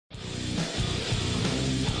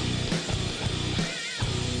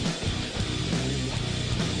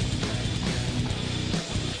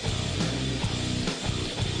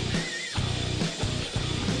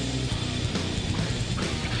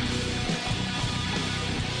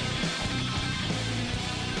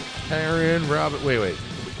Aaron Robin. Wait.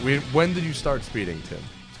 When did you start speeding, Tim?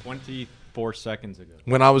 24 seconds ago.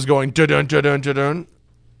 When I was going dun dun dun dun.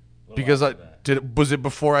 Because was it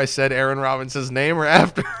before I said Aaron Robinson's name or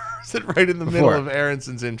after? Is it right in the middle of Aaron's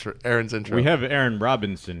intro? We have Aaron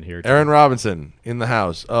Robinson here. Aaron Robinson in the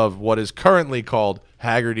house of what is currently called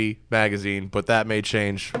Hagerty magazine, but that may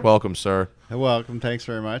change. Welcome, sir. Welcome. Thanks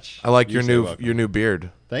very much. I like your new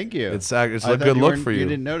beard. Thank you. It's a good look for you. You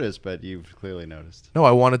didn't notice, but you've clearly noticed. No,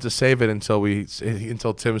 I wanted to save it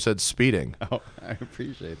until Tim said speeding. Oh, I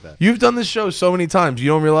appreciate that. You've done this show so many times. You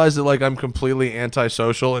don't realize that I'm completely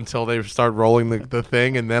antisocial until they start rolling the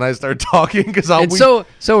thing, and then I start talking because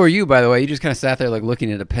so are you, by the way. You just kind of sat there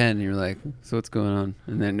looking at a pen, and you're like, "So what's going on?"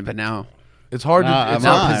 But now it's hard to. It's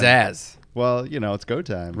not pizzazz. Well, it's go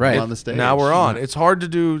time. Right. We're on the stage. Now we're on. It's hard to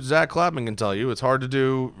do, Zach Clapman can tell you, it's hard to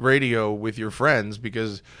do radio with your friends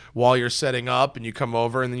because while you're setting up and you come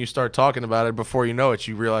over and then you start talking about it, before you know it,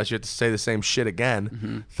 you realize you have to say the same shit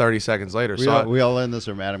again 30 seconds later. We all learned this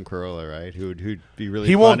from Adam Carolla, right? Who'd be really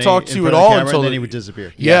He won't talk to you at all until then he would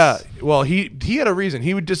disappear. Yeah. Yes. Well, he had a reason.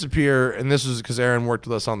 He would disappear, and this was because Aaron worked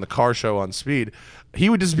with us on the car show on Speed. He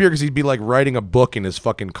would disappear because he'd be writing a book in his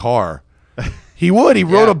fucking car. He would. He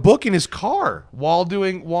wrote a book in his car while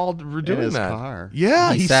we're doing his that. Car.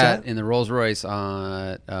 Yeah, he sat in the Rolls Royce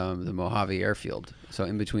on the Mojave Airfield. So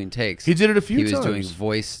in between takes, he did it a few times. He was doing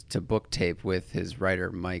voice to book tape with his writer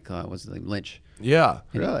Mike. What's his name? Lynch. Yeah,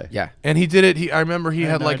 really. Yeah, and he did it. I remember he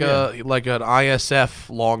had an ISF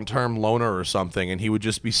long-term loaner or something, and he would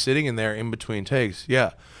just be sitting in there in between takes.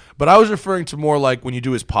 Yeah, but I was referring to more when you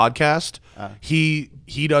do his podcast. He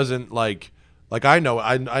doesn't I've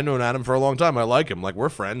known Adam for a long time. I like him. We're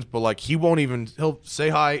friends, but he'll say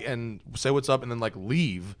hi and say what's up and then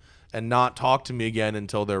leave and not talk to me again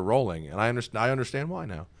until they're rolling. And I understand why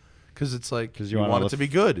now. Because it's because you want it to be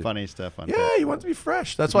good. Funny stuff on tape. You want it to be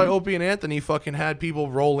fresh. That's why Opie and Anthony fucking had people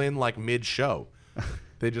roll in mid-show.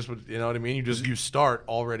 They just would, you know what I mean? You start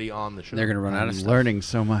already on the show. They're going to run out of stuff. Learning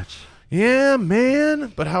so much. Yeah,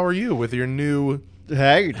 man. But how are you with your new...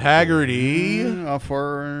 Hagerty. 4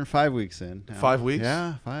 or 5 weeks in. 5 weeks?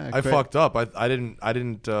 Yeah, 5. I fucked up. I didn't.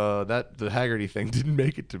 The Hagerty thing didn't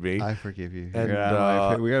make it to me. I forgive you. And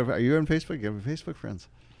are you on Facebook? You have a Facebook friends?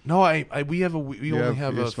 No, we only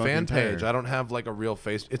have a fan page. Tire. I don't have a real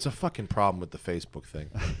face. It's a fucking problem with the Facebook thing.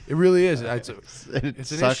 It really is. It's an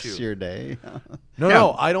sucks issue. Your day.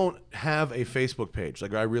 No, I don't have a Facebook page.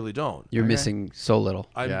 I really don't. You're missing so little.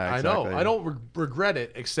 I know. I don't regret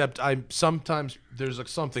it, except sometimes there's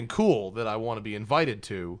something cool that I want to be invited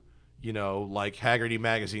to. Hagerty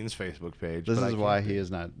Magazine's Facebook page. This is why he is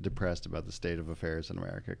not depressed about the state of affairs in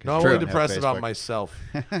America. No, I'm really depressed about myself.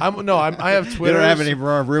 I have Twitter. You don't have any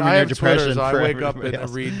room in your depression. I wake up and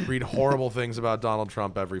read horrible things about Donald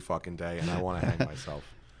Trump every fucking day, and I want to hang myself.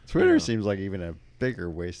 Twitter seems like even a bigger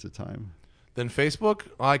waste of time than Facebook.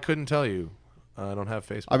 I couldn't tell you. I don't have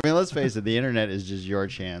Facebook. I mean, let's face it. The internet is just your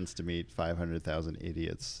chance to meet 500,000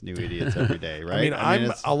 new idiots every day, right?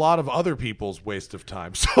 I'm a lot of other people's waste of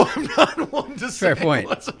time, so I'm not one to say. Fair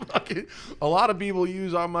point. A lot of people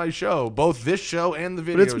use on my show, both this show and the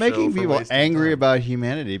video. But it's making people angry about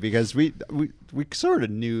humanity because we sort of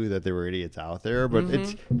knew that there were idiots out there,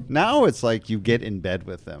 but now it's like you get in bed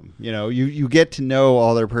with them. You get to know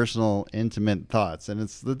all their personal, intimate thoughts, and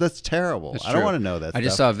that's terrible. I don't want to know that. I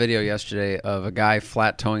just saw a video yesterday of a guy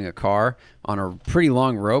flat towing a car on a pretty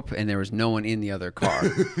long rope, and there was no one in the other car.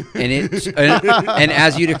 and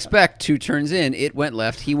as you'd expect, 2 turns in, it went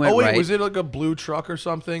left. He went right. Oh wait, was it a blue truck or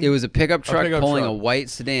something? It was a pickup truck pulling a white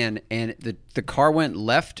sedan, and the car went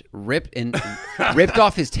left, ripped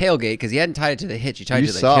off his tailgate because he hadn't tied it to the hitch. He tied it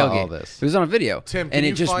to the tailgate. All this. It was on a video, Tim, and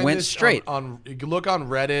it just went straight. You look on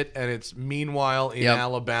Reddit, and it's meanwhile in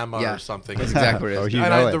Alabama or something. That's exactly what it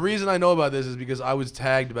is. The reason I know about this is because I was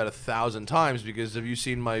tagged about 1,000 times. Because have you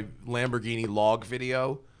seen my Lamborghini log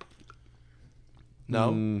video?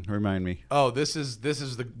 No, remind me. Oh, here's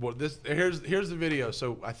the video.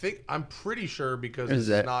 So I'm pretty sure because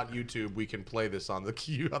it's not YouTube, we can play this on the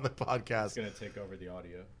podcast. It's gonna take over the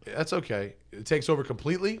audio. That's okay. It takes over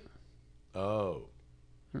completely. Oh,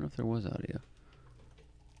 I don't know if there was audio.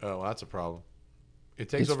 Oh, that's a problem. It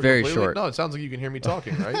takes it's over very completely. Short. No, it sounds like you can hear me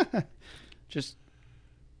talking, right? Just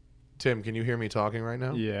Tim, can you hear me talking right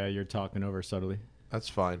now? Yeah, you're talking over subtly. That's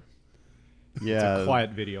fine. Yeah, it's a quiet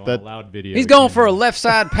video, a loud video. He's going for a left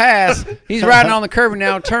side pass. He's riding on the curb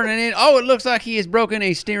now, turning in. Oh, it looks like he has broken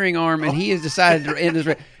a steering arm, and he has decided to end his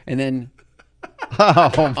race. And then,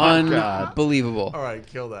 unbelievable. All right,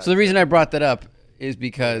 kill that. So the reason I brought that up is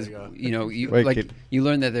because you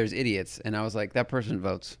learn that there's idiots, and I was like, that person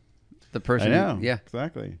votes. The person, I know, yeah,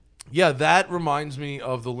 exactly. Yeah, that reminds me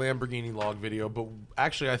of the Lamborghini log video, but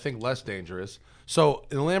actually I think less dangerous. So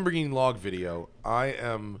in the Lamborghini log video, I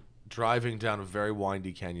am driving down a very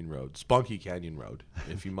windy canyon road, Spunky Canyon Road,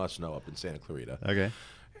 if you must know, up in Santa Clarita. Okay.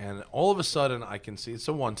 And all of a sudden I can see, it's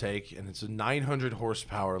a one take, and it's a 900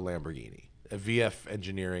 horsepower Lamborghini, a VF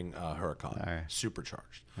Engineering Huracan, right.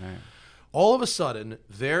 supercharged. All right. All of a sudden,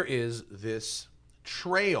 there is this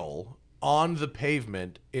trail on the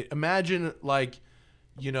pavement. Imagine like,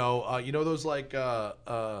 you know those like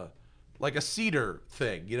a cedar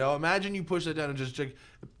thing. You know, imagine you push it down and just like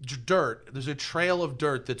dirt. There's a trail of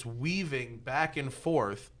dirt that's weaving back and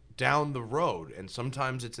forth down the road, and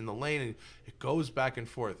sometimes it's in the lane and it goes back and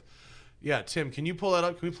forth. Yeah, Tim, can you pull that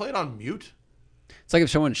up? Can we play it on mute? It's like if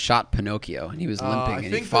someone shot Pinocchio and he was limping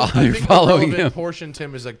and you're the following him. relevant portion,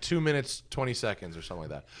 Tim, is like 2 minutes 20 seconds or something like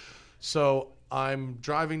that. So I'm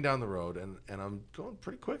driving down the road and I'm going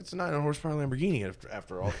pretty quick. It's a 900 horsepower Lamborghini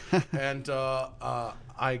after all. And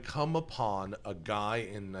I come upon a guy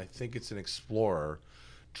in, I think it's an Explorer,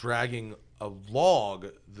 dragging a log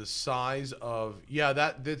the size of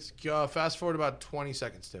that's fast forward about 20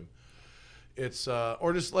 seconds, Tim. It's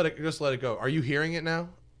or just let it go. Are you hearing it now?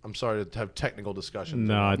 I'm sorry to have technical discussions.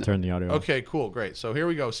 No, I turned the audio off. Okay, cool, great. So here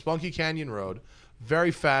we go. Spunky Canyon Road, very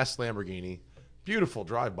fast Lamborghini, beautiful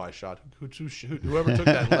drive-by shot. Whoever took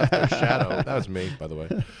that and left their shadow. That was me, by the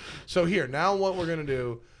way. So here, now what we're gonna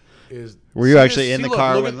do is. Were you actually in the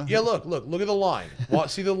car with them? Yeah, look at the line.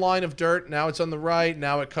 See the line of dirt. Now it's on the right.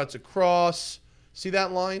 Now it cuts across. See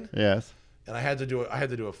that line? Yes. And I had to do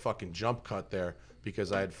a fucking jump cut there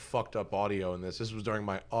because I had fucked up audio in this. This was during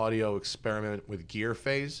my audio experiment with gear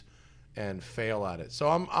phase and fail at it. So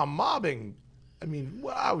I'm mobbing, I mean,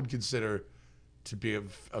 what I would consider to be a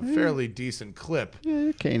fairly decent clip. Yeah,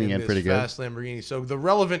 you're caning it pretty good. Fast Lamborghini. So the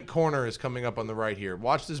relevant corner is coming up on the right here.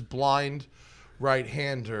 Watch this blind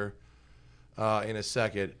right-hander in a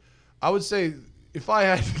second. I would say if I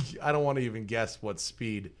had, I don't want to even guess what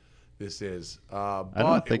speed this is. But I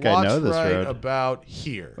don't think I know this right road. about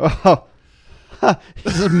here. Oh.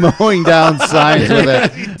 He's just mowing down signs with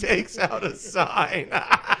it. He takes out a sign.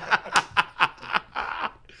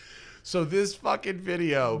 So this fucking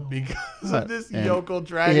video, because of this yokel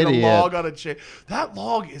dragging a log on a chain, that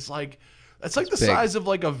log is like, it's like the big. size of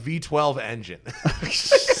like a V12 engine.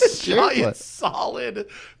 It's a giant, solid,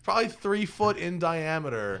 probably 3 foot in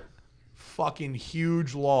diameter, fucking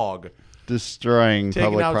huge log. Destroying Taking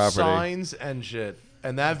public out property. signs and shit.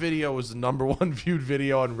 And that video was the #1 viewed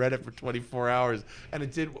video on Reddit for 24 hours. And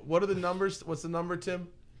it did, what are the numbers? What's the number, Tim?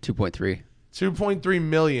 2.3. 2.3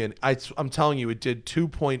 million. I'm telling you, it did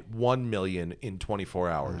 2.1 million in 24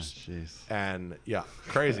 hours. Oh, jeez. And yeah,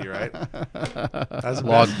 crazy, right? That's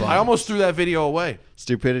Log bad. bomb. I almost threw that video away.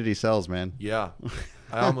 Stupidity sells, man. Yeah.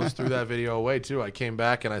 I almost threw that video away too. I came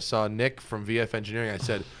back and I saw Nick from VF Engineering. I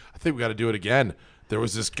said, I think we got to do it again. There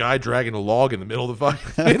was this guy dragging a log in the middle of the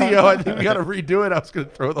fucking video. I think we got to redo it. I was going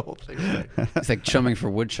to throw the whole thing away. It's like chumming for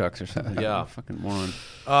woodchucks or something. Yeah. Fucking moron.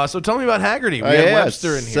 So tell me about Haggerty. We had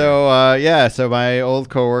Webster in here. So my old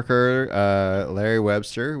coworker, Larry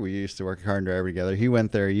Webster, we used to work at Car and Driver together. He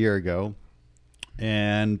went there a year ago.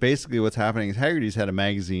 And basically what's happening is Haggerty's had a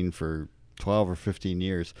magazine for 12 or 15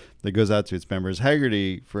 years that goes out to its members.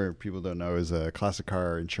 Haggerty, for people who don't know, is a classic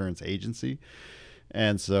car insurance agency.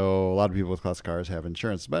 And so a lot of people with classic cars have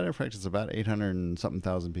insurance. But in fact, it's about 800 and something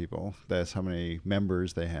thousand people. That's how many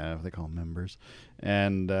members they have. They call them members.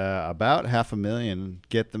 And about 500,000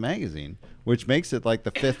 get the magazine, which makes it like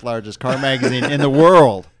the 5th largest car magazine in the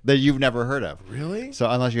world that you've never heard of. Really? So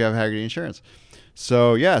unless you have Haggerty insurance.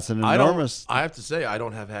 So, yeah, it's an enormous... I have to say, I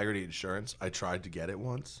don't have Haggerty insurance. I tried to get it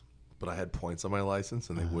once, but I had points on my license,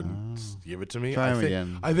 and they wouldn't give it to me. Try them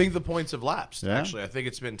again. I think the points have lapsed, Yeah? actually. I think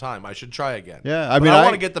it's been time. I should try again. Yeah, I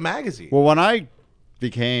want to get the magazine. Well, when I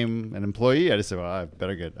became an employee, I just said, well,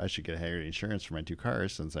 I should get Haggerty insurance for my 2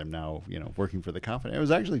 cars since I'm now, working for the company. It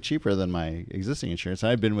was actually cheaper than my existing insurance.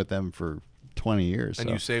 I've been with them for 20 years. And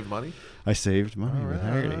so you saved money? I saved money with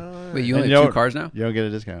Haggerty. Wait, you only have 2 cars now? You don't get a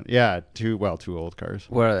discount. Yeah, 2 old cars.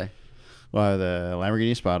 What are they? Well, I have the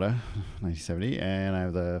Lamborghini Spada, 1970, and I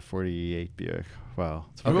have the 48 Buick. Well,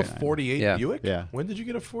 it's You have a 49. 48 Buick? Yeah. When did you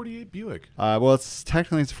get a 48 Buick? Well, it's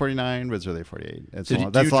technically it's 49, but it's really 48. That's Do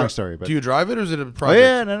a you long story. But do you drive it, or is it a oh private?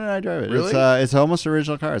 yeah, no, I drive it. Really? It's almost an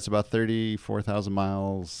original car. It's about 34,000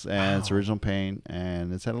 miles, and it's original paint,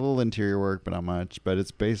 and it's had a little interior work, but not much. But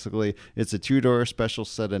it's basically a 2-door special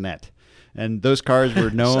sedanette, And those cars were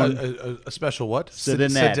known. A special what?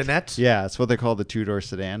 Sedinette. Sedinette? Yeah, it's what they call the 2-door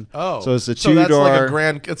sedan. Oh. So it's a So 2-door. that's like a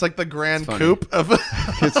grand, it's like the grand coupe of.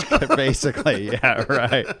 It's basically, yeah,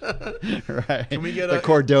 right. Right. Can we get the a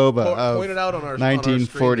Cordoba of point it out on our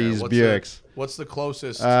 1940s Buicks. What's the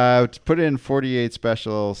closest? Put in 48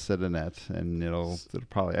 special Sedinette, and it'll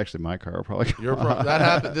probably, actually my car will probably come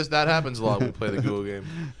that happens a lot when we play the Google game.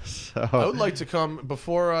 So, I would like to come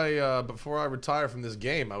before I retire from this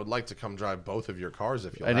game. I would like to come drive both of your cars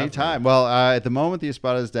if you anytime. Well, at the moment the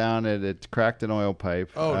Espada's down, it cracked an oil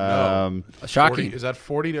pipe. Oh no! Shocking. 40, is that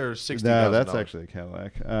 40 or 60? No, that's actually a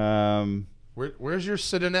Cadillac. Where's your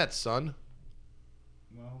Sedinette, son?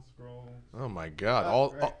 Well, scroll. Oh my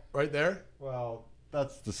God! Right there. Well,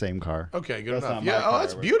 that's the same car. Okay, good That's enough. not my Yeah. car,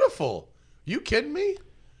 That's but- beautiful. You kidding me?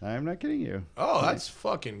 I'm not kidding you. Oh, that's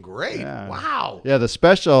fucking great! Yeah. Wow. Yeah, the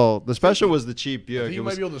special was the cheap I Buick. think you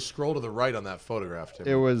might be able to scroll to the right on that photograph, Tim.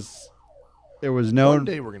 It was One known.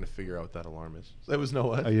 day we're gonna figure out what that alarm is. There was no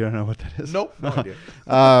what? Oh, you don't know what that is? Nope. No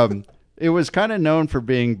idea. It was kind of known for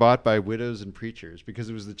being bought by widows and preachers because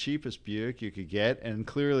it was the cheapest Buick you could get, and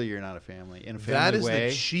clearly you're not a family. In a family That is way,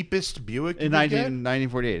 the cheapest Buick you in could get?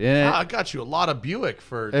 1948. And I got you a lot of Buick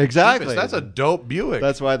for Exactly. cheapest. That's a dope Buick.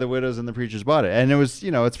 that's why the widows and the preachers bought it. And it was,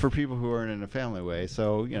 it's for people who aren't in a family way.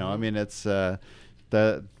 So, I mean, it's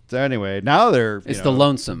anyway, now they're It's the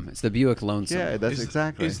lonesome. It's the Buick lonesome. Yeah, that's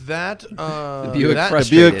exactly. Is that the Buick that,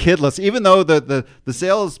 frustrated. The Buick kidless, even though the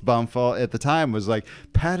sales bump at the time was like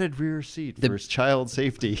padded rear seat for child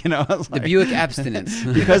safety, I was The like, Buick abstinence.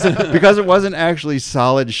 because it wasn't actually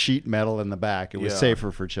solid sheet metal in the back. It was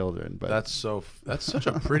safer for children. But that's such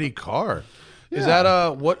a pretty car. Is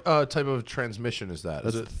that what type of transmission is that?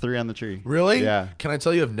 that's Is it 3 on the tree. really? Yeah. Can I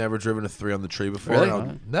tell you, I've never driven a 3 on the tree before.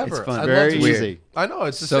 Really? Never. It's fun. I'd Very love to. easy. I know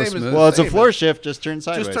it's the So same smooth. as Well, it's a same floor as- shift, just turn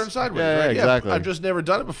sideways. Just turn sideways. Yeah, right? exactly. I've just never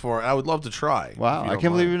done it before. I would love to try. Wow, if you I don't can't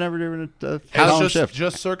believe mind. you've never driven a It's column shift.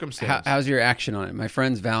 just circumstance. How's your action on it? My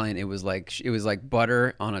friend's Valiant. It was like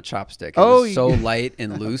butter on a chopstick. It Oh, was so light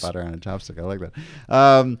and loose. Butter on a chopstick. I like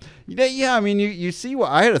that. Yeah. I mean, you see what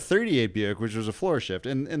I had a 38 Buick, which was a floor shift,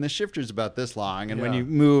 and the shifter's about this long, and when you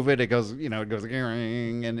move it, it goes, it goes,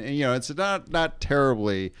 and it's not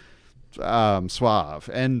terribly suave,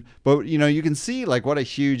 but you can see like what a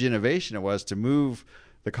huge innovation it was to move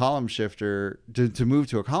the column shifter to move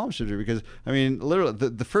to a column shifter, because I mean literally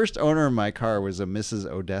the first owner of my car was a Mrs.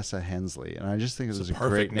 Odessa Hensley, and I just think it was a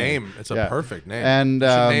perfect great name. It's a perfect name. And you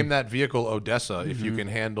should name that vehicle Odessa if you can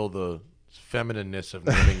handle the feminineness of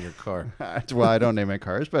naming your car. Well, I don't name my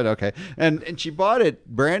cars, but okay. And she bought it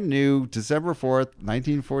brand new December 4th,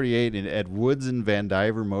 1948 at Woods and Van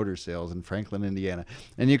Diver Motor Sales in Franklin, Indiana.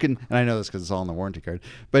 And I know this because it's all on the warranty card,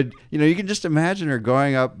 but you can just imagine her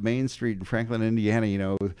going up Main Street in Franklin,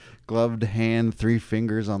 Indiana, with gloved hand, 3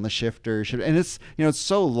 fingers on the shifter. And it's, it's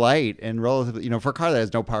so light and relatively, for a car that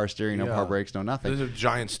has no power steering, no power brakes, no nothing. There's a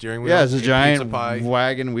giant steering wheel. Yeah, it's a giant pizza pie.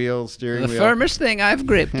 wagon wheel steering The wheel. firmest thing I've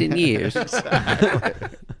gripped in years.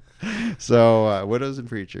 So, widows and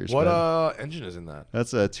preachers. What but engine is in that?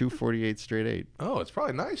 that's a 248 straight 8. Oh, it's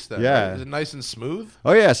probably nice then. Yeah. Right? Is it nice and smooth?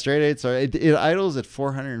 Oh yeah, straight 8s are. It idles at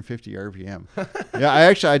 450 RPM. Yeah,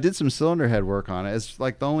 I did some cylinder head work on it. It's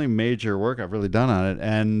like the only major work I've really done on it.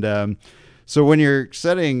 And so when you're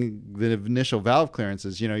setting the initial valve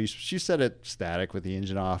clearances, you set it static with the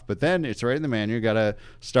engine off, but then it's right in the manual. You got to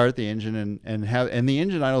start the engine and the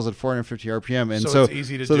engine idles at 450 RPM, and So it's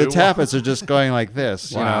easy to so the do. tappets are just going like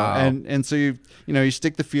this, Wow. and so you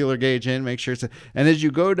stick the feeler gauge in, make sure and as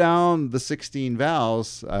you go down the 16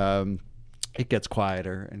 valves. It gets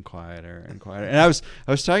quieter and quieter and quieter. And I was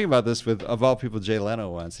talking about this with, of all people, Jay Leno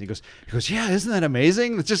once. He goes, yeah, isn't that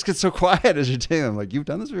amazing? It just gets so quiet as you're taking them. I'm like, you've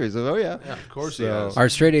done this before? He says, oh yeah. Yeah, of course he has. Are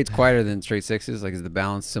straight 8s quieter than straight 6s? Like, is the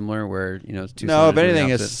balance similar where, it's two No, if cylinders are the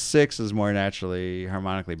anything, a opposite? 6 is more naturally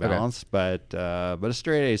harmonically balanced. But a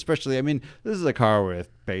straight 8, especially, I mean, this is a car with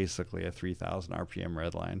basically a 3,000 RPM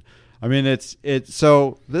redline. I mean,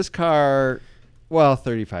 so this car. Well,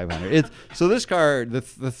 3,500. So this car, the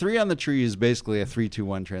 3 on the tree is basically a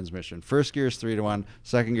 3-2-1 transmission. First gear is 3-1.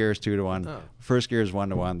 Second gear is 2-1. Oh. First gear is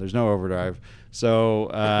 1-1. There's no overdrive. So,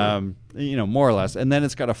 more or less. And then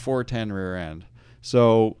it's got a 410 rear end.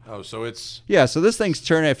 So so it's so this thing's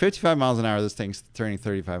turning at 55 miles an hour. This thing's turning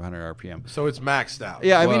 3,500 RPM. so it's maxed out.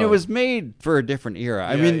 Yeah, I mean, Whoa. it was made for a different era.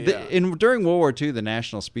 I Yeah, mean, yeah. during World War II, the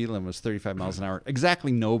national speed limit was 35 miles an hour.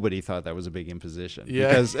 Exactly nobody thought that was a big imposition. Yeah.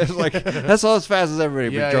 Because it's like, that's all as fast as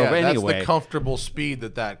everybody drove anyway. That's the comfortable speed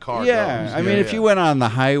that car Yeah, goes. I mean, if you went on the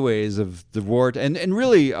highways of the war, and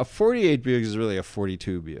really a 48 Buick is really a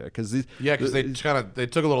 42 Buick, because they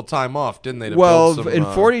took a little time off, didn't they? To well, build some, in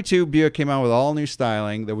 42 Buick came out with all new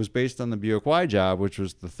styling that was based on the Buick Y Job, which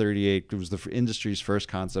was the 38. It was the industry's first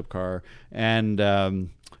concept car, and it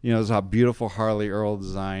was a beautiful Harley Earl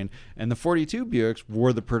design. And the 42 Buicks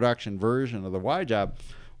were the production version of the Y Job.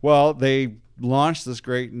 Well, they launched this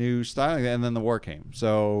great new styling, and then the war came.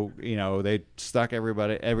 So they stuck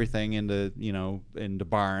everything into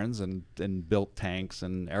barns and built tanks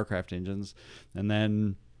and aircraft engines, and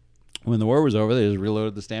then when the war was over, they just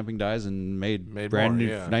reloaded the stamping dies and made brand new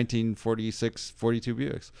 1946 42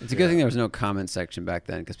 Buicks. It's a good thing there was no comment section back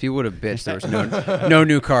then, because people would have bitched there was no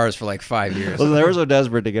new cars for like 5 years. Well, they were so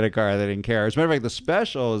desperate to get a car, they didn't care. As a matter of fact, the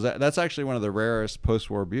Special that's actually one of the rarest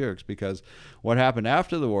post-war Buicks, because what happened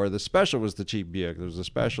after the war, the Special was the cheap Buick. There was the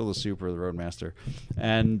Special, the Super, the Roadmaster,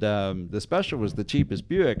 and the Special was the cheapest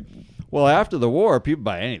Buick. Well, after the war, people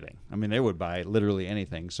buy anything. I mean, they would buy literally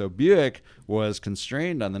anything. So Buick was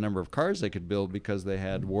constrained on the number of cars they could build because they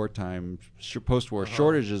had wartime, post-war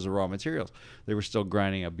shortages of raw materials. They were still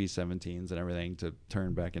grinding up B-17s and everything to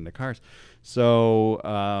turn back into cars. So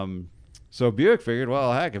Buick figured,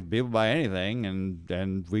 well, heck, if people buy anything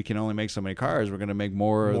and we can only make so many cars, we're going to make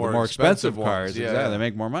more expensive cars. Yeah. Exactly, they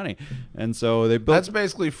make more money, and so they built. That's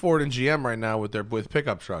basically Ford and GM right now with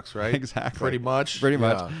pickup trucks, right? Exactly, Pretty much. And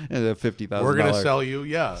a $50,000. We're going to sell you,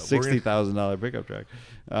 $60,000 pickup truck.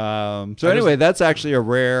 Anyway, that's actually a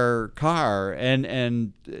rare car,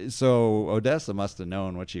 and so Odessa must have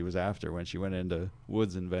known what she was after when she went into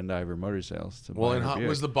Woods and Van Diver Motor Sales.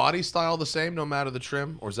 Was the body style the same no matter the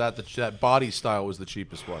trim, or is that that body style was the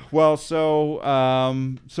cheapest one? Well, so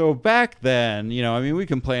back then, we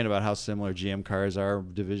complain about how similar GM cars are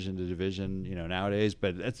division to division, nowadays,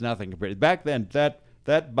 but it's nothing compared. Back then,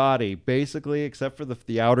 that body, basically, except for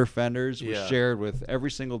the outer fenders, was shared with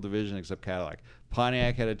every single division except Cadillac.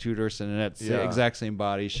 Pontiac had a two-door Cincinnati, exact same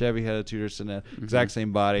body. Chevy had a two-door Cincinnati, exact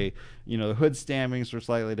same body. The hood stampings were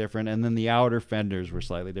slightly different, and then the outer fenders were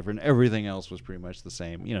slightly different. Everything else was pretty much the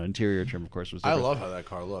same. Interior trim, of course, was different. I love how that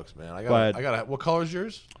car looks, man. I got. What color is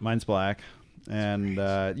yours? Mine's black. And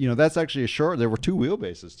that's actually there were two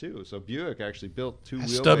wheelbases too. So Buick actually built two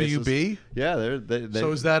wheelbases. SWB? Yeah,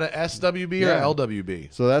 so is that a SWB or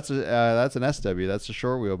LWB? So that's an SW. That's a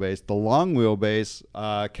short wheelbase. The long wheelbase,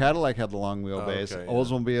 Cadillac had the long wheelbase,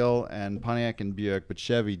 Oldsmobile and Pontiac and Buick, but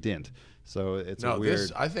Chevy didn't. So it's a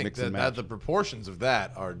weird. I think that the proportions of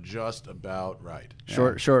that are just about right.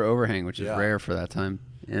 Short overhang, which is rare for that time.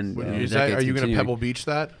 And are you going to Pebble Beach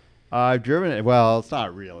that? I've driven it. Well, it's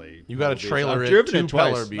not really. You got a trailer I've driven to it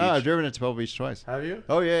twice. Pebble Beach. No, I've driven it to Pebble Beach twice. Have you?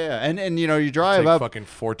 Oh yeah. And you drive up. Fucking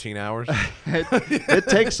 14 hours. it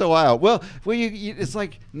takes a while. Well, it's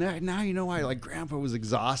like now you know why. Like Grandpa was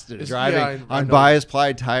exhausted driving on bias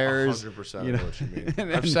ply tires. 100% know what you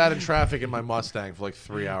mean. I've sat in traffic in my Mustang for like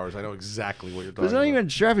 3 hours. I know exactly what you're talking about. There's not even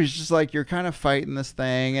traffic. It's just like you're kind of fighting this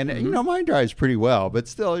thing, and mine drives pretty well, but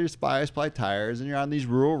still you're bias ply tires, and you're on these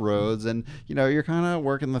rural roads, and you're kind of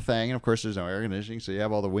working the thing, and of course there's no air conditioning, so you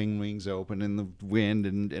have all the wings open in the wind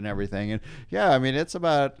and everything. And it's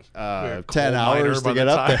about 10 hours to get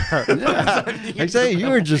up there. Yeah. I say you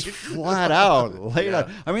were just flat out laid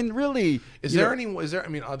out. I mean, really. Is there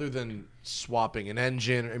other than swapping an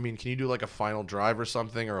engine, can you do like a final drive or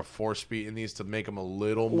something, or a 4-speed in these to make them a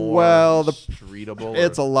little more streetable?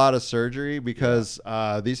 It's a lot of surgery because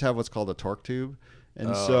these have what's called a torque tube.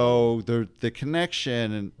 And so the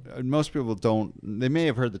connection, and most people they may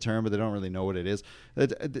have heard the term, but they don't really know what it is.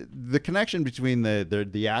 The connection between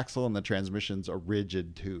the axle and the transmission's a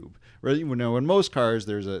rigid tube. Right? In most cars,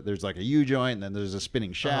 there's like a U-joint, and then there's a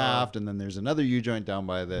spinning shaft, and then there's another U-joint down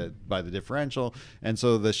by the differential, and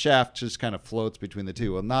so the shaft just kind of floats between the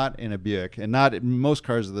two. Well, not in a Buick, and most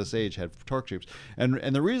cars of this age had torque tubes,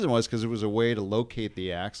 and the reason was because it was a way to locate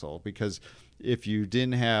the axle, because if you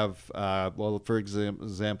didn't have, for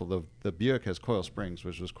example, the Buick has coil springs,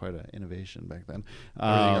 which was quite an innovation back then.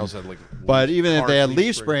 Everything else had but even if they had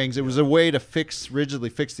leaf springs, it was a way to rigidly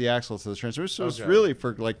fix the axle to the transmission. So it's really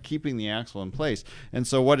for like keeping the axle in place. And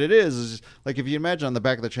so what it is like, if you imagine on the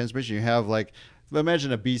back of the transmission, you have like,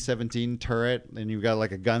 imagine a B-17 turret, and you've got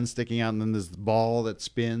like a gun sticking out, and then this ball that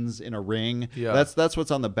spins in a ring. Yeah. That's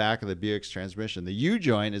what's on the back of the Buick's transmission. The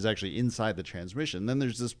U-joint is actually inside the transmission. Then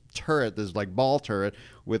there's this turret, this like ball turret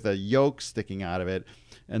with a yoke sticking out of it,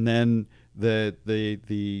 and then the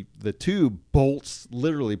tube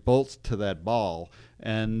literally bolts to that ball,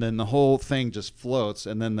 and then the whole thing just floats,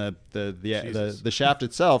 and then the shaft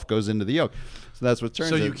itself goes into the yoke. So that's what turns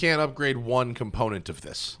it. So you can't upgrade one component of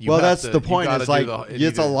this. That's the point. It's like it'd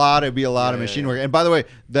be a lot of machine work. And by the way,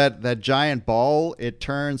 that giant ball, it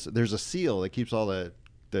turns. There's a seal that keeps all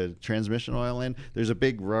the transmission oil in. There's a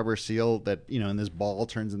big rubber seal that and this ball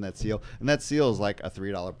turns in that seal, and that seal is like a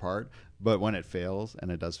 $3 part. But when it fails,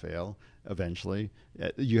 and it does fail eventually,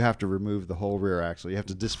 you have to remove the whole rear axle. You have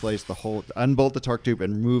to displace unbolt the torque tube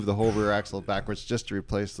and remove the whole rear axle backwards just to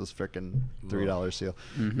replace this frickin' $3 seal.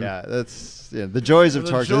 Yeah, that's the joys of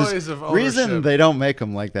torque. Joys of ownership. Reason they don't make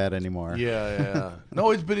them like that anymore. Yeah.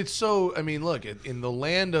 No, but it's so. I mean, look, in the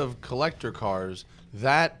land of collector cars,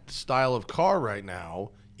 that style of car right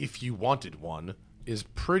now, if you wanted one, is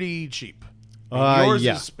pretty cheap.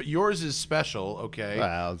 Yours is special, okay?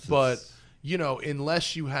 Well, but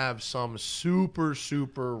unless you have some super,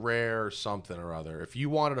 super rare something or other, if you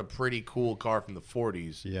wanted a pretty cool car from the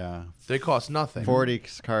 40s, they cost nothing.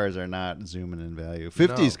 40s cars are not zooming in value.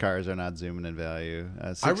 50s cars are not zooming in value.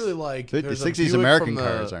 I really like 60s American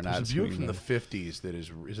cars are not. There's a Buick from the 50s that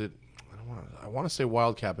is it? I want to say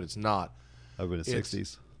Wildcat, but it's not. That would have been the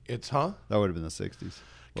 60s. That would have been the 60s.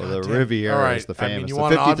 Well, God the damn. Riviera is the famous. I mean, you the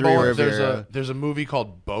want 53 an oddball? Riviera. There's a movie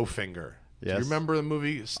called Bowfinger. Yes. Do you remember the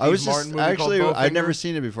movie? I'd never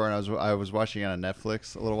seen it before, and I was watching it on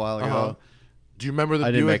Netflix a little while ago. Do you remember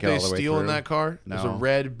the Buick they steal in through. that car? No. There's a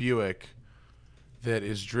red Buick that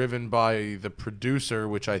is driven by the producer,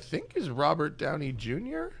 which I think is Robert Downey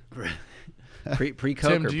Jr.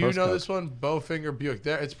 Pre-Coke Tim, or do you know post-Coke? this one? Bowfinger Buick.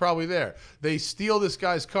 There, it's probably there. They steal this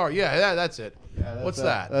guy's car. Yeah, that's it. What's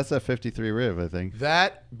that? That's a 53 Riv, I think.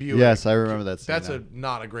 That Buick. Yes, I remember that scene. That's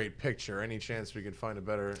not a great picture. Any chance we could find a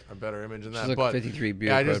better image than that? She's like a 53 Buick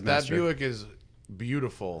that Roadmaster. Buick is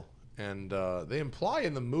beautiful, and they imply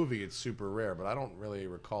in the movie it's super rare, but I don't really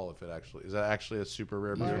recall if is that actually a super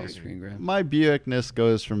rare Buick. Screen grab. My Buickness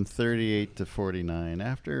goes from 38 to 49.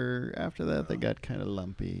 After that, they got kind of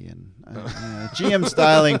lumpy. And GM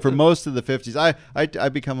styling for most of the 50s. I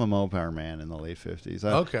become a Mopar man in the late 50s.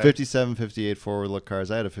 Okay. 57, 58 forward look cars.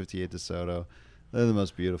 I had a 58 DeSoto. They're the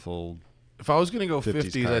most beautiful. If I was going to go 50s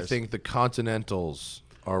 50s, I cars. think the Continentals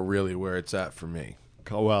are really where it's at for me.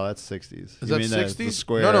 Well, that's 60s. Is You that mean 60s? The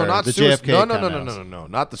square, no, not the suicide. JFK No,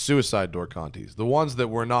 not the suicide door Contis. The ones that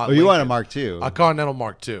were not. Oh, you want a Lincoln. Mark II? A Continental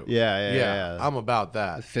Mark II. Yeah. I'm about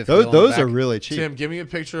that. Fifth wheel in the Those back. are really cheap. Tim, give me a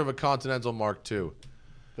picture of a Continental Mark II.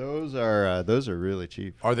 Those are really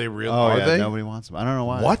cheap. Are they real? Oh, are yeah, they? nobody wants them. I don't know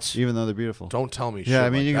why. What? Even though they're beautiful. Don't tell me. Yeah, shit I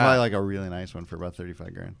mean, like you can that. buy like a really nice one for about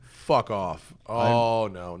 35 grand. Fuck off. Oh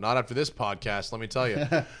no, not after this podcast. Let me tell you.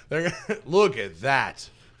 Look at that.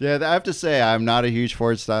 Yeah, I have to say I'm not a huge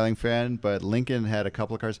Ford styling fan, but Lincoln had a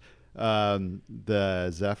couple of cars. The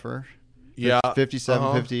Zephyr. Yeah.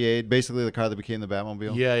 57, 58, basically the car that became the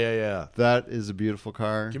Batmobile. Yeah. That is a beautiful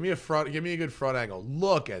car. Give me a good front angle.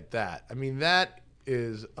 Look at that. I mean, that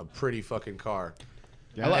is a pretty fucking car.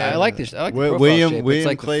 Yeah. I like this. I like the profile William shape. It's William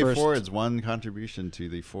like the Clay first- Ford's one contribution to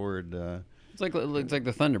the Ford. It's like the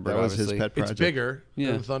Thunderbird. That was obviously. his pet project. It's bigger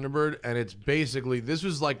Yeah. than Thunderbird, and it's basically, this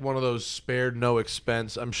was like one of those spared no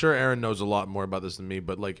expense. I'm sure Aaron knows a lot more about this than me,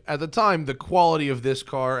 but like at the time, the quality of this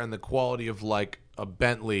car and the quality of like a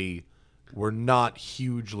Bentley were not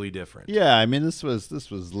hugugely different. Yeah, I mean this was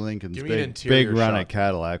Lincoln's Give me an big interior run shot. at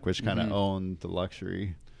Cadillac, which kind of owned the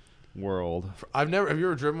luxury world. Have you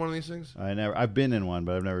ever driven one of these things? I've been in one,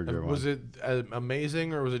 but I've never driven one. Was it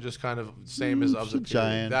amazing, or was it just kind of same as It's other a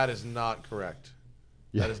giant. That is not correct.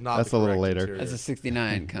 Yeah, That is not. that's the a little correct later. interior. That's a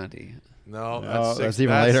 '69 Conti. No, No, that's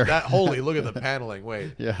even later. Holy, look at the paneling.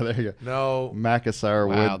 Wait, Yeah, there you go. no. Macassar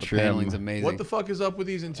Wow, wood the trim. paneling's amazing. What the fuck is up with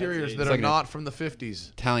these interiors that are like a- not from the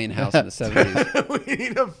 50s? Italian house in the '70s. We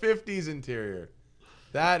need a 50s interior.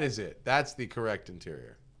 That is it. That's the correct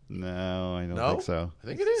interior. No, I don't No? think so. I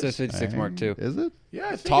think it Says is. 56 Mark II. Is it? Yeah,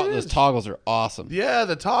 I think it Those is. toggles are awesome. Yeah,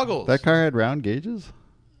 the toggles. That car had round gauges?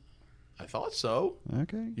 I thought so.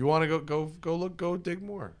 Okay. You want to go dig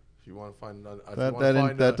more. If you want to find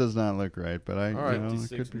That does not look right, but I. All right. You know, it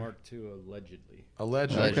 56 could be. Mark II allegedly.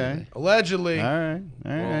 Allegedly. Okay. Allegedly. All right.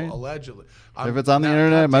 All Well, right. allegedly. If it's on the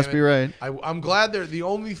internet, it must be right. I'm glad they're the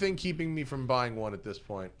only thing keeping me from buying one at this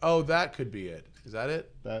point. Oh, that could be it. Is that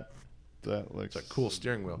it? That looks It's a cool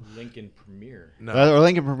steering wheel. Lincoln Premier. No. Or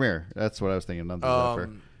Lincoln Premier. That's what I was thinking. Not the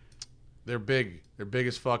Zephyr. They're big. They're big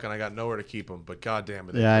as fuck, and I got nowhere to keep them. But goddamn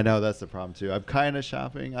it. Yeah, I know that's the problem too. I'm kind of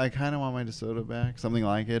shopping. I kind of want my DeSoto back, something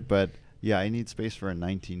like it, but yeah, I need space for a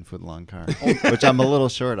 19-foot long car, which I'm a little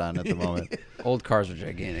short on at the moment. Old cars are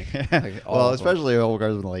gigantic. Like, all Well, of them. especially old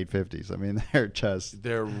cars in the late 50s. I mean, they're just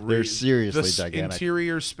They're seriously the gigantic.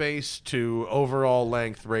 Interior space to overall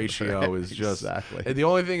length ratio is just Exactly. And the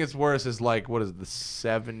only thing that's worse is like what is it, the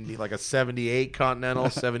 70, like a 78 Continental,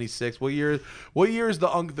 76. What year is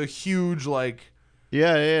the huge like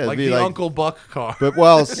Yeah, it'd like be the Uncle Buck car? But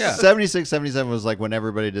well, Yeah. 76, 77 was like when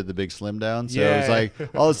everybody did the big slim down. So it was Yeah.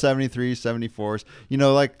 like all the 73s, 74s. You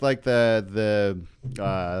know, like the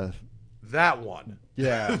that one.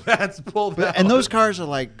 Yeah. That's pulled out. And those cars are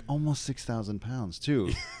like almost 6,000 pounds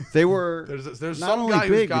too. They were. There's not some only guy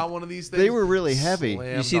who's big, got one of these things. They were really heavy.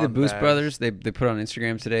 You see the Boost Brothers? They put on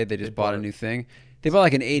Instagram today. They just bought a new thing. They bought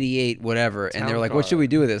like an 88 whatever, and they were like, what should we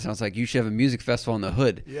do with this? And I was like, you should have a music festival in the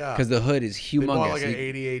hood. Yeah. Because the hood is humongous. They bought like an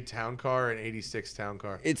 88 town car and 86 town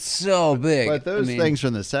car. It's so big. But those things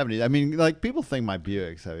from the 70s, I mean, like people think my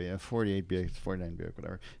Buick's heavy, 48 Buick, 49 Buick,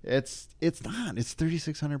 whatever. It's not. It's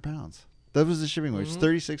 3,600 pounds. That was the shipping weight. It's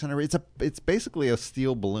 3,600. It's basically a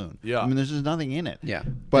steel balloon. Yeah. I mean, there's just nothing in it. Yeah.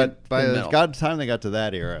 But by the time they got to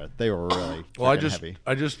that era, they were really heavy.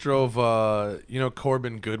 I just drove.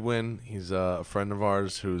 Corbin Goodwin. He's a friend of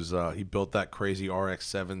ours who's he built that crazy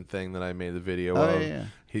RX-7 thing that I made the video of. Yeah.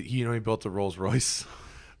 He built a Rolls Royce.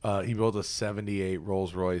 He built a '78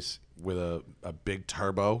 Rolls Royce with a big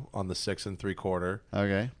turbo on the 6 3/4.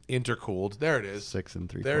 Okay. Intercooled. There it is. 6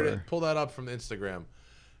 3/4. There it is. Pull that up from Instagram.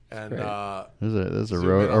 And there's a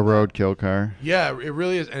roadkill car. Yeah, it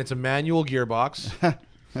really is, and it's a manual gearbox.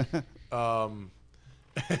 And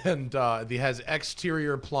it has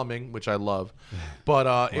exterior plumbing, which I love,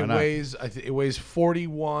 but it weighs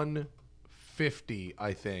 4150,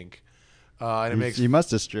 I think, and it makes. You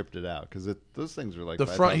must have stripped it out because those things are like the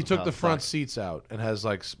front. He took the front seats out and has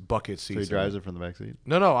like bucket seats. So he drives it from the back seat.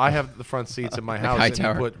 No, I have the front seats in my house, and he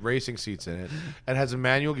Hightower. put racing seats in it. It has a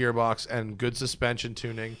manual gearbox and good suspension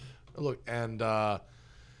tuning. Look, and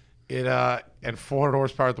it 400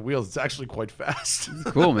 horsepower at the wheels. It's actually quite fast.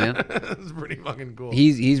 Cool, man. It's pretty fucking cool.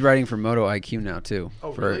 He's writing for Moto IQ now too.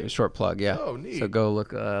 Oh, for really? a short plug, yeah. Oh, neat. So go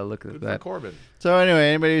look at Good that. for Corbin. So anyway,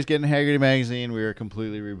 anybody who's getting Hagerty magazine, we are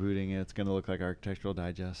completely rebooting it. It's going to look like Architectural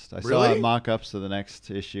Digest. I saw Really? mock-ups to the next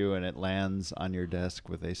issue, and it lands on your desk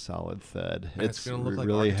with a solid thud. And it's gonna look like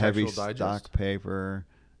really heavy Architectural Digest? stock paper.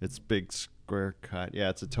 It's big square cut. Yeah,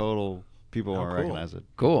 it's a total. People won't cool. recognize it.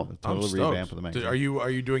 Cool. A total revamp of the magazine. Are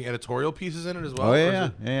you doing editorial pieces in it as well? Oh or is yeah,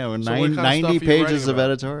 it- yeah. Well, So what kind of 90 stuff are you pages writing of about?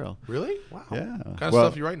 editorial. Really? Wow. Yeah. What kind of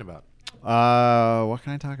stuff are you writing about? What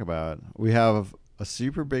can I talk about? We have a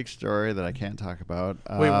super big story that I can't talk about.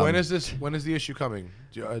 Wait, when is this? When is the issue coming?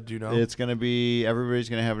 Do you know? It's going to be, everybody's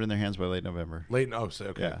going to have it in their hands by late November. Late. Oh, so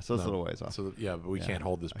okay. Yeah, so it's a little ways off. So but we can't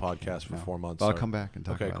hold this podcast for 4 months. But I'll so- come back and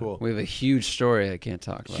talk Okay, about cool. We have a huge story I can't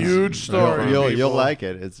talk about. Huge story. You'll people. like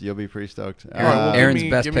it. You'll be pretty stoked. All right, well, Aaron's give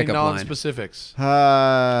me, best give me pickup line. non-specifics.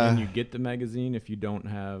 Can you get the magazine if you don't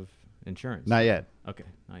have insurance? Not yet, Okay,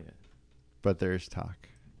 not yet. but there's talk.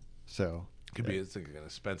 So, Could be it's like an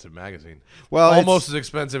expensive magazine. well, Almost as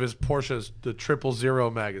expensive as Porsche's the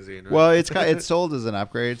 000 magazine. Right? Well, it's sold as an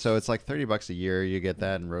upgrade, so it's like $30 a year. You get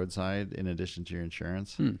that in roadside in addition to your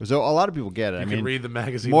insurance. So a lot of people get it. you I can mean, read the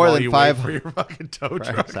magazine more while than you five- wait for your fucking tow right,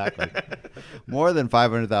 truck. exactly. More than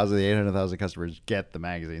 500,000 of the 800,000 customers get the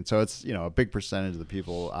magazine. So it's a big percentage of the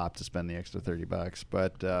people opt to spend the extra $30.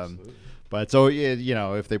 But so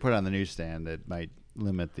if they put it on the newsstand, it might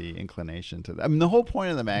limit the inclination to that. I mean, the whole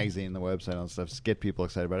point of the magazine, the website, and stuff is to get people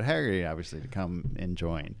excited about Hagerty, obviously, to come and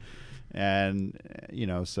join. And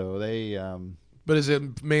so they. But is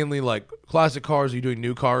it mainly like classic cars? Are you doing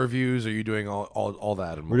new car reviews? Are you doing all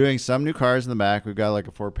that? And We're doing some new cars in the back. We've got like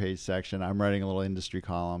a 4-page section. I'm writing a little industry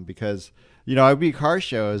column because, I'd be car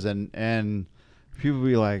shows and people would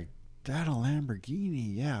be like, that a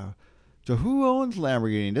Lamborghini? Yeah. So who owns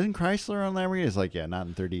Lamborghini? Doesn't Chrysler own Lamborghini? It's like, yeah, not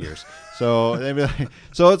in 30 years. So they'd be like,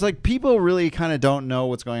 so it's like people really kind of don't know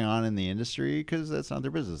what's going on in the industry because that's not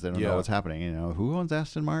their business. They don't know what's happening. Who owns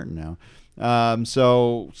Aston Martin now?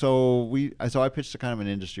 So I pitched a kind of an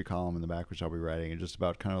industry column in the back, which I'll be writing, and just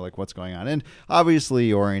about kind of like what's going on, and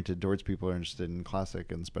obviously oriented towards people who are interested in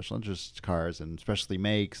classic and special interest cars and specialty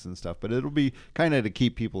makes and stuff. But it'll be kind of to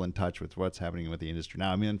keep people in touch with what's happening with the industry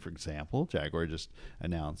now. I mean, for example, Jaguar just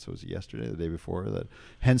announced, was it yesterday, the day before, that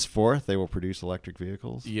henceforth they will produce electric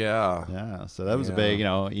vehicles. Yeah. So that was a big,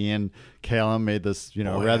 Ian Callum made this, Boy,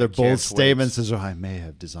 I rather can't bold wait. statement. Says, I may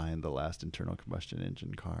have designed the last internal combustion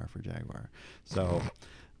engine car for Jaguar. So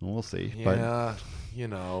we'll see. But Yeah.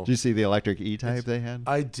 did you see the electric E-Type they had?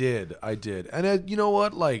 I did. And you know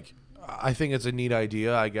what? Like, I think it's a neat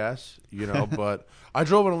idea, I guess, but I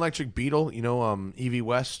drove an electric Beetle, EV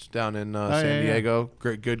West down in San Diego.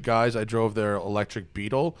 Great, good guys. I drove their electric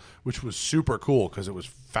Beetle, which was super cool because it was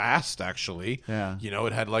fast, actually. Yeah.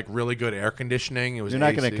 It had like really good air conditioning. It was You're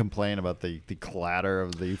not AC. going to complain about the clatter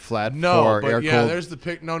of the flat No, four but air yeah, cooled. there's the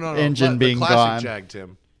pic. No, engine the being classic gone. Jag,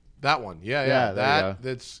 Tim. That one, yeah. there you go.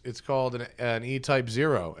 It's called an E-Type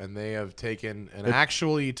Zero, and they have taken an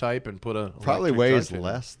actual E-Type and put a Probably electric weighs drivetrain in it.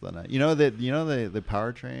 less than the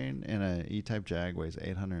powertrain in a E-Type Jag weighs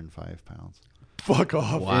 805 pounds. Fuck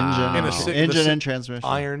off. Wow. And Engine and transmission.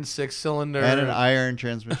 Iron 6-cylinder. And an iron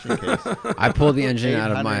transmission case. I pulled the engine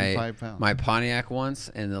out of 805 pounds. my Pontiac once,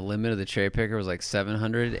 and the limit of the cherry picker was like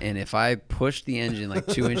 700. And if I pushed the engine like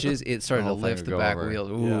 2 inches, it started to whole thing lift would the go back over. wheels.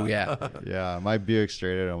 Ooh, yeah. Yeah, my Buick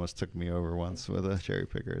Straight almost took me over once with a cherry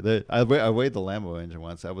picker. I weighed the Lambo engine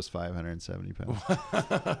once. That was 570 pounds.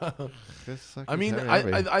 I mean,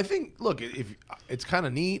 I think, look, if it's kind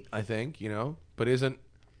of neat, I think, but isn't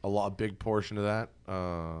a big portion of that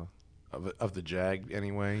of the Jag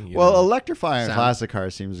anyway? Electrifying Sound. classic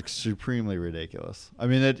cars seems supremely ridiculous. I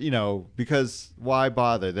mean, because why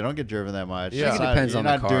bother? They don't get driven that much. Yeah. I think it depends you're on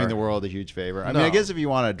the not doing car. the world a huge favor. I No. mean, I guess if you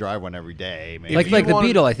want to drive one every day, maybe. If Like you the wanted-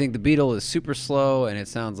 Beetle, I think the Beetle is super slow, and it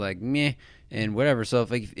sounds like meh and whatever. So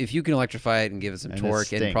if you can electrify it and give it some And it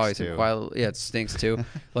torque and stinks, probably some too. quality, it stinks too.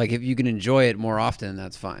 Like if you can enjoy it more often,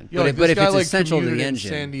 that's fine. Yo, like but this if guy, it's like, essential to commuted the in engine,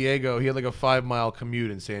 San Diego, he had like a 5-mile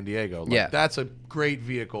commute in San Diego. Like, Yeah. that's a great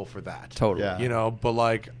vehicle for that. totally. Yeah. But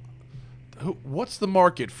like, what's the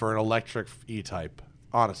market for an electric E-Type?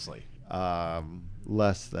 Honestly,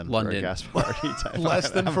 Less than for London. a gas party type.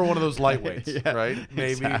 less than for one of those lightweights, Yeah, right?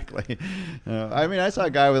 Maybe. Exactly. I mean, I saw a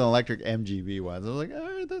guy with an electric MGB once. I was like, all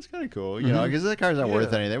right, that's kind of cool. Because that car's not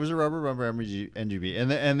worth Yeah. anything. It was a rubber bumper MGB.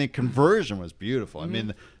 And the conversion was beautiful. I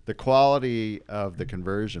mean, the quality of the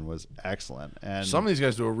conversion was excellent. And Some of these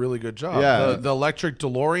guys do a really good job. Yeah. The electric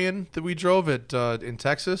DeLorean that we drove at in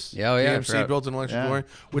Texas. Yeah, oh, yeah, I GMC forgot. built an electric Yeah. DeLorean,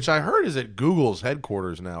 which I heard is at Google's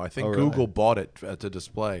headquarters now. I think Oh, really? Google bought it to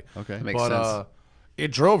display. Okay. That makes but sense.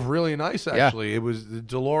 it drove really nice. Actually, it was the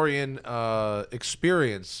DeLorean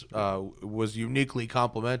experience was uniquely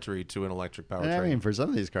complimentary to an electric powertrain. And I mean, for some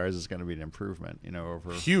of these cars, it's going to be an improvement, over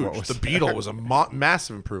what Huge. was The Beetle was a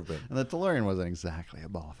massive improvement. And the DeLorean wasn't exactly a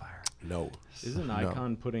ball of fire. No. Isn't No.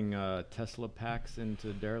 Icon putting Tesla packs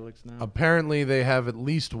into derelicts now? Apparently, they have at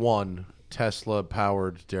least one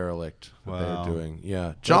Tesla-powered derelict that Wow. they're doing.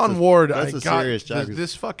 Yeah, John Ward. that's a serious job.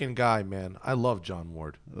 This fucking guy, man. I love John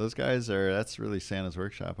Ward. Those guys that's really Santa's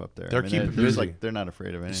workshop up there. They're keeping busy. They're not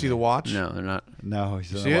afraid of anything. You see the watch? No, they're not. No, he's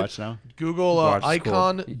See on it? watch now. Google Watch is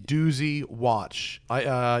Icon cool. Doozy watch.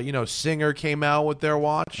 Singer came out with their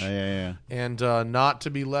watch, Oh, yeah. and not to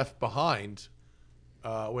be left behind.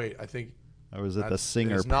 Wait, I think. I was at the That's-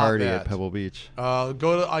 Singer it's not party that. at Pebble Beach. Go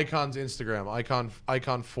to Icon's Instagram, Icon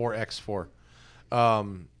 4x4.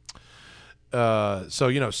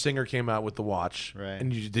 Singer came out with the watch, Right.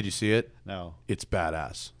 And did you see it? No, It's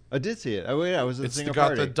badass. I did see it. Oh, yeah, I was at the It's Singer got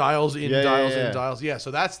party. the dials in, Yeah, dials yeah. in, dials. Yeah,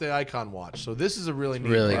 so that's the Icon watch. So this is a really neat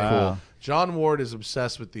really one. cool. John Ward is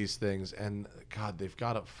obsessed with these things, and God, they've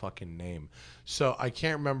got a fucking name. So I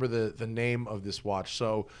can't remember the name of this watch.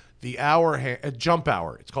 So the jump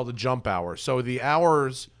hour. It's called a jump hour. So the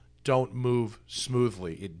hours don't move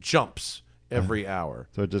smoothly. It jumps every hour.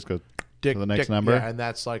 So it just goes Dick, to the next dick, number. Yeah, and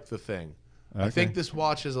that's like the thing. I Okay. think this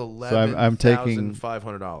watch is I'm taking-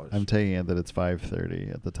 $11,500. I'm taking it that it's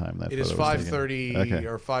 5:30 at the time that It is photo was taken. 530 Okay.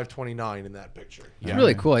 or 529 in that picture. It's a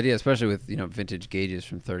really cool idea, especially with vintage gauges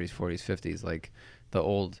from 30s, 40s, 50s, like the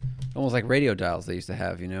old, almost like radio dials they used to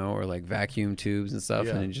have, or like vacuum tubes and stuff,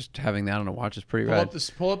 Yeah. and just having that on a watch is pretty Pull rad. up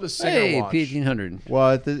the Singer Hey, watch. P1800.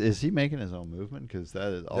 Well, is he making his own movement? Because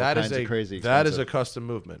that is all That kinds is of crazy. That is a expensive. custom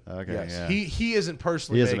movement. Okay, Yes. yeah. He isn't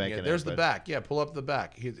personally He isn't making making it. There's it, the but- back. Yeah, pull up the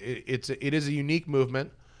back. It is a unique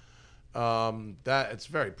movement. That it's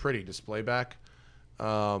very pretty display back.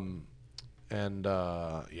 Yeah,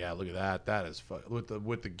 look at that. That is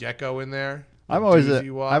with the gecko in there. I'm always Doozy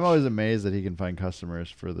watch. I'm always amazed that he can find customers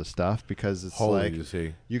for the stuff because it's Holy like is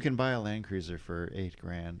he. you can buy a Land Cruiser for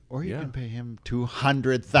 $8,000, or you Yeah. can pay him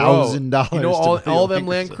 $200,000. Bro, you know to buy a all them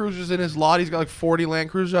Land Land Cruisers in his lot. He's got like 40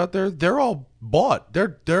 Land Cruisers out there. They're all bought.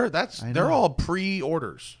 They're know. all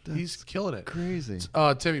pre-orders. He's killing it. Crazy.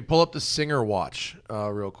 Timmy, pull up the Singer watch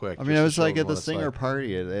real quick. I mean, just I to was show like them at the what it's Singer like.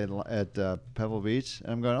 party at Pebble Beach,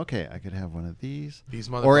 and I'm going, okay, I could have one of these, These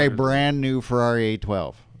or a motherfuckers- brand new Ferrari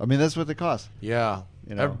 812. I mean, that's what they cost. Yeah.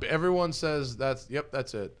 know. Everyone says that's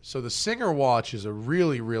it. So the Singer watch is a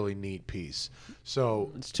really, really neat piece.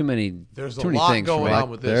 So It's too many. there's too a many lot things for going me. on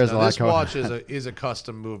with this. There's Now, a lot this going watch on. is a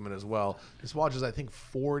custom movement as well. This watch is I think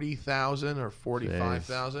 40,000 or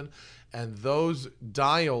 45,000, and those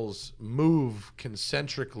dials move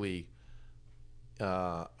concentrically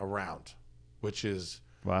around, which is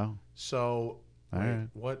Wow. so. All wait, right.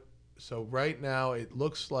 what? So right now it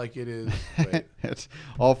looks like it is. Wait, It's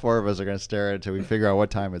all four of us are going to stare at it until we figure out what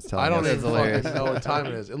time it's telling I don't us. even fucking know what time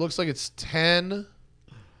it is. It looks like it's 10.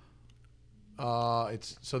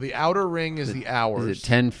 It's so the outer ring is the hours. Is it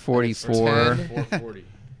 10:44? 10. 440.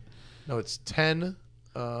 No, it's 10.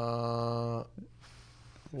 If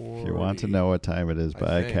you want to know what time it is, I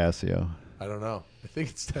buy a think. Casio. I don't know. I think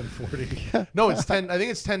it's 1040. No, it's 10. I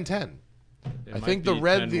think it's 1010. It I might think be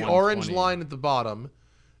the orange 10-120. line at the bottom,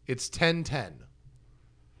 it's 1010.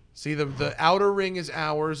 See, the outer ring is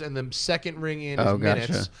hours, and the second ring in is minutes,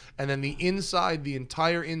 gotcha. and then the inside, the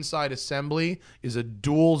entire inside assembly is a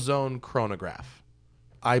dual zone chronograph,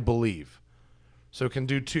 I believe. So it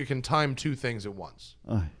can time two things at once.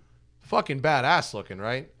 Fucking badass looking,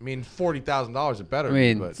 right? I mean, $40,000 it better. I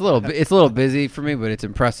mean, but it's a little busy for me, but it's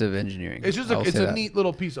impressive engineering. it's just I'll it's say a that. neat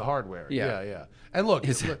little piece of hardware. Yeah. Yeah. And look,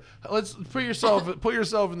 let's put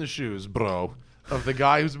yourself in the shoes, bro, of the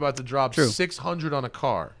guy who's about to drop True. $600 on a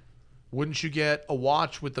car. Wouldn't you get a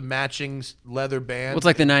watch with the matching leather band? Well, it's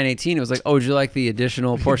like the 918. It was like, oh, would you like the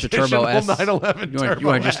additional Porsche Turbo S? 911 You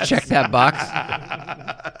want to just check that box?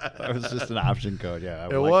 That was just an option code. Yeah, I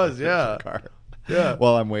would It like was, this yeah. car. Yeah.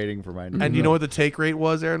 While I'm waiting for my. And you know what the take rate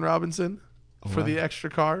was, Aaron Robinson, for the extra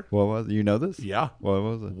car? What was it? You know this? Yeah. What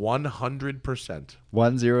was it? 100%.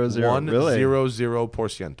 100. Really?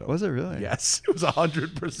 100%. Was it really? Yes, it was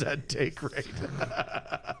 100% take rate.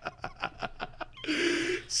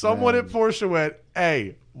 Someone at Porsche went,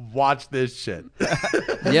 "Hey, watch this shit."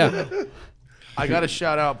 Yeah. I got to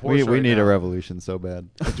shout out Porsche. We right need now. a revolution so bad.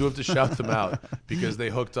 I do have to shout them out because they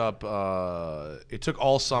hooked up. It took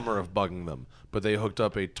all summer of bugging them, but they hooked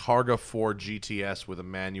up a Targa 4 GTS with a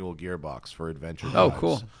manual gearbox for adventure. Oh, drives.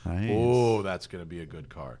 cool. Nice. Oh, that's going to be a good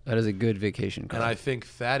car. That is a good vacation car. And I think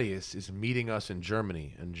Thaddeus is meeting us in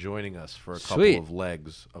Germany and joining us for a Sweet. couple of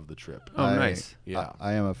legs of the trip. Oh, nice. Yeah.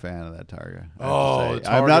 I am a fan of that Targa. I have to Oh, say.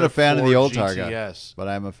 the I'm not a Targa fan of the 4 old Targa, GTS. but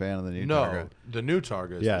I'm a fan of the new No, Targa. the new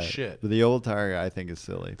Targa is Yeah, the shit. the old Targa I think is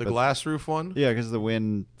silly. The But- glass roof one? Yeah, because the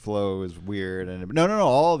wind flow is weird, and no,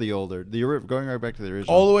 all the older, going right back to the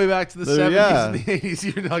original. All the way back to the The- 70s yeah. and the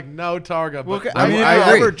 80s. You're like, no Targa. Well, But I mean, I have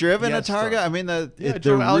agree. you ever driven Yes, a Targa? though. I mean, Yeah, I they're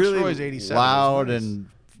drove Alex really Roy's 87. It loud was nice.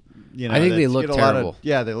 and I think they you look get a lot of- terrible.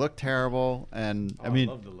 yeah, they look terrible, and I mean,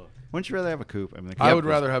 love the look. wouldn't you rather have a coupe? I mean, the I coupe would is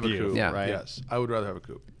rather have a beautiful, coupe. Yeah. right? Yes, I would rather have a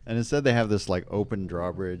coupe. And instead, they have this like open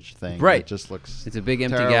drawbridge thing. Right. That just looks. It's a big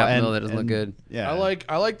empty terrible. gap And- mill that doesn't look and- good. Yeah,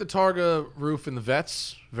 I like the Targa roof in the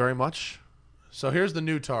Vets very much. So here's the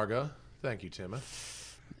new Targa. Thank you, Tim.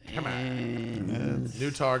 Come on.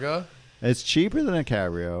 New Targa. It's cheaper than a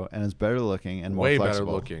Cabrio, and it's better looking and more Way flexible.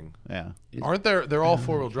 better looking. Yeah. Aren't there? They're all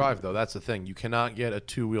four-wheel drive, though. That's the thing. You cannot get a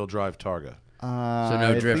two-wheel drive Targa. So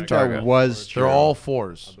no I drift think that Targa. was true. They're all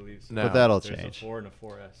fours. I believe so. now. But that'll There's change. a 4 and a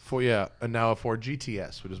 4S. And now a Ford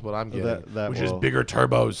GTS, which is what I'm getting, that which is will- bigger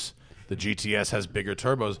turbos. The GTS has bigger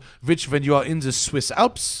turbos, which when you are in the Swiss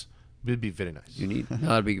Alps, will be very nice. You need. No,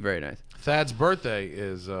 that'd be very nice. Thad's birthday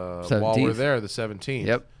is while 17th. we're there, the 17th.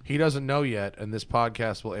 Yep. He doesn't know yet, and this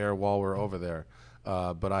podcast will air while we're over there.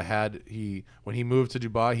 But when he moved to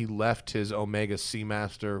Dubai, he left his Omega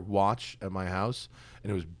Seamaster watch at my house,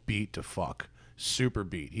 and it was beat to fuck. Super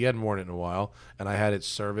beat. He hadn't worn it in a while, and I had it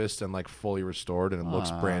serviced and like fully restored, and it looks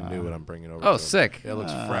brand new, and I'm bringing it over. Oh, to him. sick. Yeah, it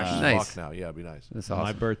looks fresh as Nice. fuck now. Yeah, it'd be nice. That's My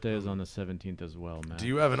awesome. birthday is on the 17th as well, man. Do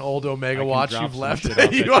you have an old Omega I can watch drop you've some left? shit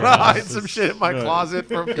off You at want to your hide house. some shit in my closet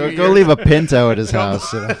for a few Go years? leave a Pinto at his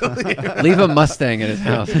house. You know? Leave a Mustang at his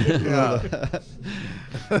house. Yeah.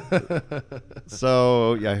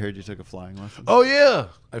 So yeah, I heard you took a flying lesson. Oh yeah,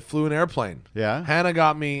 I flew an airplane. Yeah? Hannah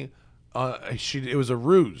got me. It was a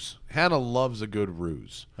ruse. Hannah loves a good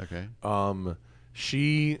ruse. Okay.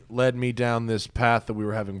 She led me down this path that we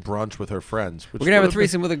were having brunch with her friends. Which We're gonna have a would've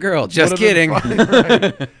threesome with a girl. would've Just been kidding. fun,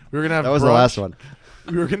 right? We were gonna have. That was brunch. the last one.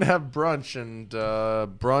 We were gonna have brunch and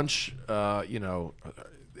brunch.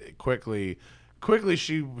 Quickly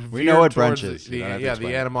she. We know what veered towards brunch is. The, You don't have to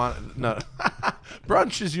the explain. No,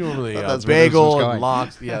 brunch is usually Thought a that's where this was bagel and going.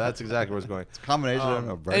 lox. Yeah, that's exactly where it's going. Combination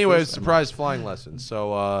of breakfast Anyways, and- surprise flying lesson.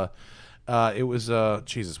 So it was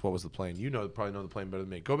Jesus. What was the plane? You probably know the plane better than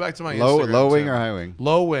me. Go back to my Instagram, low wing Tim. or high wing?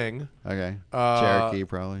 Low wing. Okay. Cherokee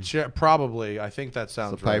probably. Probably. I think that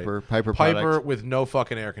sounds So Piper- right. Piper Piper product. with no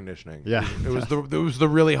fucking air conditioning. Yeah. It was the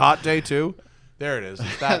really hot day too. There it is.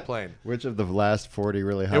 It's that plane. Which of the last 40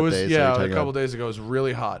 really hot It was days? are yeah. you A talking couple about? days ago, it was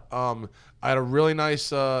really hot. I had a really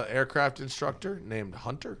nice aircraft instructor named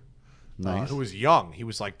Hunter. Nice. Who was young. He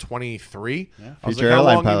was like 23. Yeah. I was Future like,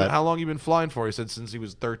 airline pilot. how long you been flying for? He said, since he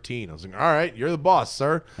was 13. I was like, all right, you're the boss,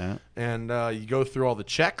 sir. Yeah. And you go through all the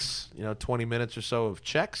checks, 20 minutes or so of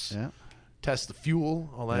checks, Yeah. test the fuel,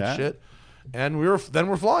 all that Yeah. shit. And we're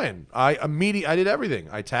flying. I did everything.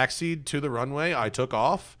 I taxied to the runway. I took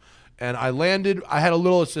off. And I landed. I had a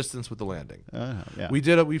little assistance with the landing. Yeah.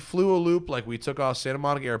 We flew a loop. Like we took off Santa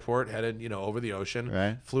Monica Airport, headed over the ocean.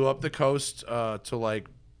 Right. Flew up the coast to like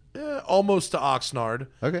almost to Oxnard.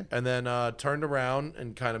 Okay. And then turned around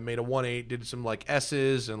and kind of made a 1.8. Did some like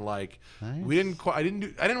S's and like Nice. we didn't. I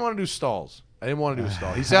didn't want to do stalls. I didn't want to do a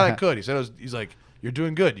stall. He said I could. He said he's like, you're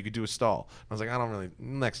doing good. You could do a stall. I was like, I don't really.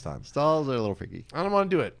 Next time. Stalls are a little freaky. I don't want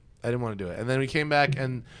to do it. I didn't want to do it. And then we came back,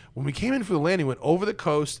 and when we came in for the landing, went over the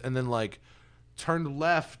coast and then like turned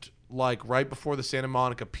left like right before the Santa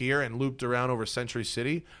Monica Pier and looped around over Century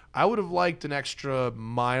City. I would have liked an extra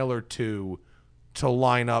mile or two to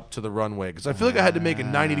line up to the runway because I feel like I had to make a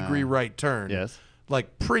 90-degree right turn. Yes.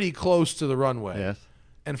 Like pretty close to the runway. Yes.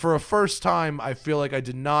 And for a first time, I feel like I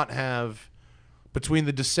did not have, between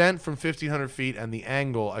the descent from 1,500 feet and the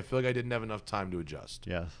angle, I feel like I didn't have enough time to adjust.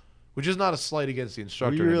 Yes. Which is not a slight against the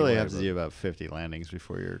instructor. You really anyway, have to but do about 50 landings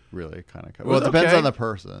before you're really kind of. was Well, it depends okay. on the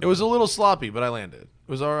person. It was a little sloppy, but I landed. It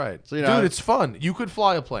was all right. So, you know, dude, it's fun. You could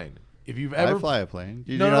fly a plane. If you've ever I fly a plane.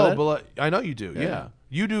 Do you no, know no, that? but I know you do. Yeah,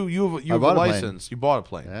 you do. You have I a bought a plane. license. You bought a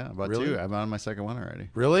plane. Yeah, about really? 2. I'm on my second one already.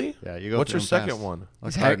 Really? Yeah, you go. What's through your them second fast. one?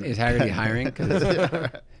 Is Haggerty hiring? 'Cause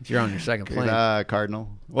if you're on your second plane. Cardinal.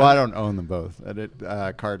 Well, I don't own them both. I did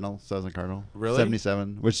Cardinal, Cessna Cardinal. Really?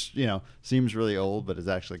 77, which seems really old, but is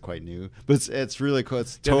actually quite new. But it's really cool.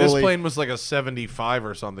 It's Yeah, totally. this plane was like a 75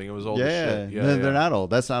 or something. It was old as shit. Yeah, they're not old.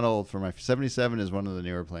 That's not old for my 77 is one of the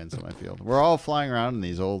newer planes in my field. We're all flying around in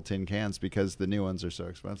these old tin cans because the new ones are so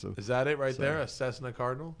expensive. Is that it right there? A Cessna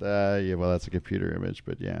Cardinal? Yeah, well, that's a computer image,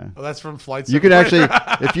 but yeah. Oh, that's from Flight You could Simulator?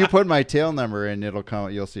 actually, if you put my tail number in, it'll come.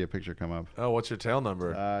 You'll see a picture come up. Oh, what's your tail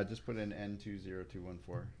number? Just put in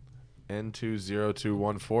N20214.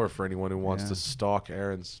 N20214 for anyone who wants Yeah. to stalk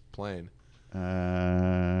Aaron's plane.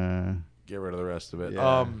 Get rid of the rest of it.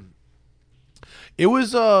 Yeah. It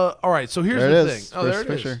was all right. So here's There the it thing. is. Oh, there First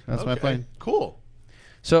it is. picture. That's my plane. Cool.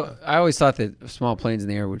 So I always thought that small planes in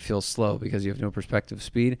the air would feel slow because you have no perspective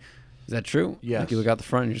speed. Is that true? Yes. Like you look out the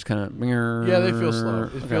front and you're just kind of. Yeah, they feel slow.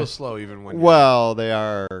 It feels slow even when. Well, they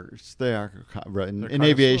are in kinda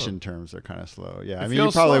aviation slow. terms. They're kind of slow. Yeah, It I mean, you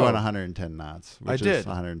feels probably slow. went 110 knots, which I is did.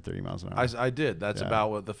 130 miles an hour. I did. That's Yeah.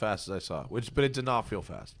 about what the fastest I saw. But it did not feel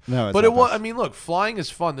fast. No, it's but not it was. fast. I mean, look, flying is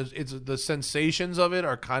fun. It's the sensations of it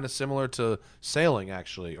are kind of similar to sailing,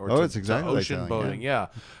 actually, or Oh, it's exactly to like ocean sailing, boating. Yeah.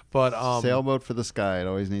 But Sailboat for the sky. It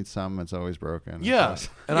always needs some. It's always broken. It's yeah, always-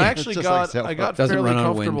 and I It's actually just got like sailboat. I got Doesn't fairly run on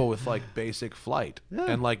comfortable wind. with like basic flight Yeah.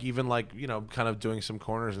 and like even like kind of doing some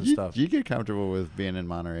corners and You, stuff. you get comfortable with being in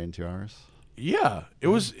Monterey in 2 hours. Yeah, it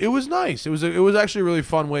was nice. It was actually a really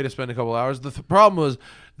fun way to spend a couple hours. The problem was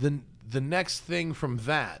the next thing from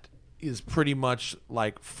that is pretty much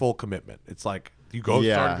like full commitment. It's like you start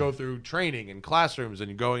to go through training and classrooms and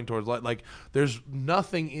you're going towards like there's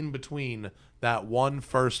nothing in between that one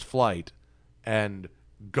first flight and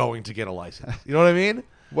going to get a license. You know what I mean?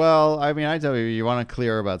 Well, I mean, I tell you, you want to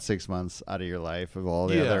clear about 6 months out of your life of all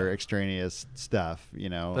the Yeah. other extraneous stuff, That's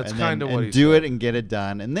and kinda then, what and he do said. it and get it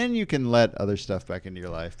done, and then you can let other stuff back into your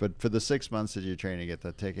life. But for the 6 months that you're trying to get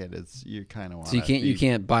the ticket, it's you kind of want. So you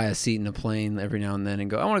can't buy a seat in a plane every now and then and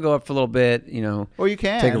go. I want to go up for a little bit. Well, you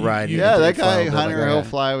can take a ride. Yeah, that fly a guy little bit, Hunter, like, he'll okay.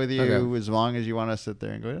 fly with you Okay. as long as you want to sit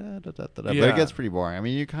there and go. But Yeah. it gets pretty boring. I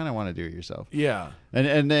mean, you kind of want to do it yourself. Yeah.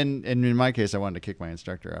 And then in my case, I wanted to kick my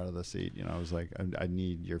instructor out of the seat. I was like, I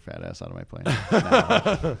need your fat ass out of my plane.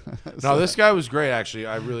 No. No, this guy was great. Actually,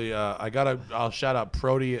 I really I'll shout out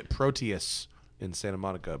Proteus in Santa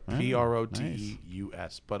Monica,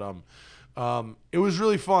 Proteus. But it was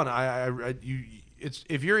really fun.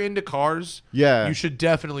 If you're into cars, Yeah. you should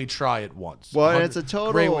definitely try it once. Well, and it's a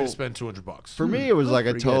total great way to spend $200 For me, it was like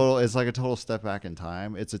a pretty total. It's like a total step back in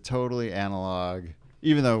time. It's a totally analog.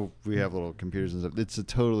 Even though we have little computers and stuff, it's a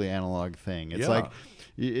totally analog thing. It's Yeah. like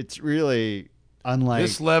it's really unlike.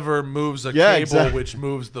 This lever moves a Yeah, cable, exactly. which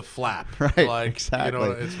moves the flap. Right, like, exactly.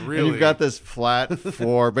 It's And really. you've got this flat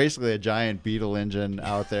floor, basically a giant Beetle engine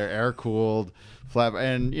out there, air cooled, flat,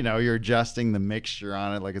 and you're adjusting the mixture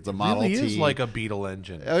on it like it's a Model really T. is like a Beetle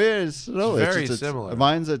engine. Oh yeah, it's very similar.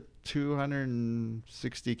 Mine's a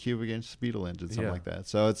 260 cubic inch Beetle engine, something Yeah. like that.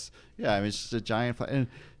 So it's it's just a giant, and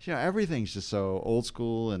everything's just so old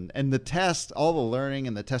school, and the test, all the learning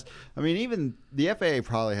and the test. I mean, even the FAA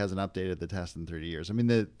probably hasn't updated the test in 30 years. I mean,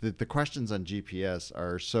 the questions on GPS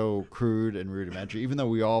are so crude and rudimentary, even though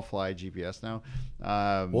we all fly GPS now.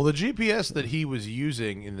 Well, the GPS that he was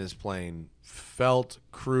using in this plane felt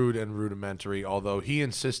crude and rudimentary, although he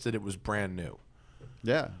insisted it was brand new.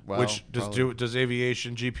 yeah, well, Which does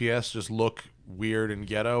aviation GPS just look weird and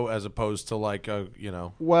ghetto as opposed to like a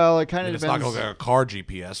Well, it kind of it's depends. not like a car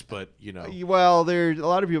GPS, but Well, there's a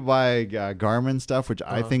lot of people buy Garmin stuff, which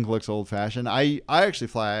I think looks old fashioned. I actually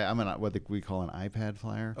fly. I'm what we call an iPad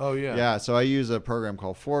flyer. Oh yeah. Yeah. So I use a program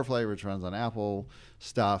called ForeFlight, which runs on Apple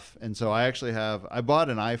stuff, and so I actually I bought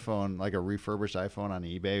an iPhone, like a refurbished iPhone on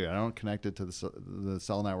eBay. I don't connect it to the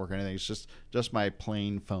cell network or anything. It's just my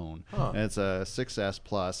plain phone, and it's a 6S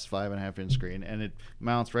Plus 5.5-inch screen, and it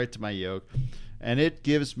mounts right to my yoke. And it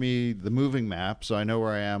gives me the moving map, so I know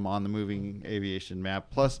where I am on the moving aviation map.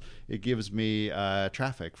 Plus, it gives me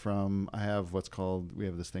traffic from. We have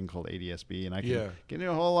this thing called ADSB, and I can get into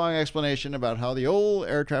a whole long explanation about how the old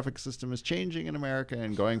air traffic system is changing in America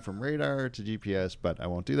and going from radar to GPS. But I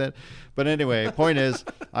won't do that. But anyway, point is,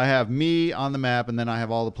 I have me on the map, and then I have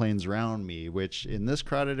all the planes around me, which in this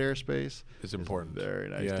crowded airspace is important. Very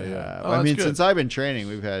nice to have. Oh, I mean, good. since I've been training,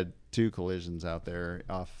 we've had 2 collisions out there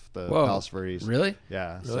off the Palos Verdes. Really?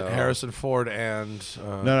 Yeah. Really? So Harrison Ford and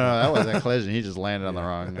no, that wasn't a collision. He just landed on the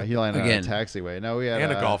wrong. He landed Again. on a taxiway. No, we had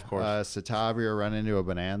And a golf course. Satavia run into a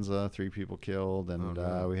Bonanza. 3 people killed, and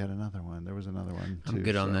we had another one. There was another one too. I'm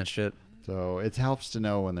good on that shit. So it helps to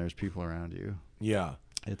know when there's people around you. yeah.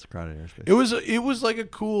 It's a crowded airspace. It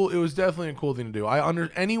was definitely a cool thing to do.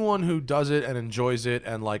 Anyone who does it and enjoys it,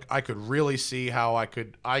 and like I could really see how I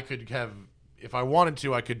could have, if I wanted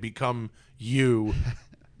to, I could become you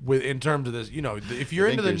in terms of this. If you're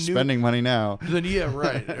into the new spending money now, then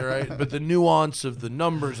right. But the nuance of the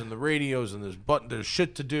numbers and the radios and there's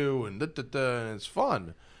shit to do and and it's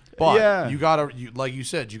fun. But you gotta, like you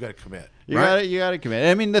said, you gotta commit. You gotta commit.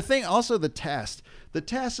 I mean, the thing also the test. The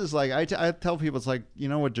test is like I tell people, it's like, you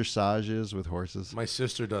know what dressage is with horses. My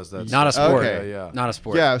sister does that. Not a sport. Okay. Yeah. Not a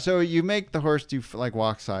sport. Yeah, so you make the horse do like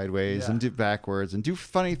walk sideways and do backwards and do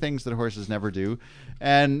funny things that horses never do,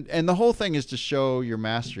 and the whole thing is to show your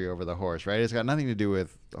mastery over the horse, right? It's got nothing to do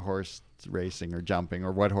with the horse racing or jumping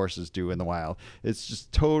or what horses do in the wild. It's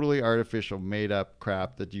just totally artificial, made up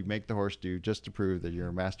crap that you make the horse do just to prove that you're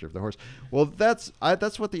a master of the horse. Well, that's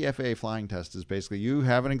what the FAA flying test is basically. You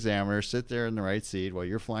have an examiner sit there in the right seat while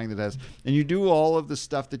you're flying the test, and you do all of the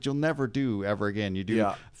stuff that you'll never do ever again. You do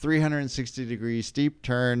 360-degree steep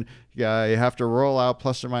turn. You have to roll out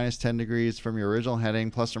plus or minus 10 degrees from your original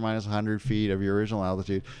heading, plus or minus 100 feet of your original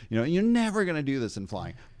altitude. You're never going to do this in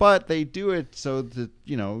flying, but they do it so that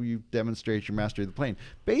you demonstrate your mastery of the plane.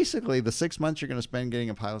 Basically, the 6 months you're going to spend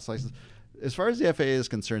getting a pilot's license, as far as the FAA is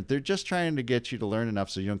concerned, they're just trying to get you to learn enough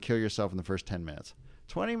so you don't kill yourself in the first 10 minutes.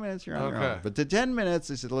 20 minutes, you're on your own. But to 10 minutes,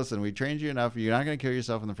 they said, listen, we trained you enough. You're not going to kill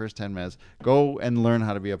yourself in the first 10 minutes. Go and learn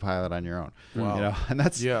how to be a pilot on your own. Wow. And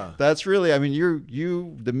that's really, I mean,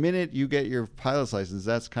 the minute you get your pilot's license,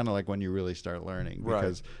 that's kind of like when you really start learning.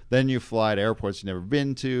 Because then you fly to airports you've never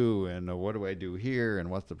been to, and what do I do here,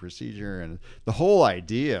 and what's the procedure, and the whole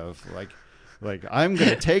idea of like I'm going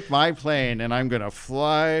to take my plane and I'm going to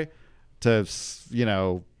fly to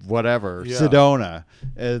whatever Sedona.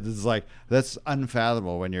 It's like that's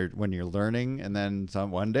unfathomable when you're learning, and then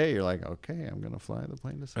one day you're like, okay, I'm gonna fly the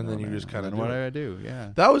plane to Sedona, and then you just kind of what do I do?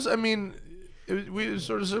 Yeah, that was. I mean, it was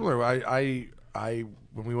sort of similar. I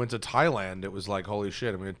when we went to Thailand, it was like, holy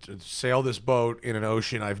shit, I'm going to sail this boat in an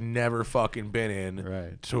ocean I've never fucking been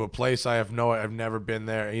in to a place I've never been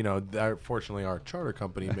there. Fortunately, our charter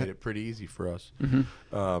company made it pretty easy for us.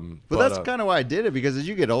 But that's kind of why I did it, because as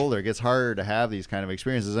you get older, it gets harder to have these kind of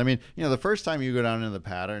experiences. I mean, the first time you go down into the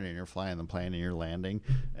pattern and you're flying the plane and you're landing,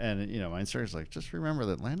 and my instructor's like, just remember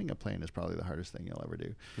that landing a plane is probably the hardest thing you'll ever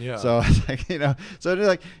do. Yeah. So it's like, so it's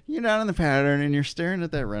like you're down in the pattern and you're staring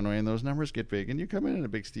at that runway and those numbers get big and you come in a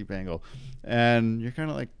big steep angle, and you're kind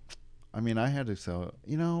of like, I mean, I had to so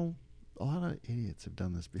a lot of idiots have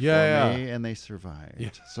done this before me, and they survived. Yeah.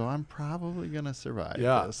 So I'm probably gonna survive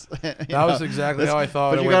this. That was exactly how I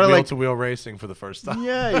thought it went wheel-to-wheel racing for the first time.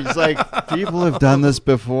 Yeah, it's like people have done this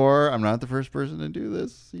before. I'm not the first person to do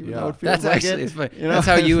this, even though it feels like it. It's funny.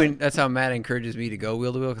 That's how Matt encourages me to go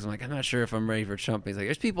wheel-to-wheel, because I'm like, I'm not sure if I'm ready for jumping. He's like,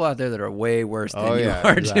 there's people out there that are way worse than you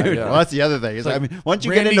are, exactly. dude. Well, that's the other thing. I mean, once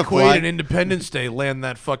you Randy get into Quaid flying, and Independence Day land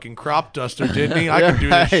that fucking crop duster, didn't he? I can do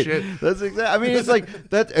this shit. That's exactly. I mean, it's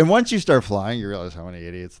like that. And once you start flying, you realize how many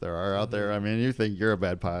idiots there are out there. I mean, you think you're a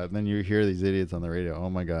bad pilot, and then you hear these idiots on the radio. Oh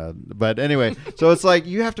my god! But anyway, so it's like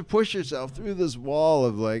you have to push yourself through this wall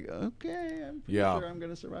of like, okay, I'm pretty sure I'm going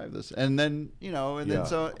to survive this. And then then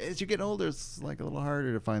so as you get older, it's like a little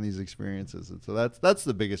harder to find these experiences. And so that's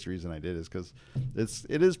the biggest reason I did, is because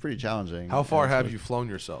it is pretty challenging. How far have you flown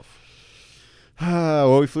yourself?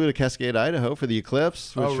 Well, we flew to Cascade, Idaho for the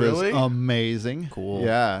eclipse, which Oh, really? was amazing. Cool.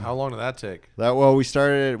 Yeah. How long did that take? We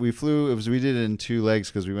did it in 2 legs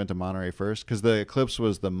because we went to Monterey first because the eclipse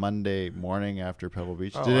was the Monday morning after Pebble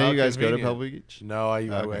Beach. Oh, Did any how of you guys go to convenient. Pebble Beach? No, I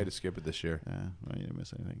Okay. had to skip it this year. Yeah, well, you didn't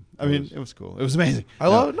miss anything. I mean, it was cool. It was amazing. I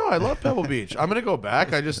love Pebble Beach. I'm gonna go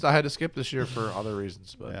back. I had to skip this year for other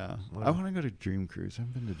reasons. But Yeah, whatever. I want to go to Dream Cruise. I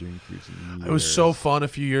haven't been to Dream Cruise in years. It was so fun a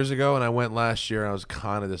few years ago, and I went last year, and I was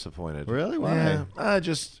kind of disappointed. Really? Why? Yeah,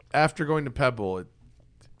 just after going to Pebble,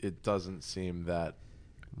 it doesn't seem that.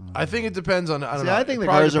 I think it depends on. I don't know. I think It the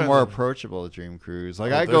probably cars are depends more on- approachable at Dream Cruise.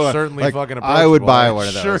 Like Oh, I they're go, certainly like, fucking I would approachable. buy I'm one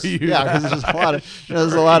of sure those. you- Yeah, because there's a lot of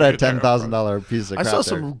there's a lot of $10,000 pieces of I crap saw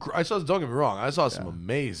there. some. I saw. Don't get me wrong. I saw some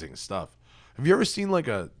amazing stuff. Have you ever seen like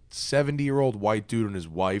a 70-year-old white dude and his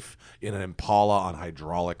wife in an Impala on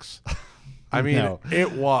hydraulics? I mean, No.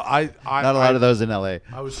 it was. Not a lot of those in LA.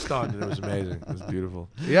 I was stunned. And it was amazing. It was beautiful.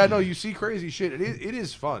 Yeah, no, you see crazy shit. It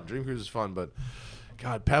is fun. Dream Cruise is fun, but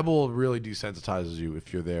God, Pebble really desensitizes you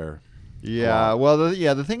if you're there. Yeah, well,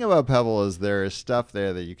 the thing about Pebble is there is stuff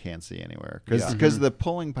there that you can't see anywhere because the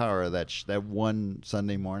pulling power of that one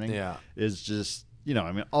Sunday morning is just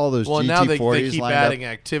I mean all those Well, GT40s now they keep lined adding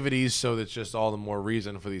up. activities, so it's just all the more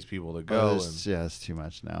reason for these people to go. It's too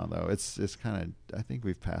much now though. It's kind of I think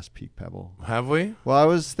we've passed peak Pebble. Have we? Well, I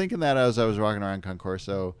was thinking that as I was walking around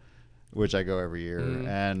Concorso, which I go every year,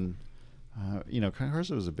 and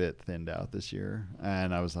Concorso was a bit thinned out this year,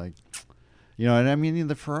 and I was like. And I mean,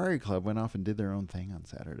 the Ferrari Club went off and did their own thing on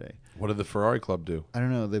Saturday. What did the Ferrari Club do? I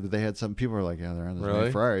don't know. They had some people were like, yeah, there aren't as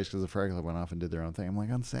many Ferraris because the Ferrari Club went off and did their own thing. I'm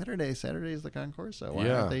like, on Saturday is the Concorso.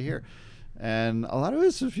 Why aren't they here? And a lot of it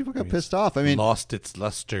is people got pissed off. I mean, lost its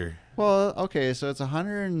luster. Well, okay, so it's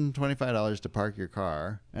 $125 to park your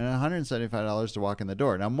car and $175 to walk in the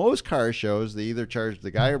door. Now, most car shows, they either charge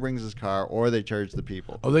the guy who brings his car or they charge the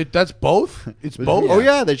people. Oh, that's both? It's both? Oh,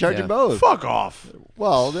 yeah, they charge you both. Fuck off.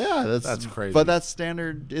 Well, yeah, that's crazy. But that's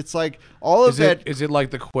standard. It's like all of that. Is it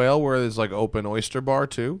like the Quail where there's like open oyster bar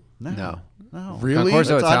too? No. Really?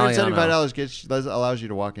 Concorso It's Italiano. $175 allows you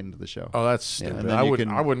to walk into the show. Oh, that's stupid. And then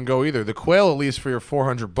I wouldn't go either. The Quail, at least for your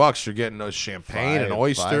 $400, you're getting those champagne and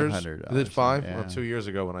oysters. $500. Is it $5? Yeah. Well, 2 years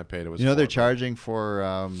ago when I paid it was. They're $4. charging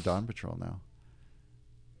for Dawn Patrol now.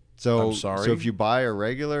 So, I'm sorry? So if you buy a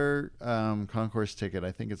regular concourse ticket,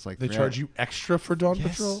 I think it's like They charge you extra for Dawn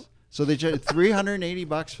Patrol? So they charge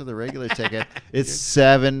 $380 for the regular ticket. It's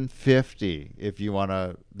 $750 if you want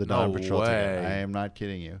the Dawn Patrol ticket. I am not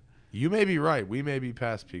kidding you. You may be right. We may be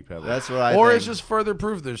past peak Pebble. That's what I Or think. it's just further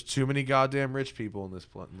proof there's too many goddamn rich people in this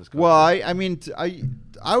country. Well, I mean,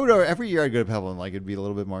 I would every year I'd go to Pebble and like it'd be a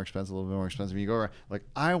little bit more expensive, a little bit more expensive. You go around like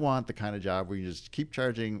I want the kind of job where you just keep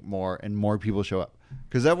charging more and more people show up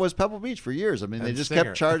because that was Pebble Beach for years. I mean, they just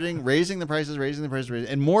kept charging, raising the prices,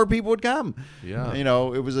 and more people would come. Yeah,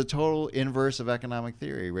 it was a total inverse of economic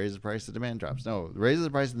theory: raise the price, the demand drops. No, raises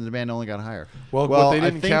the price, and the demand only got higher. Well, what they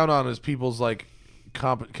didn't count on is people's like.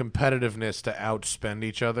 Competitiveness to outspend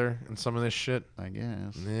each other and some of this shit. I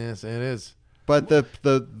guess. Yes, it is. But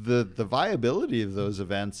the viability of those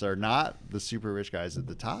events are not the super rich guys at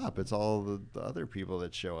the top. It's all the other people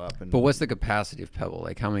that show up. But what's the capacity of Pebble?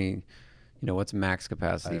 Like how many, what's max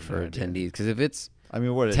capacity for attendees? Because if it's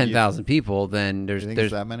 10,000 people, then there's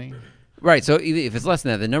that many. Right. So if it's less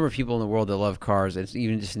than that, the number of people in the world that love cars, it's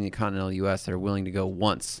even just in the continental U.S. that are willing to go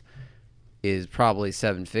once. Is probably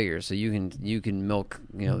 7 figures, so you can milk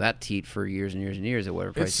that teat for years and years and years at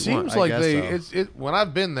whatever price you want. It seems like when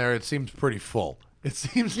I've been there, it seems pretty full. It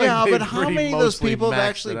seems but how many of those people have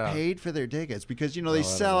actually paid for their tickets? Because they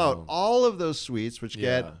sell out all of those suites, which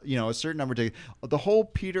get a certain number of tickets. The whole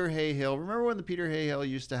Peter Hay Hill. Remember when the Peter Hay Hill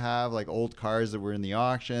used to have like old cars that were in the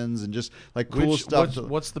auctions and just like cool stuff?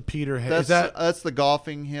 What's the Peter Hay? That's the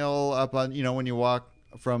golfing hill up on when you walk.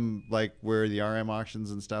 From like where the RM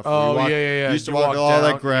auctions and stuff. Oh, You used to walk all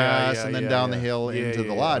that grass and then down the hill into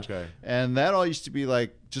the lodge. Okay. And that all used to be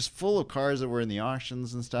like just full of cars that were in the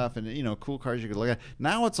auctions and stuff and cool cars you could look at.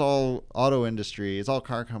 Now it's all auto industry. It's all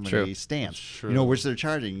car company stamps, which they're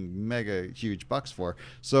charging mega huge bucks for.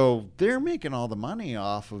 So they're making all the money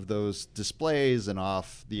off of those displays and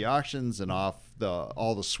off the auctions and off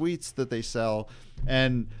all the suites that they sell.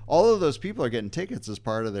 And all of those people are getting tickets as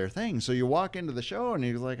part of their thing. So you walk into the show and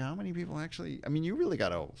you're like, how many people actually? I mean, you really got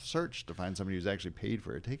to search to find somebody who's actually paid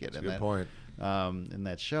for a ticket. That's a good point. In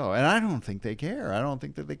that show, and I don't think they care. I don't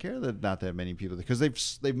think that they care that not that many people because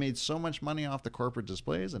they've made so much money off the corporate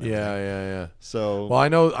displays and everything. Yeah. So I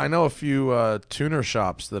know a few tuner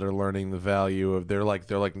shops that are learning the value of they're like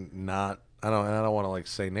not. I don't want to like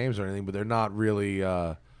say names or anything, but they're not really.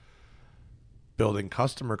 Building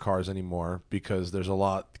customer cars anymore because there's a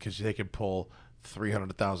lot because they can pull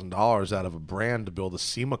 $300,000 out of a brand to build a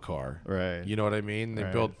SEMA car. Right. You know what I mean? They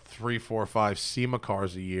Right. build 3, 4, 5 SEMA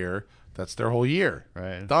cars a year. That's their whole year.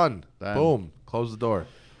 Right. Done. Done. Boom. Close the door.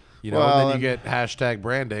 You know, Well, and then you get hashtag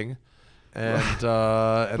branding. And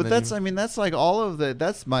But then that's, I mean, that's like all of the.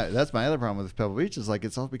 That's my other problem with Pebble Beach is like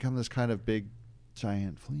it's all become this kind of big,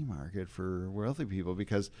 giant flea market for wealthy people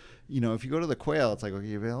because, you know, if you go to the Quail, it's like okay,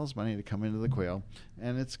 you have all this money to come into the Quail,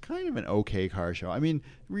 and it's kind of an okay car show. I mean,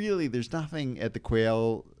 really, there's nothing at the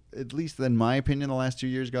Quail, at least in my opinion, the last 2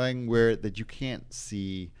 years going where that you can't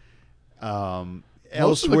see.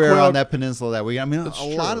 Elsewhere Quail- on that peninsula that weekend. I mean, That's a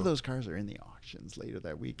lot true. of those cars are in the auctions later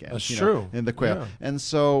that weekend. That's you know, true. in the Quail. Yeah. And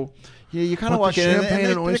so you kind of But walk the in and, champagne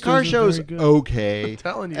and the oysters car are show's very good. okay. I'm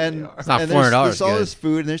telling you and they are. It's not and $400 there's all good. this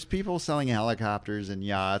food and there's people selling helicopters and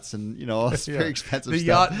yachts and you know all this Yeah. very expensive the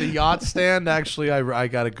stuff. yacht stand. Actually, I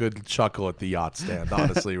got a good chuckle at the yacht stand.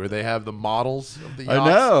 Honestly, where they have the models of the I yachts.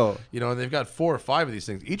 know. You know, and they've got 4 or 5 of these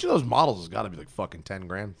things. Each of those models has got to be like fucking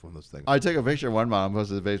 $10,000 from those things. I took a picture of one model and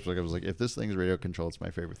posted to Facebook. I was like, if this thing's radio controlled, it's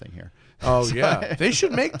my favorite thing here. Oh yeah, they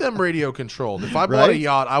should make them radio controlled. If I bought a Right?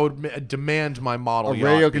 yacht, I would demand my model A yacht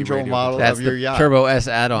radio be control model. That's of your the yacht. Turbo S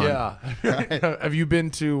add-on. Yeah. Have you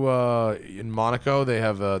been to in Monaco? They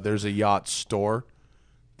have there's a yacht store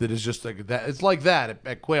that is just like that. It's like that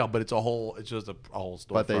at Quail, but it's just a whole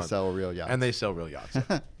store. But they sell real yachts. and they sell real yachts.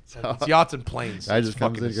 It's yachts and planes. I It's just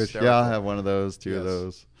comes in fucking and goes, hysterical. yeah, I'll have one of those, two of Yes.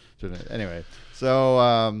 those. Anyway,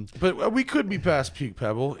 so But we could be past peak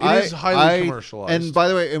Pebble. It is highly commercialized. And by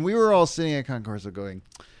the way, and we were all sitting at Concorso going,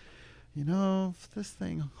 you know, if this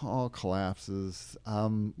thing all collapses,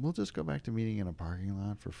 we'll just go back to meeting in a parking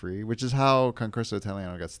lot for free, which is how Concorso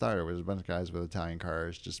Italiano got started. It was a bunch of guys with Italian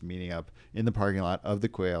cars just meeting up in the parking lot of the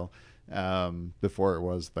Quail before it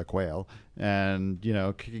was the Quail and, you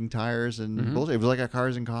know, kicking tires and bullshit. It was like a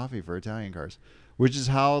cars and coffee for Italian cars. Which is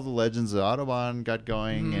how the Legends of Autobahn got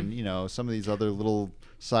going, and you know some of these other little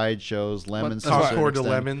side shows, Lemons, to a certain Concord to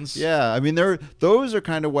extent. Lemons. Yeah, I mean those are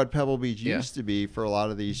kind of what Pebble Beach Yeah. used to be for a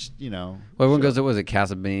lot of these, you know. Well, everyone shows. goes, was it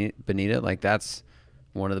Casa Bonita? Like that's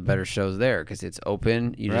one of the better shows there because it's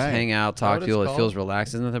open. You just Right. hang out, talk what to you. it's It feels called?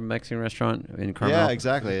 relaxed. Isn't that the Mexican restaurant in Carmel? Yeah,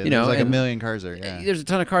 exactly. You There's know, like a and million cars there. Yeah, There's a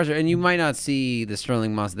ton of cars there, and you might not see the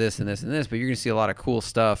Sterling Moss this and this and this, but you're gonna see a lot of cool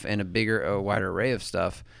stuff and a wider array of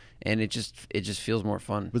stuff, and it just feels more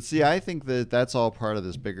fun. but see, I think that that's all part of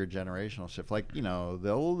this bigger generational shift. Like you know,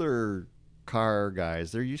 the older car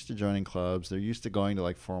guys, they're used to joining clubs. They're used to going to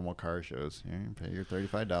like formal car shows. You pay your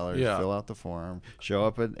 $35, Yeah. fill out the form, show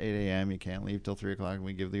up at 8 a.m. You can't leave till 3 o'clock, and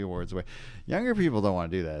we give the awards away. Younger people don't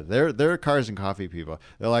want to do that. They're cars and coffee people.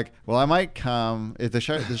 They're like, well, I might come if the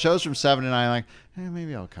show's from 7 to 9. I'm like,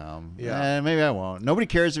 maybe I'll come. Yeah. Maybe I won't. Nobody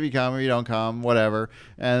cares if you come or you don't come. Whatever.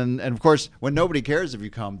 And of course, when nobody cares if you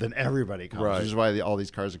come, then everybody comes. Right. Which is why all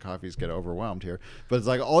these cars and coffees get overwhelmed here. But it's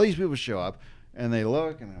like all these people show up. And they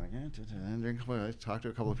look and they're like, drink a couple, talk to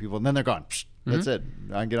a couple of people, and then they're gone. Psh, that's it.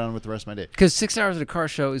 I get on with the rest of my day. Because 6 hours at a car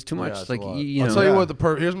show is too much. Yeah, it's like a lot. you I'll know, tell you Yeah.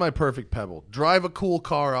 what. Here's my perfect Pebble. Drive a cool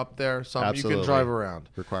car up there. Something you Absolutely. can drive around.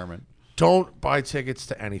 Requirement. Don't buy tickets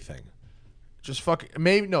to anything. Just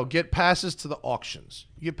get passes to the auctions.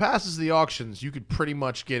 You get passes to the auctions, you could pretty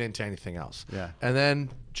much get into anything else. Yeah. And then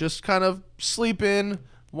just kind of sleep in,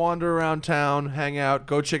 wander around town, hang out,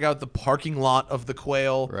 go check out the parking lot of the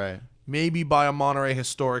Quail. Right. Maybe buy a Monterey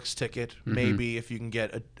Historics ticket. Mm-hmm. Maybe if you can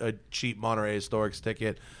get a cheap Monterey Historics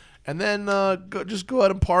ticket. And then go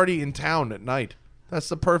out and party in town at night. That's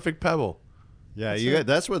the perfect Pebble. Yeah,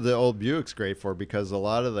 that's what the old Buick's great for because a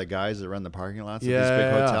lot of the guys that run the parking lots of these big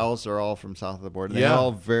Yeah. hotels are all from south of the border. They Yeah. have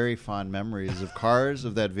all very fond memories of cars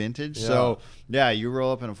of that vintage. So, yeah, you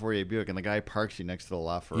roll up in a 48 Buick and the guy parks you next to the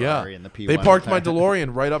LaFerrari and the P1. They parked my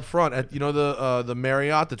DeLorean right up front at the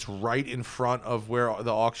Marriott that's right in front of where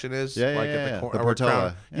the auction is. Yeah, like yeah, at yeah. the, The where Portola.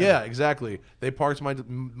 Crown- Yeah. Yeah, exactly. They parked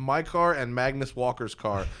my car and Magnus Walker's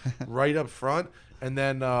car right up front. And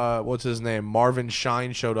then, what's his name? Marvin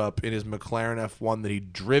Shine showed up in his McLaren F1 that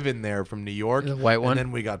he'd driven there from New York. The white one? And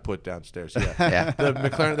then we got put downstairs. Yeah. Yeah. The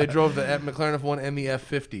McLaren, they drove the McLaren F1 and the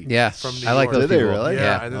F50. Yeah, From New I like York. those Did they people. really? Yeah.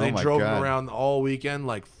 Yeah. And then Oh they my drove God. them around all weekend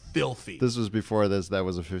like filthy. This was before that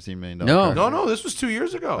was a $15 million No. car. No, this was 2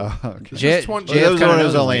 years ago. Oh, okay. This was Well, 20 that was kinda when it knows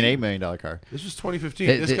was only him. an $8 million car. This was 2015.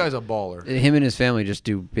 They- This they- guy's a baller. Him and his family just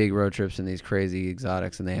do big road trips in these crazy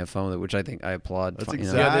exotics, and they have fun with it, which I think I applaud. That's You know?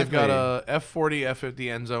 exactly- Yeah, they've got Exactly. a F40, F50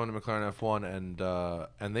 Enzo and a McLaren F1,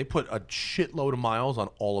 and they put a shitload of miles on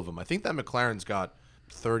all of them. I think that McLaren's got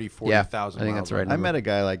 30, 40,000 I think miles that's right. on I it. met a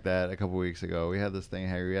guy like that a couple weeks ago. We had this thing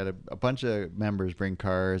here. We had a bunch of members bring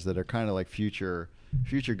cars that are kind of like future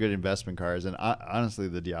future good investment cars. And honestly,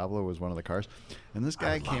 the Diablo was one of the cars. And this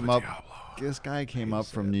guy came up. This guy came up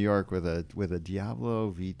from New York with a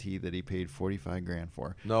Diablo VT that he paid $45,000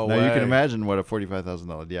 for. No now way. You can imagine what a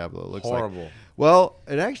 $45,000 Diablo looks Horrible. like. Well,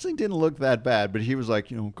 it actually didn't look that bad, but he was like,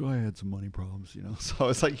 guy had some money problems, So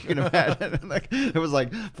it's like you can imagine, like it was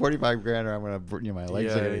like $45,000, or I'm gonna, my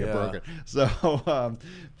legs are gonna get broken. So,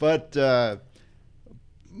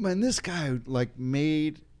 man, this guy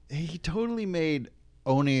he totally made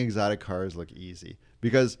owning exotic cars look easy,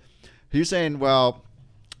 because he was saying, well,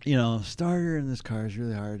 starter in this car is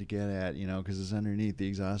really hard to get at, because it's underneath the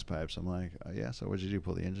exhaust pipes. I'm like, yeah, so what'd you do,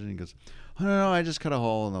 pull the engine? He goes, oh, no, I just cut a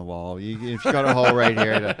hole in the wall. If you cut a hole right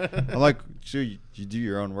here. I'm like, so you do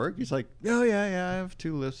your own work? He's like, oh, yeah, I have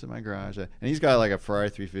 2 lifts in my garage. And he's got like a Ferrari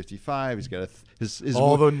 355. He's got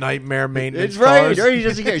all the nightmare maintenance it's right. cars. He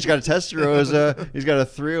doesn't care. He's got a Testarossa. He's got a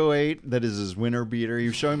 308 that is his winter beater. He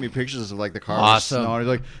was showing me pictures of like the car. Awesome. He's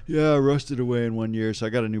like, yeah, I rusted away in 1 year, so I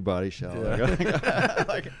got a new body shell.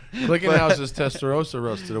 Yeah. Glickenhaus's Testarossa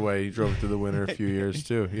rusted away. He drove it through the winter a few years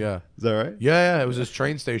too. Yeah. Is that right? Yeah. It was his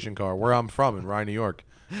train station car, where I'm from in Rye, New York.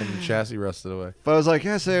 And the chassis rusted away. But I was like,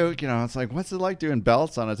 yeah, so, it's like, what's it like doing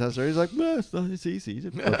belts on a Tesla? He's like, well, it's easy. You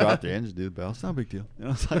just drop the engine, do the belts. Not a big deal.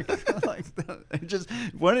 It's like,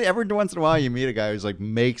 every once in a while you meet a guy who's like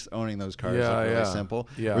makes owning those cars look really simple.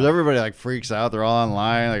 Yeah. Whereas everybody like freaks out. They're all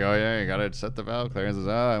online. Like, oh, yeah, you got to set the valve clearances. Oh,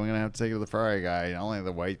 I'm going to have to take it to the Ferrari guy. Only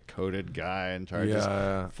the white coated guy and charges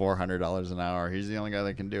 $400 an hour. He's the only guy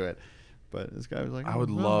that can do it. But this guy was like, I would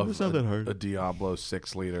love it's not that hard. a Diablo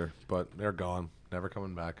 6-liter, but they're gone. Never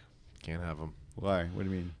coming back. Can't have them. Why? What do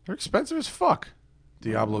you mean? They're expensive as fuck.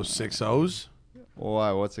 Diablo 6.0s.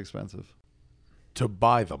 Why? What's expensive? To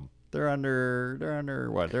buy them. They're under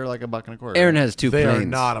what? They're like $1.25. Aaron has 2 They planes. are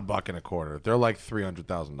not $1.25. They're like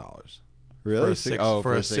 $300,000. Really?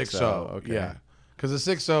 For a 6.0. Okay. Yeah. Because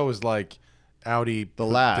the 6.0 is like Audi the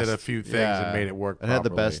last did a few things and made it work properly. It had the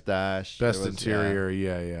properly. best dash. Best interior.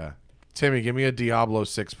 Yeah. Timmy, give me a Diablo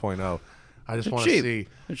 6.0. I just want to see.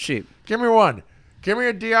 It's cheap. Give me one. Give me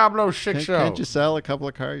a Diablo 6.0. Can't you sell a couple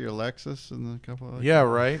of cars, your Lexus and a couple of Yeah,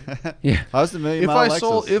 right. Yeah. How's the $1,000,000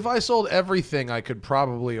 Lexus? If I sold everything, I could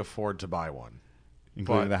probably afford to buy one.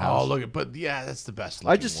 Including the house. Oh, look at, but yeah, that's the best.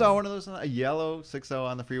 I just saw one of those, a yellow 6.0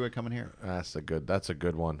 on the freeway coming here. That's a good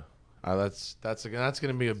one. That's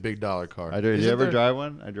going to be a big dollar car. Did you ever drive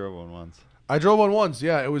one? I drove one once. I drove one once.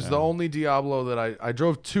 Yeah, it was the only Diablo that I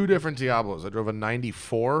drove 2 different Diablos. I drove a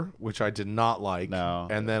 94, which I did not like. No.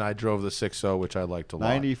 And then I drove the 6.0, which I liked a lot.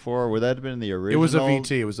 94, would that have been the original? It was a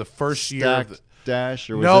VT. It was the first year of the dash,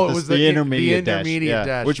 or was it it was the intermediate dash?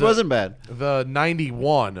 dash, Which wasn't bad. The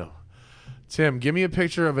 91. Tim, give me a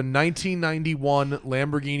picture of a 1991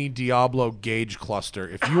 Lamborghini Diablo gauge cluster.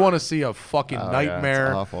 If you want to see a fucking nightmare,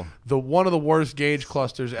 it's awful. One of the worst gauge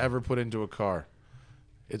clusters ever put into a car.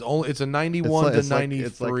 It's a 91 to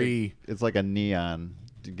 93. It's like a neon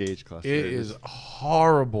gauge cluster. It is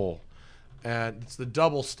horrible. And it's the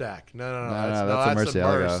double stack. No. That's a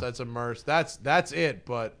Merce. That's a Merce. That's it,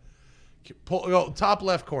 but top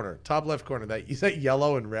left corner. Is that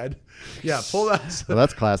yellow and red? Yeah, pull that. Well,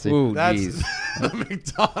 that's classy. Ooh, That's geez. the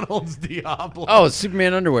McDonald's Diablo. Oh, it's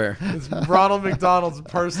Superman underwear. It's Ronald McDonald's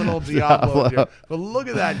personal Diablo. Here. But look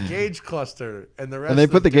at that gauge cluster and the rest. And they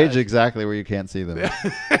put the gauge dash. exactly where you can't see them.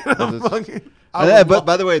 But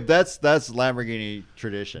by the way, that's Lamborghini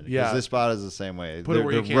tradition. Yeah. This spot is the same way. Put it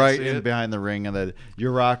where you can't right see in it. behind the ring, and the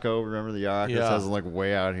Urraco. Remember the Urraco? Yeah. It says like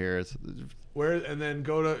way out here. It's and then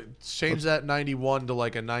change that 91 to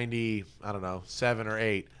like a 90, I don't know, 7 or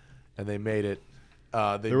 8, and they made it.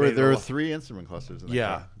 There were 3 instrument clusters in the car.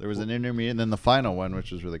 Yeah. There was an intermediate, and then the final one,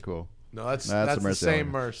 which was really cool. No, that's the same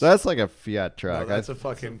Merce. So that's like a Fiat truck. No, that's a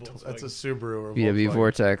Subaru or VW Volkswagen.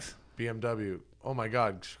 Vortex. BMW. Oh my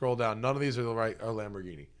God! Scroll down. None of these are are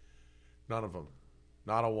Lamborghini. None of them.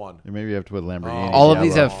 Not a one. Maybe you have to put Lamborghini. All of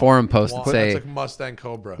these have forum posts that say, that's a Mustang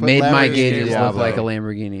Cobra. made my Lamborghini gauges look Diablo. like a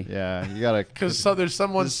Lamborghini. Yeah, you gotta. Because there's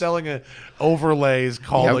someone selling overlays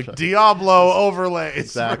called like Diablo overlays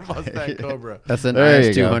Exactly. for Mustang Cobra. That's an There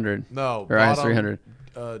you go. IS200. No. Or bottom,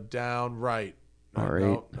 IS300. Down right.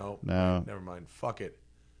 R8. No. Never mind. Fuck it.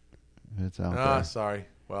 It's out there. Sorry.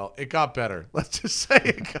 Well, it got better. Let's just say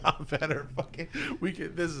it got better. Fucking,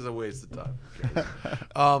 this is a waste of time. Okay.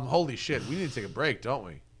 Holy shit. We need to take a break, don't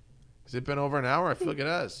we? Has it been over an hour? I feel like it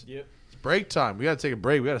has. Yep. It's break time. We got to take a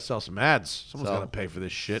break. We got to sell some ads. Someone's got to pay for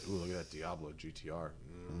this shit. Ooh, look at that Diablo GTR.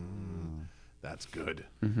 That's good.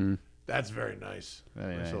 Mm-hmm. That's very nice.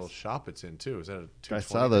 Very nice nice. little shop it's in, too. Is that a 220? I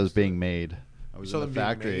saw those being made. I was saw in the them being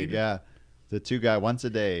factory. made? Yeah. once a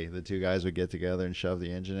day, the two guys would get together and shove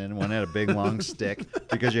the engine in. One had a big long stick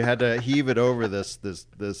because you had to heave it over this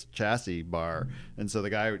chassis bar, and so the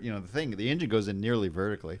guy, the engine goes in nearly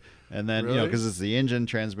vertically, and then Really? because it's the engine,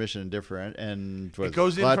 transmission, and It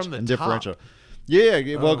goes in clutch from the and top. differential.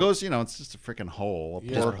 Yeah, well, it goes, it's just a freaking hole,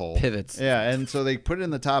 a porthole. Pivots. Yeah, and so they put it in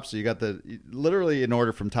the top, so you got literally in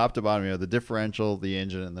order from top to bottom, the differential, the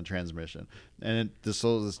engine, and the transmission. And this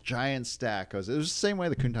giant stack goes, it was the same way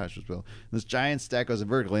the Countach was built. This giant stack goes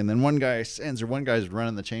vertically, and then one guy's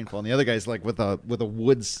running the chain pull, and the other guy's like with a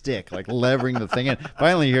wood stick, like levering the thing in.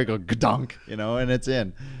 Finally, you hear it go gdunk, and it's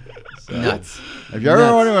in. So, Nuts. If you're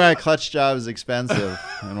ever wondering why a clutch job is expensive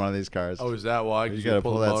in one of these cars, Oh, is that why? you got to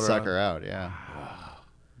pull the that motor sucker out. Yeah.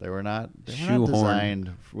 They were not Shoehorn.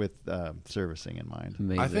 designed with servicing in mind.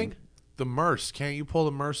 Amazing. I think the Merce. Can't you pull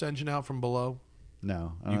the Merce engine out from below?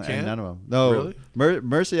 No, You can't? None of them. No, Really?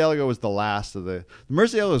 Murcielago was the last of the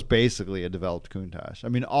Murcielago was basically a developed Countach. I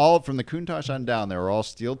mean, all from the Countach on down, they were all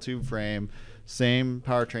steel tube frame, same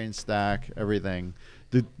powertrain stack, everything.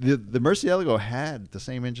 The Murcielago had the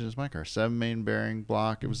same engine as my car, 7-main bearing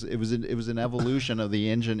block. It was an evolution of the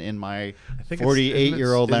engine in my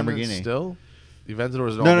 48-year-old Lamborghini. Still. The Aventador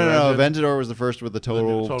is an No. engine? Aventador was the first with the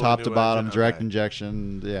total totally top new to bottom engine, direct okay.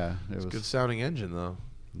 injection. Yeah, it was Good sounding engine though.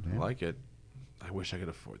 Yeah. I like it. I wish I could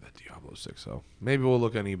afford that Diablo 6. Maybe we'll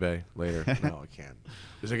look on eBay later. No, I can't.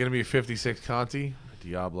 Is it going to be a 56 Conti?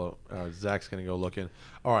 Diablo. Zach's going to go looking.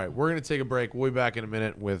 All right, we're going to take a break. We'll be back in a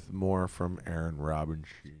minute with more from Aaron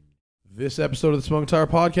Robinson. This episode of the Smoking Tire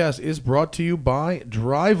Podcast is brought to you by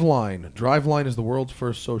Driveline. Driveline is the world's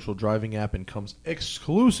first social driving app and comes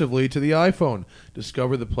exclusively to the iPhone.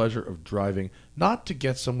 Discover the pleasure of driving, not to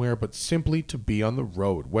get somewhere, but simply to be on the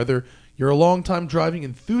road. Whether you're a longtime driving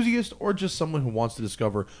enthusiast or just someone who wants to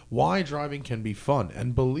discover why driving can be fun.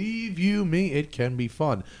 And believe you me, it can be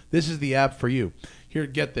fun. This is the app for you. Here,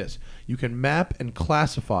 get this. You can map and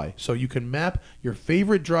classify. So you can map your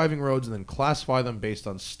favorite driving roads and then classify them based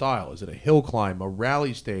on style. Is it a hill climb, a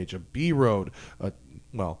rally stage, a B road,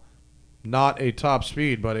 not a top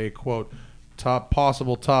speed, but a, quote,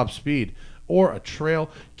 possible top speed, or a trail?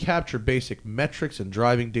 Capture basic metrics and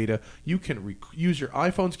driving data. You can use your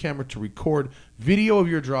iPhone's camera to record video of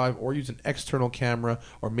your drive, or use an external camera,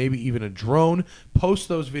 or maybe even a drone. Post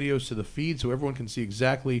those videos to the feed so everyone can see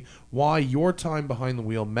exactly why your time behind the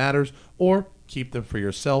wheel matters, or keep them for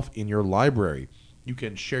yourself in your library. You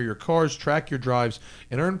can share your cars, track your drives,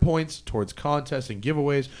 and earn points towards contests and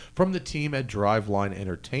giveaways from the team at Driveline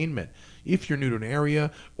Entertainment. If you're new to an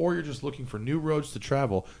area or you're just looking for new roads to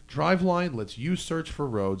travel, Driveline lets you search for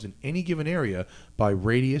roads in any given area by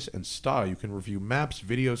radius and style. You can review maps,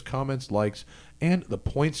 videos, comments, likes, and the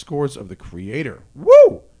point scores of the creator.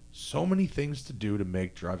 Woo! So many things to do to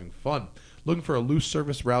make driving fun. Looking for a loose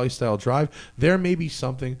surface rally style drive? There may be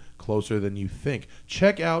something closer than you think.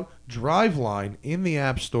 Check out Driveline in the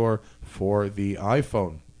App Store for the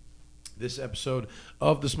iPhone. This episode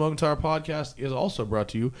of the Smoking Tire Podcast is also brought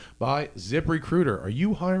to you by ZipRecruiter. Are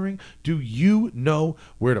you hiring? Do you know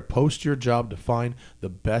where to post your job to find the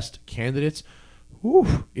best candidates?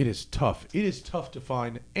 Whew, it is tough. It is tough to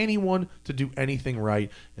find anyone to do anything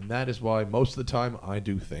right, and that is why most of the time I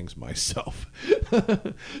do things myself.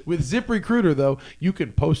 With ZipRecruiter, though, you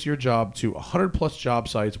can post your job to 100-plus job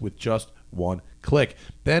sites with just one click.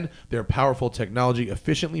 Then their powerful technology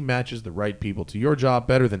efficiently matches the right people to your job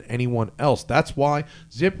better than anyone else. That's why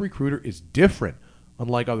ZipRecruiter is different.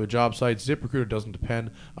 Unlike other job sites, ZipRecruiter doesn't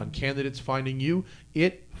depend on candidates finding you.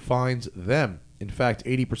 It finds them. In fact,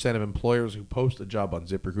 80% of employers who post a job on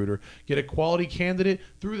ZipRecruiter get a quality candidate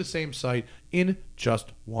through the same site in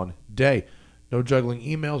just one day. No juggling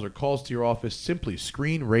emails or calls to your office. Simply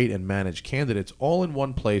screen, rate, and manage candidates all in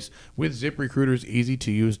one place with ZipRecruiter's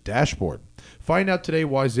easy-to-use dashboard. Find out today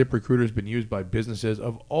why ZipRecruiter has been used by businesses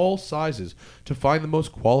of all sizes to find the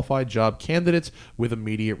most qualified job candidates with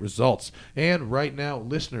immediate results. And right now,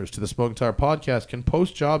 listeners to the Smoking Tire Podcast can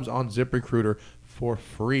post jobs on ZipRecruiter for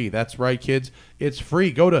free. That's right, kids. It's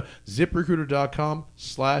free. Go to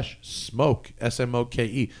ZipRecruiter.com/smoke,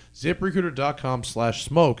 S-M-O-K-E.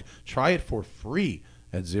 ZipRecruiter.com/smoke. Try it for free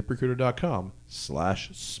at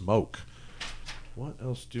ZipRecruiter.com/smoke. What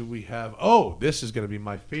else do we have? Oh, this is going to be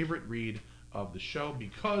my favorite read of the show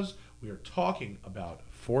because we are talking about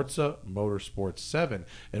Forza Motorsport 7.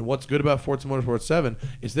 And what's good about Forza Motorsport 7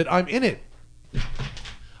 is that I'm in it.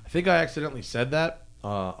 I think I accidentally said that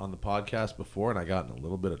on the podcast before, and I got in a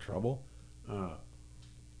little bit of trouble.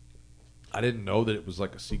 I didn't know that it was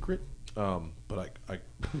like a secret, but I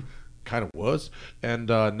kind of was. And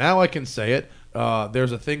now I can say it.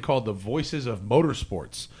 There's a thing called the Voices of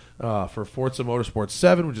Motorsports. for Forza Motorsport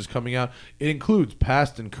 7, which is coming out. It includes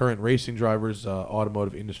past and current racing drivers,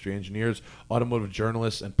 automotive industry engineers, automotive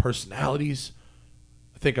journalists, and personalities.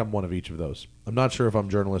 I think I'm one of each of those. I'm not sure if I'm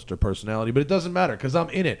journalist or personality, but it doesn't matter because I'm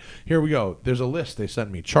in it. Here we go. There's a list they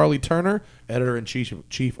sent me. Charlie Turner,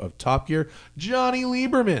 editor-in-chief of Top Gear. Johnny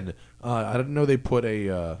Lieberman. I didn't know they put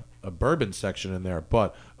a bourbon section in there,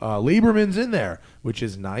 but Lieberman's in there, which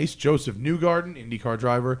is nice. Joseph Newgarden, IndyCar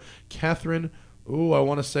driver. Catherine, I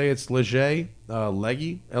want to say it's Legge,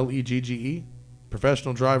 Legge,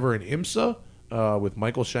 professional driver in IMSA with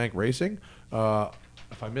Michael Shank Racing.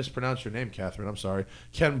 If I mispronounce your name, Catherine, I'm sorry.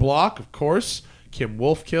 Ken Block, of course. Kim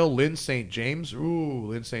Wolfkill, Lynn St. James.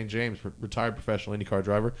 Lynn St. James, retired professional IndyCar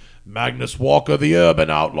driver. Magnus Walker, the urban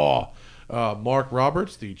outlaw. Mark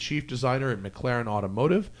Roberts, the chief designer at McLaren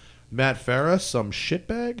Automotive. Matt Farah, some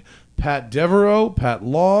shitbag. Pat Devereaux, Pat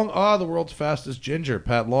Long. The world's fastest ginger,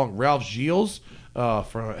 Pat Long. Ralph Gilles,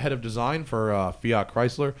 for head of design for Fiat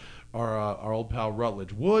Chrysler. Our old pal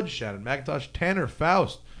Rutledge Wood. Shannon McIntosh. Tanner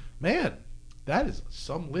Faust. Man, that is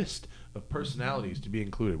some list of personalities to be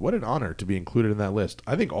included. What an honor to be included in that list.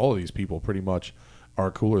 I think all of these people pretty much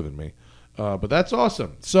are cooler than me. But that's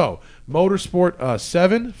awesome. So, Motorsport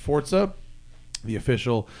 7, Forza, the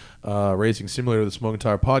official racing simulator of the Smoking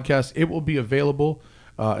Tire podcast. It will be available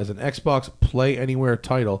as an Xbox Play Anywhere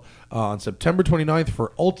title on September 29th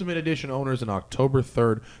for Ultimate Edition owners and October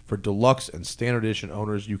 3rd for Deluxe and Standard Edition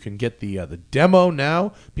owners. You can get the demo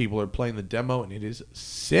now. People are playing the demo, and it is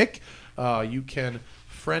sick. You can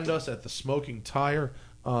friend us at the Smoking Tire.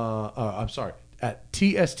 At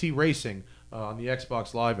TST Racing on the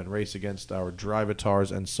Xbox Live and race against our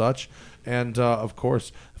Drivatars and such. And, of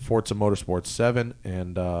course, Forza Motorsport 7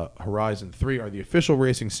 and Horizon 3 are the official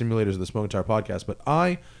racing simulators of the Smoking Tire podcast. But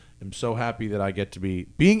I am so happy that I get to be...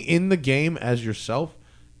 Being in the game as yourself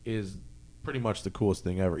is pretty much the coolest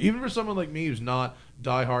thing ever. Even for someone like me who's not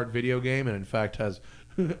diehard video game and, in fact, has...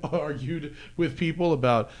 argued with people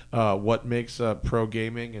about what makes pro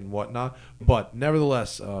gaming and whatnot, but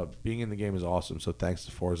nevertheless, being in the game is awesome. So thanks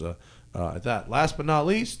to Forza at that. Last but not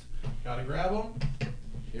least, gotta grab them.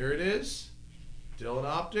 Here it is, Dylan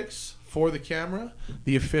Optics for the camera,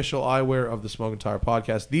 the official eyewear of the Smoking Tire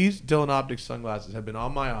podcast. These Dylan Optics sunglasses have been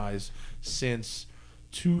on my eyes since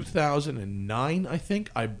 2009, I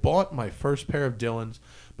think. I bought my first pair of Dylans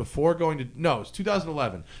before going to... No, it's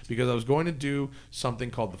 2011, because I was going to do something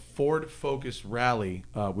called the Ford Focus Rally,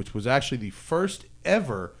 which was actually the first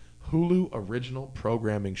ever Hulu original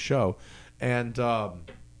programming show. And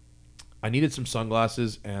I needed some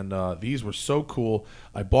sunglasses, and these were so cool.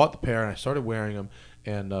 I bought the pair, and I started wearing them.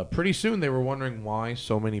 And pretty soon they were wondering why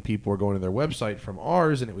so many people were going to their website from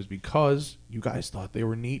ours, and it was because you guys thought they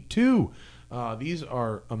were neat too. These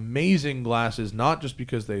are amazing glasses, not just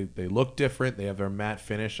because they look different. They have their matte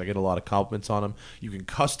finish. I get a lot of compliments on them. You can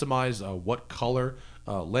customize what color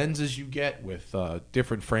lenses you get with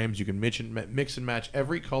different frames. You can mix and match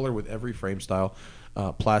every color with every frame style,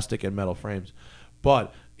 plastic and metal frames.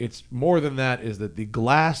 But it's more than that, is that the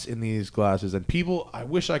glass in these glasses, and people, I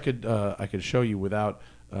wish I could show you without,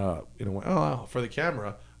 for the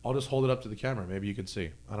camera, I'll just hold it up to the camera. Maybe you can see.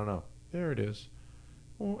 I don't know. There it is.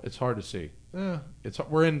 Well, it's hard to see.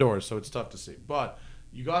 We're indoors, so it's tough to see. But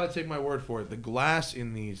you got to take my word for it. The glass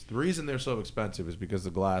in these, the reason they're so expensive is because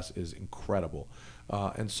the glass is incredible.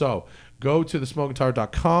 And so go to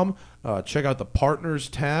thesmokingtire.com, check out the partners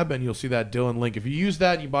tab, and you'll see that Dylan link. If you use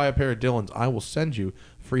that and you buy a pair of Dylans, I will send you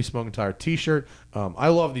a free Smoking Tire t-shirt. I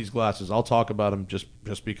love these glasses. I'll talk about them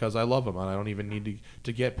just because I love them, and I don't even need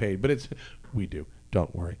to get paid. But we do.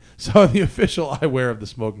 Don't worry. So the official eyewear of the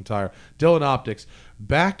Smoking Tire, Dylan Optics.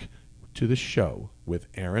 Back to the show with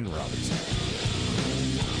Aaron Robinson.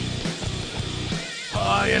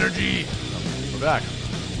 High energy. We're back.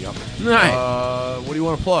 Yep. Right. What do you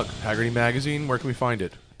want to plug? Haggerty Magazine. Where can we find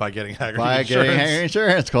it? By getting Haggerty Insurance. Getting Haggerty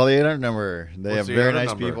Insurance. Call the 800 number. They What's have the very 800 nice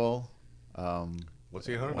number? people. What's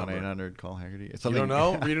the 800 number? 1-800 call Haggerty. It's You something. don't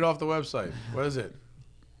know? Read it off the website. What is it?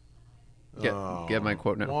 Get my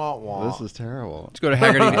quote now. Wah, wah. This is terrible. Let's go to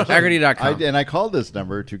Haggerty.com. I called this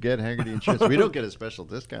number to get Haggerty Insurance. We don't get a special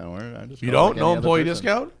discount. I just You call don't? like No any other employee person.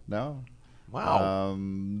 discount? No. Wow.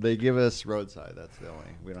 They give us roadside. That's the only.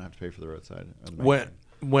 We don't have to pay for the roadside.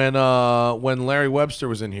 When Larry Webster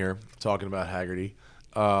was in here talking about Haggerty, He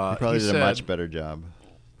probably did said, a much better job.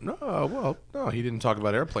 No, he didn't talk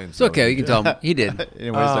about airplanes. It's okay. You can tell him. He did. He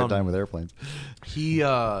didn't waste our time with airplanes. He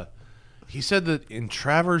said that in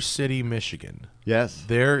Traverse City, Michigan, Yes.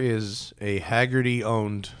 there is a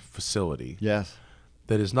Haggerty-owned facility Yes.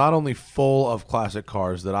 that is not only full of classic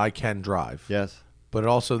cars that I can drive, Yes. but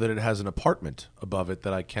also that it has an apartment above it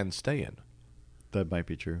that I can stay in. That might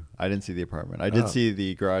be true. I didn't see the apartment. I did see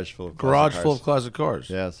the garage full of classic cars.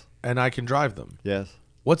 Yes. And I can drive them. Yes.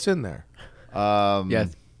 What's in there?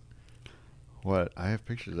 Yes. What? I have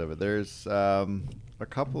pictures of it. There's a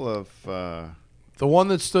couple of... The one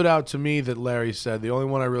that stood out to me that Larry said, the only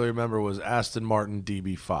one I really remember was Aston Martin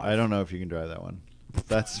DB5. I don't know if you can drive that one.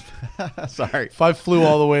 That's... Sorry. If I flew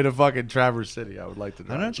all the way to fucking Traverse City, I would like to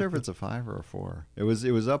drive I'm not sure if it's a 5 or a 4. It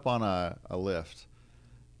was up on a lift.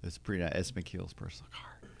 It's pretty nice. It's McKeel's personal car.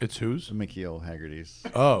 It's whose? McKeel Hagerty's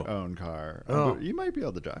Oh. own car. Oh. But you might be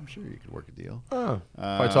able to drive. I'm sure you could work a deal. Oh. If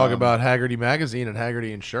I talk about Hagerty Magazine and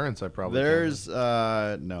Hagerty Insurance, I probably There's no,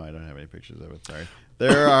 I don't have any pictures of it. Sorry.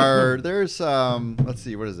 There's let's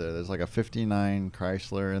see, what is there? There's like a 59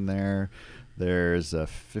 Chrysler in there. There's a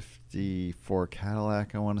 54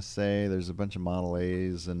 Cadillac, I want to say. There's a bunch of Model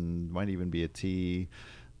A's and might even be a T.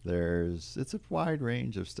 It's a wide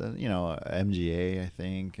range of stuff, MGA, I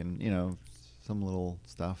think, and some little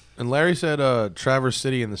stuff. And Larry said Traverse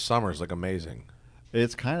City in the summer is like amazing.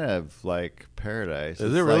 It's kind of like paradise.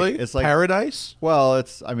 Is it really? It's like paradise? Well,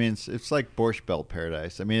 it's like Borscht Belt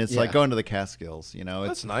paradise. I mean, it's like going to the Catskills.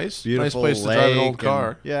 That's nice. Beautiful Nice place to drive an old lake,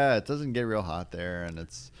 car. Yeah, it doesn't get real hot there, and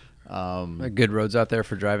it's Good roads out there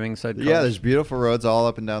for driving side cars? Yeah, there's beautiful roads all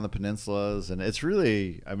up and down the peninsulas, and it's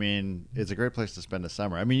really, it's a great place to spend the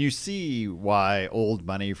summer. I mean, you see why old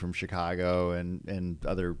money from Chicago and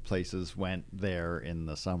other places went there in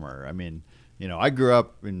the summer. I mean, I grew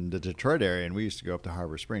up in the Detroit area, and we used to go up to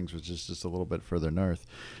Harbor Springs, which is just a little bit further north,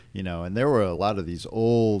 and there were a lot of these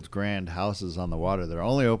old grand houses on the water that are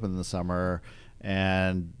only open in the summer,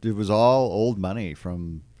 and it was all old money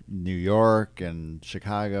from New York and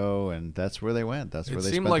Chicago, and that's where they went. That's where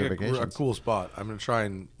they spent their vacations. It seemed like a cool spot. I'm going to try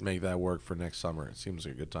and make that work for next summer. It seems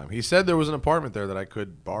like a good time. He said there was an apartment there that I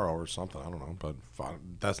could borrow or something. I don't know, but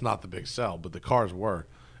that's not the big sell, but the cars were.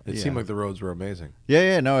 It seemed like the roads were amazing.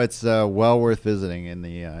 Yeah, no, it's well worth visiting in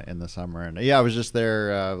the summer. And I was just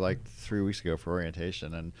there like 3 weeks ago for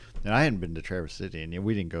orientation, and I hadn't been to Traverse City, and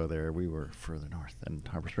we didn't go there. We were further north in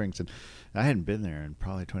Harbor Springs, and I hadn't been there in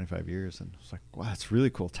probably 25 years. And it's like, wow, it's a really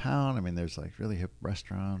cool town. I mean, there's like really hip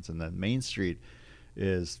restaurants, and then Main Street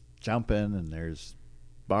is jumping, and there's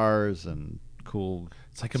bars and cool.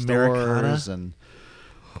 It's like stores Americana. And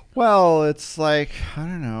well, it's like, I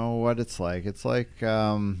don't know what it's like. It's like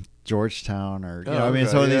Georgetown, or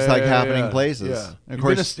some of these happening places. Yeah. And of You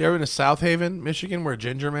course, ever been to South Haven, Michigan, where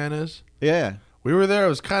Ginger Man is? yeah, We were there. It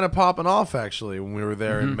was kind of popping off actually when we were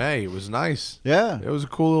there in May. It was nice. yeah. It was a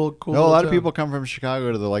cool. A lot of town. people come from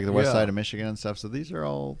Chicago to the west Yeah. side of Michigan and stuff. So these are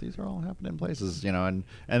all happening places, and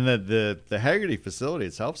the Hagerty facility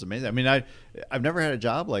itself is amazing. I mean, I've never had a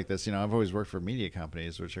job like this. I've always worked for media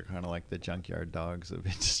companies, which are kind of like the junkyard dogs of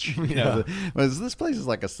industry. This place is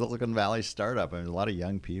like a Silicon Valley startup. I mean, a lot of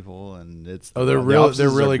young people, and it's they're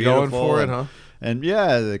really going for it, huh? And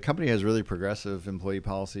yeah, the company has really progressive employee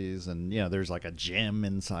policies, and there's like a gym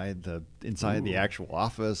inside the actual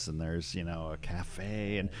office, and there's a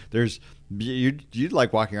cafe, and there's you'd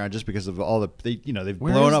like walking around just because of all they've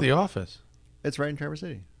Where blown is up. The office? It's right in Traverse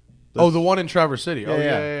City. The one in Traverse City.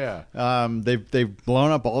 Yeah. They've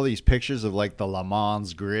blown up all these pictures of like the Le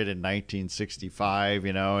Mans grid in 1965,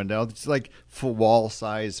 and it's like full wall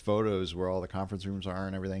size photos where all the conference rooms are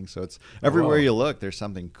and everything. So it's everywhere you look, there's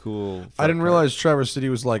something cool. I didn't realize Traverse City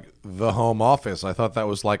was like the home office. I thought that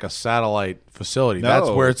was like a satellite facility. No,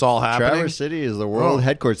 That's where it's all happening. Traverse City is the world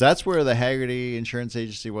headquarters. That's where the Hagerty Insurance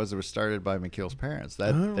Agency was. It was started by McKeel's parents.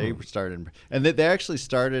 They started, and they actually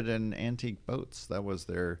started in antique boats.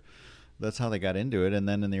 That's how they got into it. And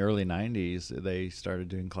then in the early 90s, they started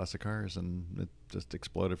doing classic cars, and it just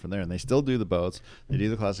exploded from there. And they still do the boats. They do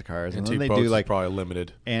the classic cars. Antique and then they boats do like is probably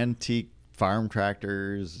limited. antique farm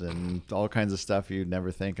tractors and all kinds of stuff you'd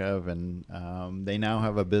never think of. And they now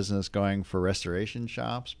have a business going for restoration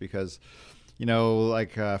shops because,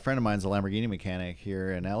 like a friend of mine's a Lamborghini mechanic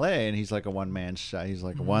here in L.A., and he's like a one-man shop. He's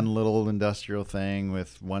like one little industrial thing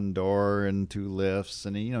with one door and two lifts,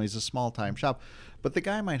 and he's a small-time shop. But the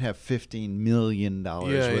guy might have $15 million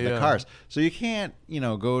worth of cars. So you can't,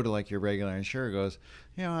 go to like your regular insurer goes,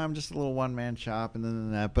 I'm just a little one-man shop and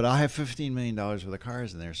then that, but I have $15 million worth of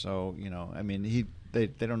cars in there. So, they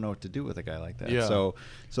don't know what to do with a guy like that. Yeah. So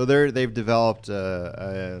they've developed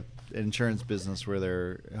a insurance business where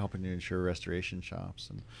they're helping to insure restoration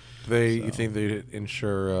shops. And You think they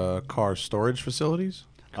insure car storage facilities?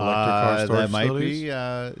 Collector car storage that might facilities? be,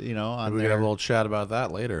 on Maybe we there. could have a little chat about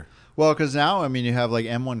that later. Well, because now, you have like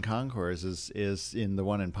M1 Concours is in the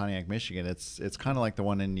one in Pontiac, Michigan. It's kind of like the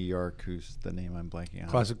one in New York, whose the name I'm blanking on.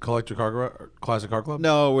 Classic Car Club?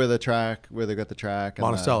 No, where they've got the track. And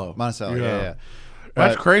Monticello. Monticello, yeah.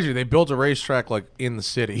 That's crazy. They built a racetrack like in the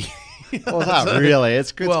city. Well, not really.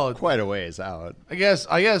 It's Well, quite a ways out. I guess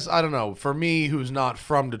I don't know. For me, who's not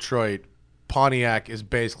from Detroit, Pontiac is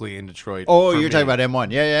basically in Detroit. Oh, for you're me. talking about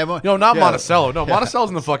M1. Yeah, M1. No, not yeah. Monticello. No, Monticello's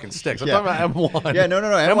in the fucking sticks. I'm Yeah. talking about M1. Yeah, no.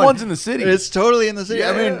 M1's in the city. It's totally in the city.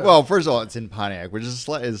 I mean, Yeah. well, first of all, it's in Pontiac, which is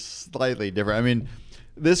slightly different. I mean,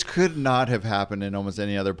 this could not have happened in almost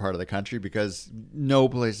any other part of the country because no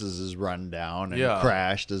place is as run down and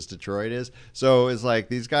crashed as Detroit is. So it's like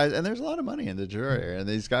these guys, and there's a lot of money in the Detroit area, and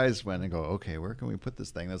these guys went and go, okay, where can we put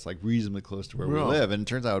this thing that's like reasonably close to where we live? And it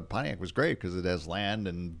turns out Pontiac was great because it has land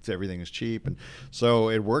and everything is cheap, and so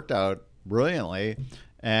it worked out brilliantly.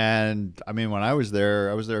 And I mean, when I was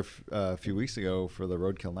there a few weeks ago for the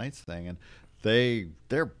Roadkill Nights thing, and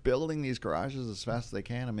they're building these garages as fast as they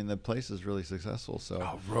can. I mean, the place is really successful.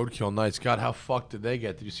 So Roadkill Nights. God, how fucked did they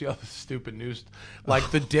get? Did you see all the stupid news?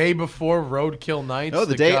 Like the day before Roadkill Nights? No,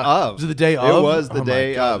 the day of. Was it the day of? It was the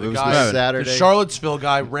day of. It was the Saturday. The Charlottesville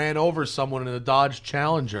guy ran over someone in a Dodge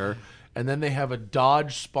Challenger. And then they have a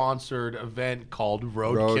Dodge-sponsored event called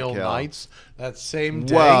Roadkill Nights that same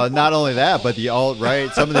day. Well, not only that, but the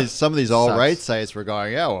alt-right, some of these alt-right sites were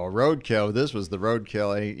going, yeah, well, Roadkill, this was the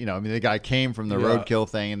Roadkill. And I mean, the guy came from the Roadkill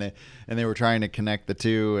thing, and they were trying to connect the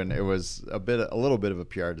two, and it was a little bit of a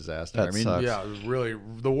PR disaster. That sucks. Yeah, it was really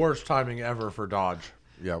the worst timing ever for Dodge.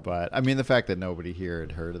 Yeah, but I mean, the fact that nobody here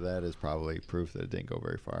had heard of that is probably proof that it didn't go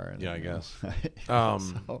very far. And, I guess.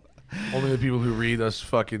 So. Only the people who read us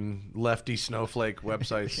fucking lefty snowflake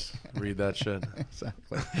websites read that shit.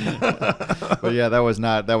 Exactly. But yeah, that was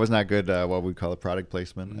not good. What we call a product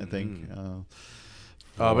placement, I think.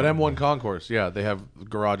 But M1 Concourse, yeah, they have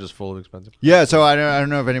garages full of expensive. Yeah, so I don't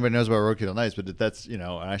know if anybody knows about Roadkill Nights, but that's and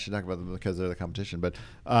I should talk about them because they're the competition. But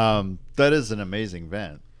that is an amazing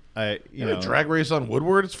event. A drag race on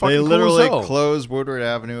Woodward. It's fucking they literally cool as hell. close Woodward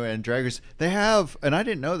Avenue and drag race. They have, and I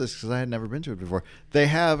didn't know this because I had never been to it before. They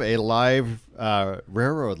have a live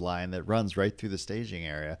railroad line that runs right through the staging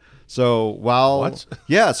area. So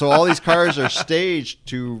so all these cars are staged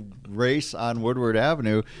to race on Woodward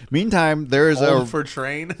Avenue. Meantime, there's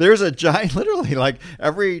there's a giant, literally like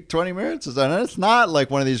every 20 minutes is on. And it's not like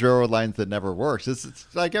one of these railroad lines that never works. It's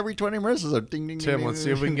like every 20 minutes is a ding ding. Tim, ding, let's ding,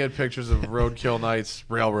 see if we can get pictures of Roadkill Nights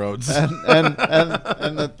railroads. and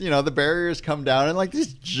the barriers come down and like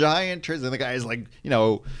these giant trains, and the guy's like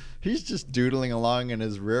he's just doodling along in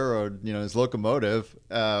his railroad, his locomotive,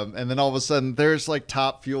 and then all of a sudden there's like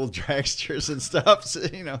top fuel dragsters and stuff,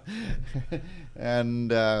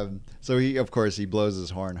 and so he blows his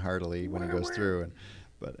horn heartily when he goes through,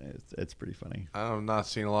 but it's pretty funny. I'm not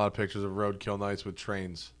seeing a lot of pictures of Roadkill Nights with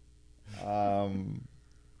trains.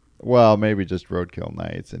 Well, maybe just Roadkill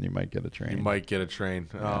Nights, and you might get a train. You might get a train.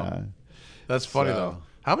 That's funny though.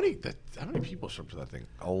 How many people show up to that thing?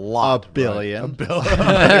 A lot. A billion. Right? A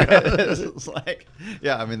billion. It's like,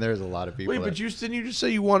 I mean, there's a lot of people. Wait, but didn't you just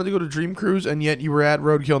say you wanted to go to Dream Cruise, and yet you were at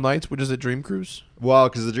Roadkill Nights, which is at Dream Cruise? Well,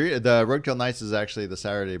 because the Roadkill Nights is actually the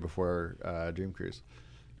Saturday before Dream Cruise.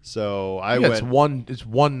 So I went. It's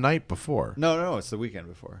one night before. No, it's the weekend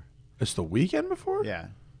before. It's the weekend before? Yeah.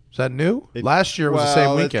 Is that new? Last year was the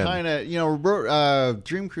same weekend. Kind of,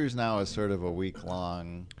 Dream Cruise now is sort of a week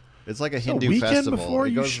long. It's like a Hindu festival. Before,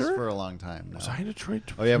 it goes sure? for a long time now. Was I in Detroit?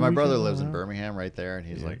 Oh yeah, my brother lives in Birmingham right there, and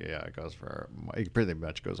he's like, it goes for. It pretty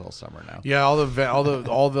much goes all summer now. Yeah, all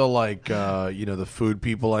the like the food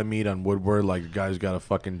people I meet on Woodward, like the guy's got a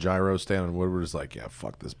fucking gyro stand on Woodward, is like, yeah,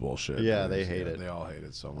 fuck this bullshit. Yeah, they hate it. They all hate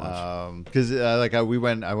it so much. Because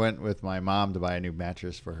I went with my mom to buy a new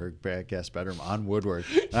mattress for her guest bedroom on Woodward,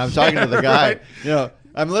 and I'm talking to the guy,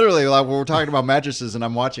 I'm literally like, we're talking about mattresses, and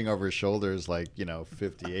I'm watching over his shoulders, like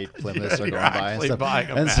 58 Plymouths are going by and stuff. Buying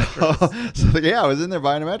a mattress. So I was in there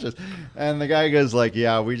buying a mattress, and the guy goes like,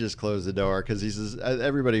 "Yeah, we just closed the door because he says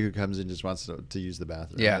everybody who comes in just wants to use the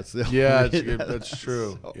bathroom." Yeah, that's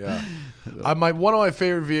true. So, yeah, one of my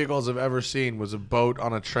favorite vehicles I've ever seen was a boat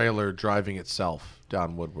on a trailer driving itself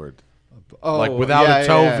down Woodward. Oh, like without a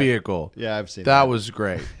tow vehicle. Yeah, I've seen that. That was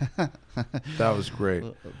great. That was great.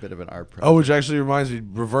 A bit of an art project. Oh, which actually reminds me,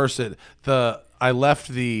 reverse it. I left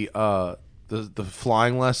the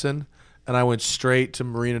flying lesson, and I went straight to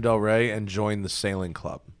Marina Del Rey and joined the sailing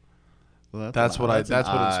club. Well, that's what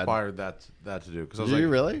inspired that to do. Did you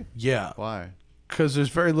really? Yeah. Why? Because there's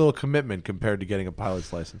very little commitment compared to getting a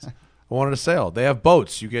pilot's license. I wanted to sail. They have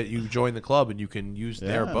boats. You join the club and you can use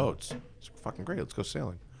their boats. It's fucking great. Let's go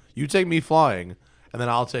sailing. You take me flying, and then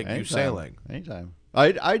I'll take you sailing. Anytime.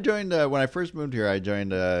 I joined when I first moved here. I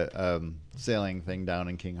joined a sailing thing down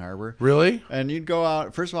in King Harbor. Really? And you'd go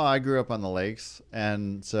out. First of all, I grew up on the lakes,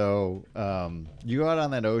 and so you go out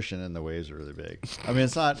on that ocean, and the waves are really big. I mean,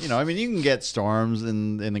 it's not I mean, you can get storms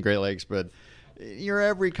in the Great Lakes, but you're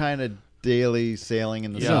every kind of daily sailing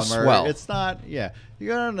in the Yeah. summer. Swell. It's not. Yeah, you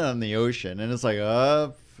go out on the ocean, and it's like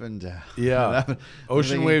up and down. Yeah. Ocean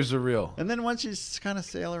thinking- waves are real. And then once you kind of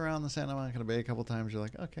sail around the Santa Monica Bay a couple times, you're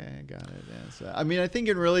like, okay, I got it. Yeah, so, I mean, I think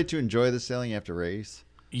really to enjoy the sailing, you have to race.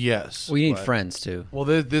 Yes. We need But- friends too. Well,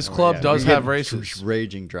 this club Yeah, does we get have races.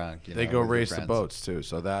 Raging drunk. They go race the boats too.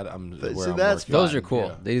 So that that's working. Those fun, are cool.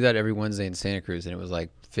 Yeah. They do that every Wednesday in Santa Cruz, and it was like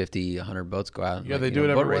 50, 100 boats go out. And Yeah, like, they you do know,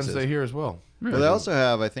 it every boat races. Wednesday here as well. Well, they also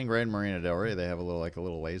have, I think, right in Marina Del Rey, they have a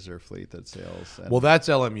little laser fleet that sails. And, Well, that's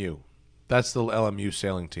LMU. That's the LMU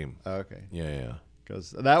sailing team. okay, Yeah.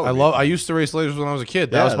 because that would I be love. fun. I used to race lasers when I was a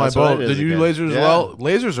kid. That Yeah, was my that's what I boat. did Did as a you do kid. lasers as Yeah. well?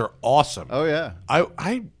 Lasers are awesome. Oh yeah,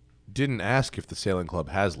 I didn't ask if the sailing club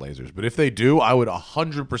has lasers, but if they do, I would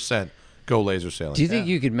 100% go laser sailing. Do you think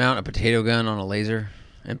you could mount a potato gun on a laser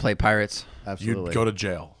and play pirates? absolutely. You'd go to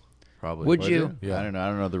jail, probably. Would you? Yeah. I don't know. I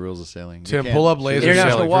don't know the rules of sailing. You Tim, can't pull up shoot laser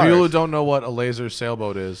International sailing. For waters. you who don't know what a laser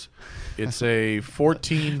sailboat is, it's a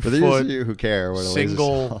 14 For those of foot you who care, what a laser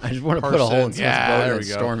single. sail- I just want to put a hole in someone's Yeah, boat there and we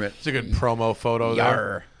go. storm it. It's a good promo photo there.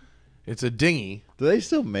 Yar. It's a dinghy. Do they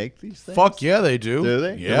still make these things? Fuck yeah, they do. Do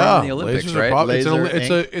they? Yeah, They're running the Olympics, Lasers are right?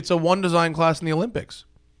 Laser it's a one design class in the Olympics.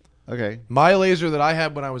 Okay. My laser that I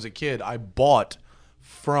had when I was a kid, I bought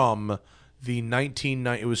from the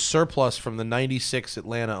it was surplus from the 96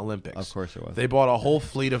 Atlanta Olympics. Of course it was. They bought a whole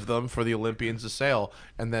fleet of them for the Olympians to sail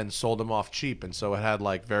and then sold them off cheap, and so it had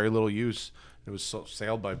like very little use. It was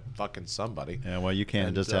sailed by fucking somebody. Yeah, well, you can't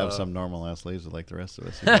And, just have some normal ass laser like the rest of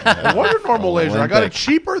us. What a normal laser! I got it Olympic.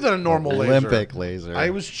 cheaper than a normal laser. Olympic laser.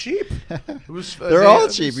 I was cheap. It was. They're all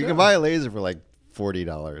cheap. You can buy a laser for like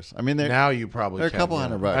 $40. I mean, Now you probably they're a can, couple yeah.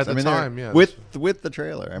 $100. At the I mean, time, they're, yeah. with the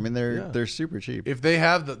trailer. I mean, Yeah. they're super cheap. If they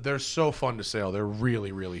have they're so fun to sail. They're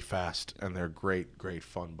really, really fast, and they're great, great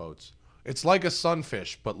fun boats. It's like a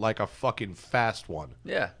sunfish, but like a fucking fast one.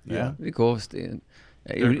 Yeah. Yeah. It'd be cool.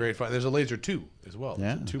 They're great fun. There's a laser 2 as well.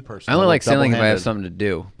 Yeah. It's a 2-person. I only like sailing if I have double-handed. something to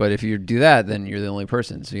do. But if you do that, then you're the only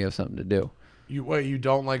person, so you have something to do. You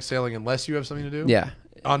don't like sailing unless you have something to do? Yeah.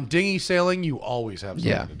 On dinghy sailing, you always have something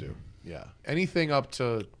Yeah. to do. Yeah. Anything up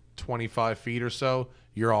to 25 feet or so,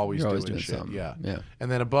 you're always doing shit. something. Yeah. Yeah. And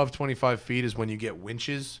then above 25 feet is when you get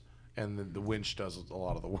winches, and the winch does a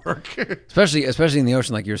lot of the work. Especially in the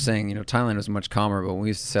ocean, like you were saying, Thailand was much calmer, but when we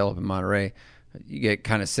used to sail up in Monterey, you get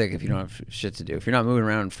kind of sick if you don't have shit to do. If you're not moving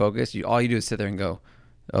around and focused, all you do is sit there and go,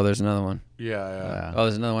 oh, there's another one. Yeah. Oh,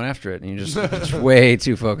 there's another one after it. And you're just way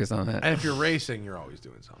too focused on that. And if you're racing, you're always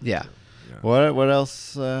doing something. Yeah. What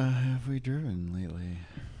else have we driven lately?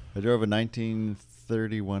 I drove a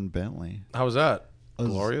 1931 Bentley. How was that? It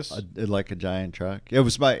was Glorious? like a giant truck. It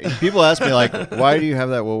was people ask me like, why do you have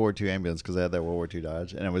that World War II ambulance? Because I had that World War II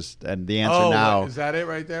Dodge, and the answer now is that it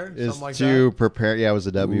right there? is Something like to that? prepare. Yeah, it was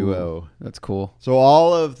a WO. That's cool. So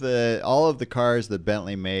all of the cars that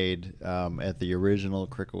Bentley made at the original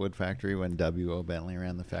Cricklewood factory, when WO Bentley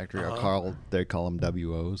ran the factory, they call them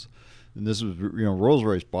WOs. And this was,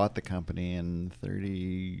 Rolls-Royce bought the company in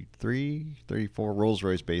 33, 34.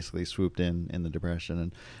 Rolls-Royce basically swooped in the Depression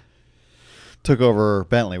and took over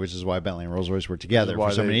Bentley, which is why Bentley and Rolls-Royce were together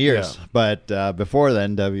for so many years. Yeah. But before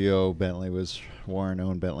then,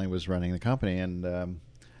 Warren-owned Bentley was running the company, and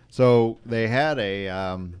so they had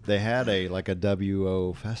a like a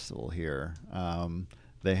WO festival here.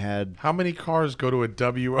 They had How many cars go to a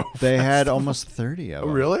WO? they had almost 30 of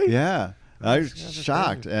them. really? Yeah. I was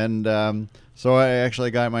shocked. And so I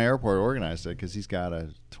actually got my airport organized it because he's got a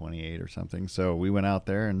 28 or something. So we went out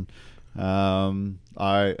there, and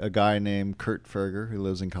a guy named Kurt Ferger, who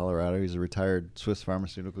lives in Colorado, he's a retired Swiss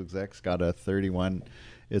pharmaceutical exec, got a 31.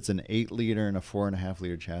 It's an 8-liter and a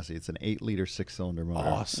 4.5-liter chassis. It's an 8-liter 6-cylinder motor.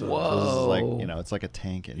 Awesome. Whoa. So this is like, it's like a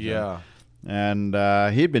tank engine. Yeah. And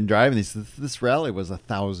he'd been driving these. This rally was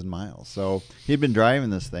 1,000 miles. So he'd been driving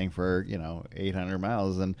this thing for 800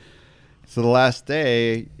 miles. And so the last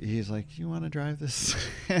day, he's like, "You want to drive this?"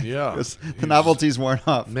 Yeah. 'Cause the novelty's worn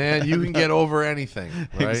off. Man, you can get over anything,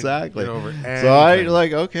 right? Exactly. Get over anything. So I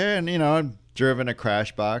like, okay, and I've driven a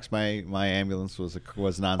crash box. My ambulance was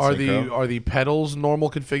non-synchro. Are the pedals normal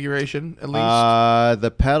configuration at least?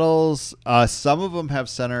 The pedals, some of them have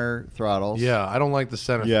center throttles. Yeah, I don't like the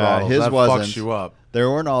center Yeah, throttles. his that wasn't. fucks you up. They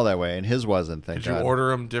weren't all that way, and his wasn't. Thank Did you God. order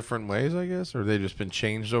them different ways, I guess, or they just been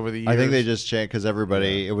changed over the years? I think they just changed because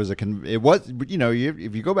everybody. It was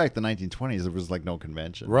if you go back to the 1920s, there was like no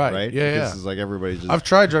convention, right? Yeah, This is like everybody just. I've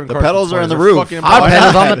tried driving the cars. pedals are on the They're roof. fucking Hot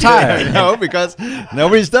pedals on the tire. No, because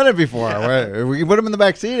nobody's done it before. We can put them in the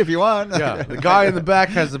back seat if you want. Yeah, the guy in the back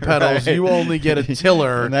has the pedals. Right. You only get a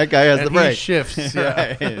tiller, And that guy has and the brake. He shifts.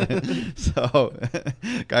 Yeah. Right. So,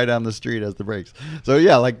 guy down the street has the brakes. So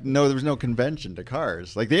yeah, like there was no convention to cars.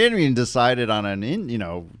 Like they hadn't even decided on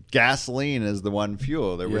gasoline as the one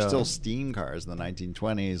fuel. There were still steam cars in the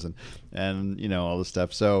 1920s and all this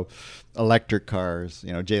stuff. So electric cars.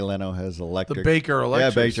 Jay Leno has electric. The Baker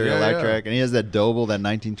Electric. Yeah, Baker Electric, and he has that Doble, that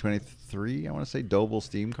 1923. I want to say Doble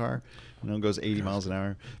steam car. Goes 80 miles an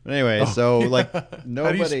hour. But anyway, so like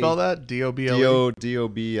nobody. How do you spell that? D-O-B-L-E?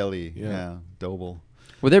 D-O-B-L-E. Yeah, Doble.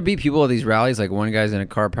 Would there be people at these rallies, like one guy's in a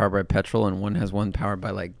car powered by petrol and one has one powered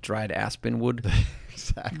by like dried aspen wood?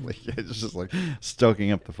 Exactly. Yeah, it's just like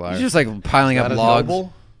stoking up the fire. It's just like piling Is up that a logs.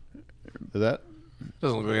 Noble? Is that?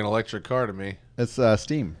 Doesn't look like an electric car to me. It's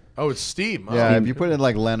steam. Oh, it's steam. Oh. Yeah, if you put in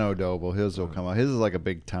like Leno Doble, his will come out. His is like a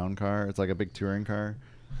big town car. It's like a big touring car.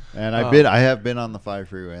 And I have been on the 5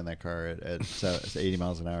 freeway in that car at 80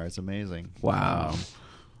 miles an hour. It's amazing. Wow.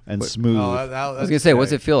 And smooth. I was gonna say,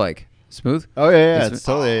 what's it feel like? Smooth? Oh yeah. It's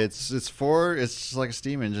totally. It's just like a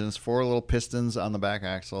steam engine. It's 4 little pistons on the back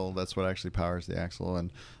axle. That's what actually powers the axle.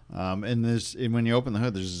 And when you open the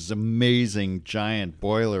hood, there's this amazing giant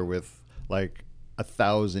boiler with like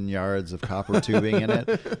 1,000 yards of copper tubing in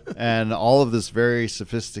it, and all of this very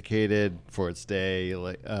sophisticated for its day,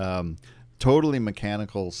 totally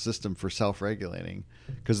mechanical system for self-regulating,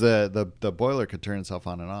 because the boiler could turn itself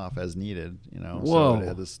on and off as needed. Whoa. So it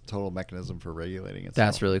had this total mechanism for regulating itself.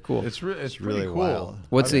 That's really cool. It's really really cool. wild.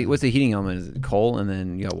 What's the heating element? Is it coal and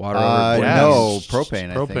then you got water Uh, over? Gas. no, propane,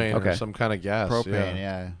 I think. Propane, Okay. or some kind of gas. Propane,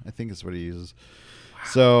 yeah. I think that's what he uses.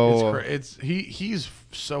 So He's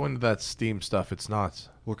so into that steam stuff. It's nuts.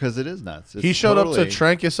 well, because it is nuts. It's He showed up to totally-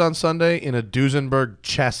 Trancas on Sunday in a Duesenberg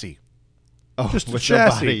chassis. Oh, Just a with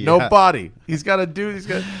chassis, no no body, body. He's got a dude. He's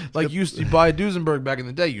got like you buy a Duesenberg back in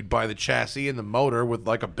the day. You'd buy the chassis and the motor with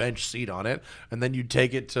like a bench seat on it, and then you'd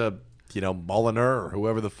take it to Mulliner or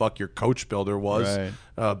whoever the fuck your coach builder was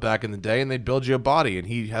back in the day, and they'd build you a body. And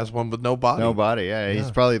he has one with no body. No body, yeah.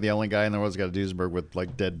 He's probably the only guy in the world who's got a Duesenberg with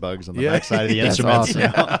like dead bugs on the Yeah. backside of the That's instruments.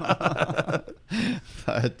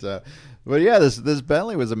 awesome. But yeah, this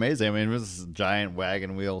Bentley was amazing. I mean, it was a giant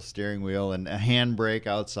wagon wheel, steering wheel, and a handbrake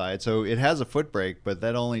outside. So it has a foot brake, but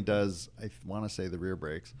that only does, I want to say, the rear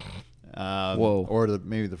brakes. Whoa. Or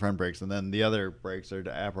maybe the front brakes, and then the other brakes are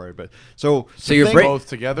operated. But so your thing- brake- Both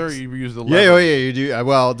together, or you use the Yeah, lever? oh yeah, you do.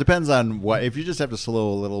 Well, it depends on what. If you just have to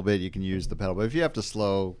slow a little bit, you can use the pedal. But if you have to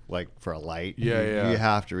slow, like for a light, you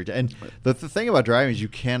have to reach. And the thing about driving is you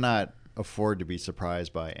cannot afford to be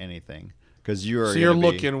surprised by anything, because So you're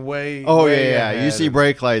looking way. Oh way yeah. You ahead. see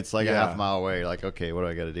brake lights like a Yeah. half mile away. You're like, okay, what do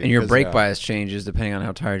I got to do? And your 'Cause- brake bias changes depending on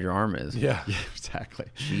how tired your arm is. Yeah. Yeah, exactly.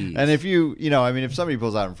 Jeez. And if if somebody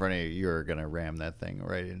pulls out in front of you, you're gonna ram that thing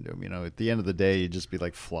right into them. At the end of the day, you'd just be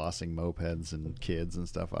like flossing mopeds and kids and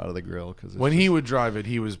stuff out of the grill. Because When he would drive it,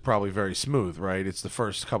 he was probably very smooth, right? It's the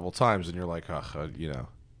first couple times, and you're like,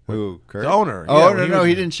 who Kurt? The owner. Oh Yeah, no, he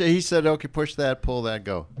he would- didn't. He said, okay, push that, pull that,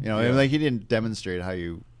 go. And like he didn't demonstrate how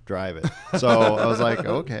you drive it. So I was like,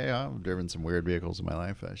 okay, I've driven some weird vehicles in my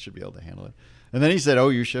life. I should be able to handle it. And then he said, oh,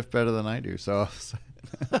 you shift better than I do. So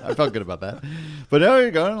I felt good about that. But now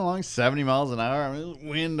you're going along 70 miles an hour. I mean,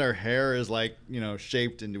 wind, our hair is like,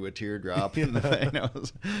 shaped into a teardrop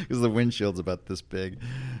because the windshield's about this big.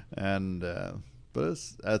 And, but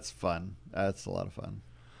that's fun. That's a lot of fun.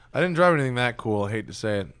 I didn't drive anything that cool. I hate to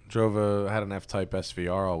say it. Had an F-Type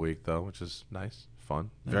SVR all week though, which is nice, fun,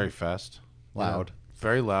 very fast, Loud.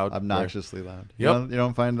 Very loud, Obnoxiously loud. Yep. You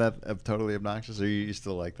don't find that totally obnoxious, or you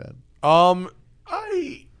still like that?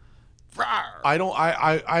 I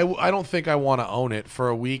don't think I want to own it for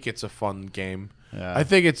a week. It's a fun game. Yeah. I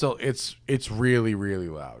think it's really, really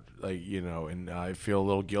loud. And I feel a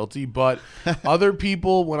little guilty. But other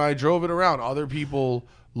people, when I drove it around, other people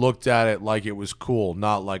looked at it like it was cool,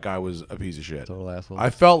 not like I was a piece of shit. Total asshole. I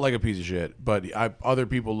felt like a piece of shit, but other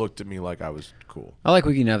people looked at me like I was cool. I like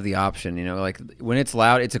we can have the option, like when it's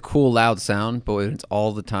loud, it's a cool loud sound, but when it's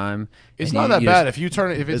all the time, It's and not you- that you bad.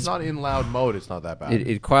 just- If it's not in loud mode, it's not that bad.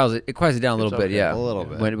 it quiets it. It quiets it down a little bit, okay. yeah, A little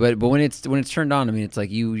bit. But when it's turned on, I mean, it's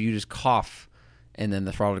like you just cough, and then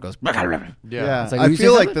the throttle goes. Yeah. It's like, I you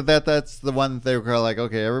feel say like that's the one that they were like,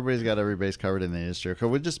 okay, everybody's got every base covered in the industry. Okay,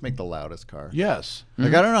 we'll just make the loudest car. Yes.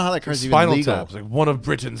 Like I don't know how that car's even Spinal legal. Tap, like one of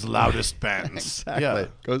Britain's loudest bands. Exactly. Yeah.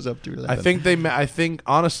 Goes up to 11. I think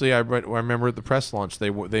honestly, I remember at the press launch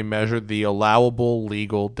they measured the allowable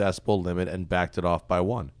legal decibel limit and backed it off by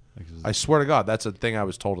 1. I swear to God, that's a thing I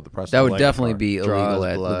was told at the press. that would launch. definitely be Draws illegal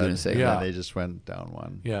at blood, Laguna Seca. Yeah. And they just went down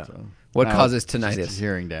 1. Yeah. So What now causes it's just tinnitus?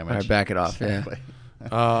 hearing damage. All right, back it off. Exactly.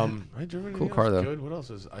 I drove anything Cool car, else though. Good. What else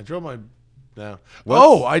is? I drove my. No. What's-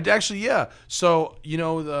 Oh, I actually So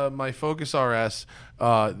my Focus RS,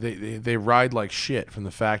 they ride like shit from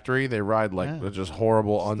the factory. They ride like just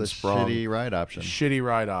horrible, The unsprung, shitty ride option. shitty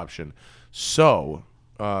ride option. So,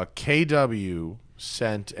 KW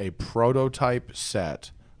sent a prototype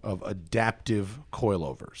set of adaptive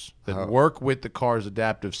coilovers that work with the car's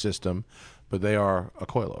adaptive system, but they are a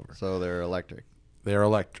coilover. So they're electric. They're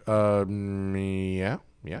electric. Yeah,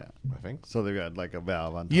 I think. So they've got like a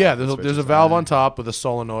valve on top. Yeah, that there's a switches valve on top with a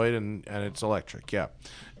solenoid, and it's electric. Yeah,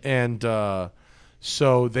 and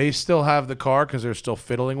so they still have the car because they're still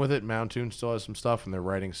fiddling with it. Mountoon still has some stuff, and they're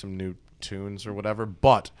writing some new tunes or whatever.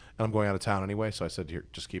 But and I'm going out of town anyway, so I said, here,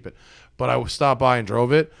 just keep it. But I stopped by and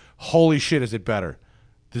drove it. Holy shit, is it better?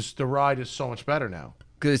 The ride is so much better now.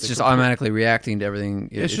 Because it's just automatically reacting to everything.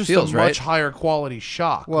 It's It just feels a right. much higher quality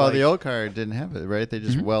shock. Well, Like- the old car didn't have it, right? They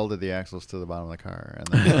just welded the axles to the bottom of the car, and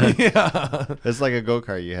then it's like a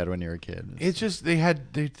go-kart you had when you were a kid. It's just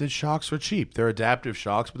the shocks were cheap. They're adaptive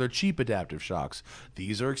shocks, but they're cheap adaptive shocks.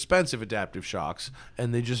 These are expensive adaptive shocks,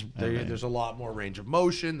 and there's a lot more range of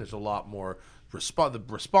motion. There's a lot more the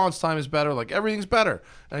response time is better. Like everything's better.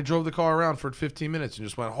 And I drove the car around for 15 minutes and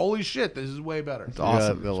just went, "Holy shit, this is way better." It's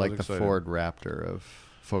awesome. like the excited. Ford Raptor of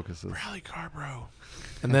Focuses. Rally car, bro.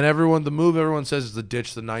 And then everyone says is to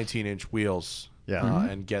ditch the 19-inch wheels. Yeah.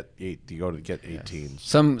 And get 18s.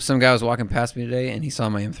 Some guy was walking past me today, and he saw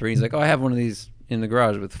my M3. He's like, "Oh, I have one of these in the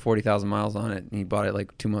garage with 40,000 miles on it." And he bought it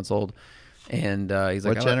like 2 months old. And he's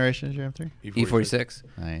like, What generation is your M3? E46.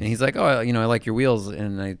 Nice. And he's like, "Oh, I like your wheels."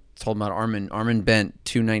 And I told him about Armin. Armin bent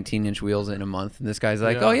 2 19-inch wheels in a month. And this guy's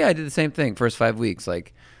like, Yeah. "Oh, yeah, I did the same thing. First 5 weeks.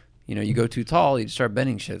 Like, you go too tall, you start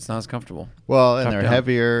bending shit. It's not as comfortable." Well, and Top they're down.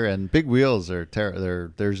 heavier, and big wheels are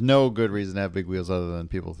there's no good reason to have big wheels other than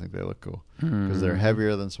people think they look cool because they're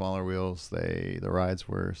heavier than smaller wheels. The ride's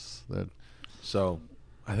worse. So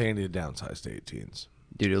I think I need to downsize to 18s.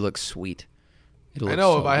 Dude, it looks sweet. It looks I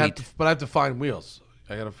know, so if I have sweet. to, but I have to find wheels.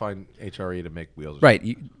 I got to find HRE to make wheels.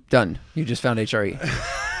 Right, done. You just found HRE.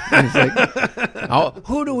 It's like,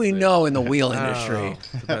 who do we know in the wheel I don't industry? know.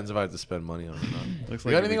 Depends if I have to spend money on it or not. Looks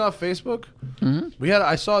You like got anything off Facebook? Mm-hmm.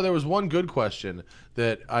 I saw there was one good question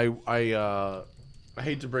that I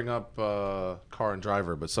hate to bring up car and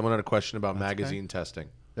driver, but someone had a question about magazine testing.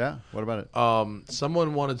 Yeah. What about it?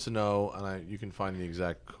 Someone wanted to know, and you can find the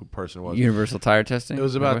exact person it was. Universal tire testing. It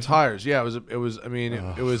was about tires. Yeah, it was. I mean,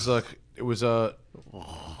 it was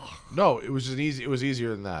just easy. It was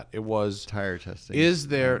easier than that. It was Tire testing. Is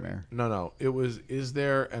there Nightmare. no? It was. Is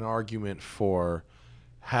there an argument for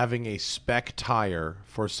having a spec tire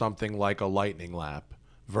for something like a lightning lap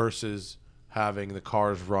versus having the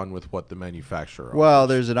cars run with what the manufacturer? Well,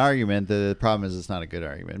 there's an argument. The problem is it's not a good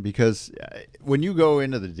argument because when you go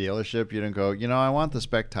into the dealership, you don't go, I want the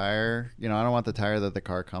spec tire. I don't want the tire that the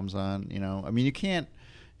car comes on. I mean, you can't.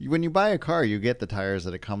 When you buy a car, you get the tires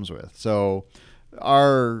that it comes with. So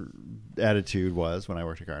our attitude was, when I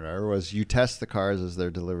worked at Car and Driver, was you test the cars as they're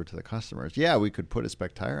delivered to the customers. Yeah, we could put a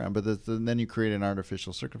spec tire on, but then you create an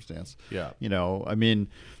artificial circumstance. Yeah. I mean,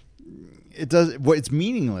 it's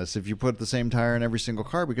meaningless if you put the same tire in every single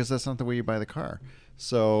car because that's not the way you buy the car.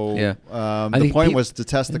 So Yeah. the point was to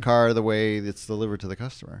test the car the way it's delivered to the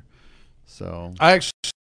customer. So I actually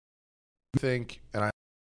think,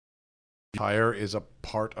 tire is a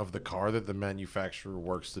part of the car that the manufacturer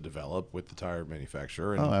works to develop with the tire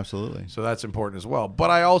manufacturer. And absolutely. so that's important as well. But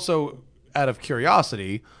I also, out of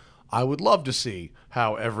curiosity, I would love to see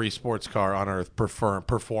how every sports car on Earth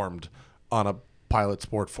performed on a Pilot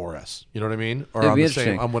Sport 4S. You know what I mean? Or It'd on be the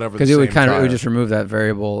interesting same, on whatever. Because the it would same it would tire. just remove that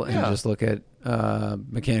variable and Yeah. just look at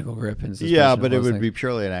mechanical grip and suspension. Yeah, and but all it those would things. be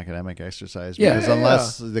purely an academic exercise Yeah. because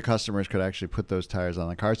unless the customers could actually put those tires on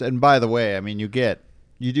the cars. And by the way, I mean you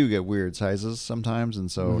do get weird sizes sometimes,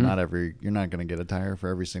 and so you're not going to get a tire for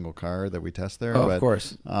every single car that we test there. Oh, but, of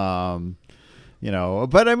course. but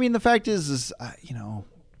I mean the fact is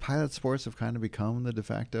Pilot Sports have kind of become the de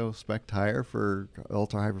facto spec tire for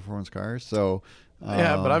ultra high performance cars. So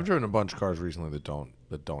yeah, but I've driven a bunch of cars recently that don't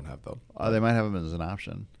have them. they might have them as an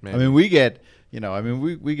option. Maybe. I mean, we get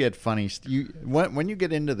we get funny. When you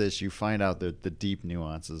get into this, you find out the deep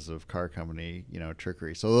nuances of car company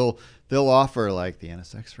trickery. So they'll offer, like the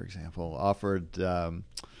NSX, for example, offered.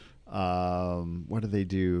 What do they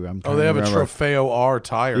do? They have a Trofeo R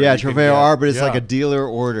tire. Yeah, Trofeo R, but it's like a dealer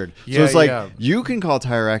ordered. So Yeah, it's like yeah. you can call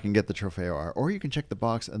Tire Rack and get the Trofeo R, or you can check the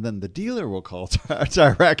box and then the dealer will call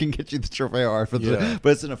Tire Rack and get you the Trofeo R.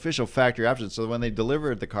 But it's an official factory option. So when they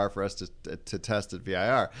delivered the car for us to test at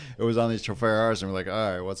VIR, it was on these Trofeo Rs, and we're like,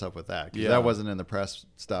 all right, what's up with that? Because that wasn't in the press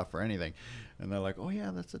stuff or anything. And they're like, oh,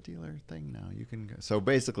 yeah, that's a dealer thing now. You can go. So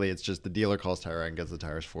basically, it's just the dealer calls Tire Rack and gets the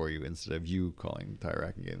tires for you instead of you calling Tire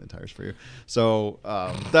Rack and getting the tires for you. So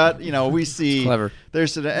that, we see. It's clever.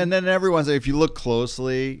 And then everyone's, if you look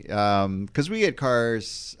closely, because we get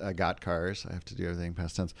cars, I have to do everything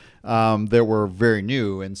past tense, that were very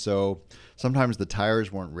new. And so sometimes the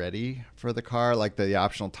tires weren't ready for the car, like the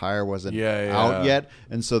optional tire wasn't out yet,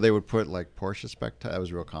 and so they would put like Porsche spec tire. That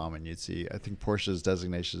was real common. You'd see, I think Porsche's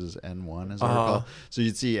designation is N1, as I recall. So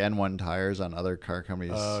you'd see N1 tires on other car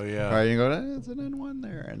companies. Oh yeah. Car, and you go, it's an N1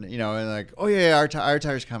 there, and and like, oh yeah, our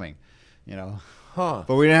tire's coming, Huh.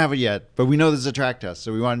 But we didn't have it yet. But we know this is a track test,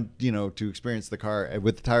 so we want to experience the car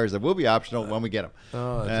with the tires that will be optional when we get them.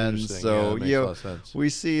 Oh, that's and interesting. so that makes a lot of sense. we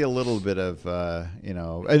see a little bit of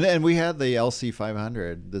and we had the LC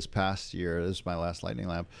 500 this past year. This is my last lightning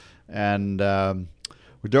lap, and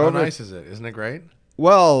we drove. How nice is it? Isn't it great?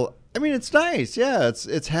 Well, I mean, it's nice. Yeah,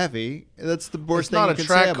 it's heavy. That's the worst thing you can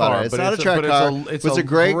say about it. It's not a track car. It's a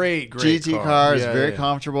great GT car. It's very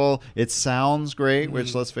comfortable. It sounds great,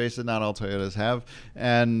 which, let's face it, not all Toyotas have.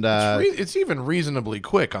 And it's even reasonably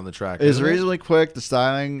quick on the track. It's reasonably quick. The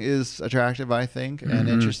styling is attractive, I think, and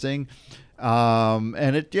interesting.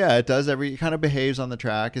 And it does it kind of behaves on the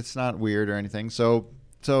track. It's not weird or anything. So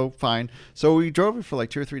fine. So we drove it for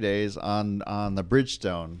like 2 or 3 days on the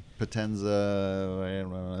Bridgestone Potenza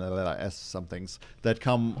S somethings that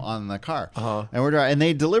come on the car. And we're driving, and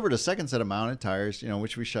they delivered a second set of mounted tires,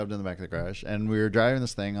 which we shoved in the back of the garage. And we were driving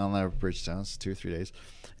this thing on the Bridgestones 2 or 3 days,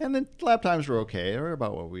 and the lap times were okay. They were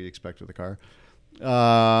about what we expect with the car.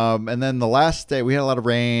 And then the last day we had a lot of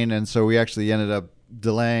rain, and so we actually ended up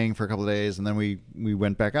delaying for a couple of days, and then we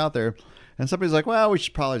went back out there. And somebody's like, well, we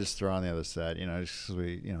should probably just throw on the other set, just 'cause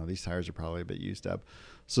these tires are probably a bit used up.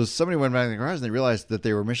 So somebody went back in the garage and they realized that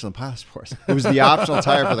they were Michelin Pilot Sports. It was the optional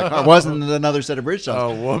tire for the car. It wasn't another set of Bridgestones.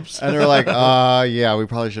 Oh, whoops. And they were like, yeah, we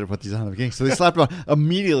probably should have put these on at the beginning. So they slapped them on.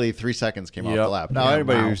 Immediately 3 seconds came off the lap. Now,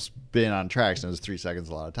 anybody who's been on tracks knows 3 seconds is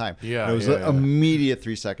a lot of time. Yeah, and it was an immediate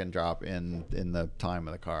 3-second drop in the time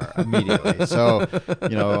of the car immediately. So,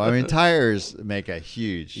 tires make a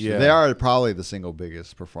huge. Yeah. They are probably the single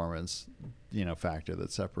biggest performance factor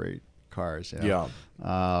that separate cars.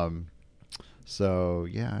 So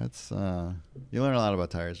it's you learn a lot about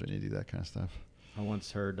tires when you do that kind of stuff. I once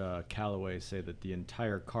heard Callaway say that the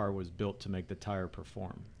entire car was built to make the tire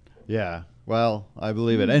perform. Yeah, well, I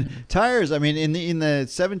believe it. And tires, I mean, in the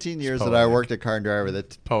 17 years that I worked at Car and Driver,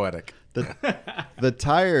 that poetic. The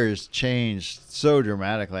tires changed so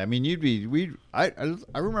dramatically. I mean, I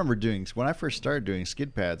remember doing, when I first started doing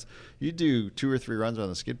skid pads, you do 2 or 3 runs on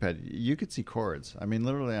the skid pad, you could see cords. I mean,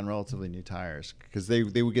 literally on relatively new tires, because they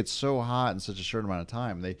would get so hot in such a short amount of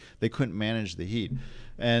time. They couldn't manage the heat.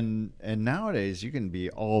 And nowadays you can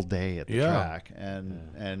be all day at the track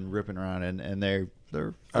and ripping around, and they're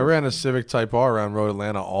I ran a Civic Type R around Road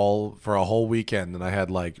Atlanta for a whole weekend, and I had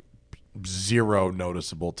like 0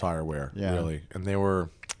 noticeable tire wear, really. And they were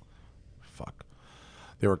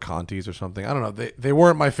Contis or something. I don't know. They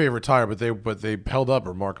weren't my favorite tire, but they held up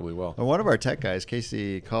remarkably well. One of our tech guys,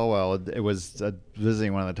 Casey Caldwell, was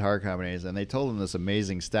visiting one of the tire companies, and they told him this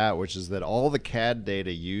amazing stat, which is that all the CAD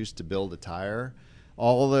data used to build a tire,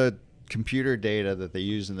 all the computer data that they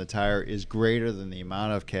use in the tire is greater than the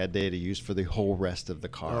amount of CAD data used for the whole rest of the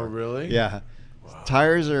car. Oh, really? Yeah. Wow.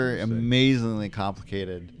 Tires are amazingly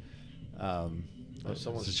complicated.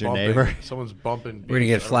 Someone's your neighbor? Someone's bumping beats. We're gonna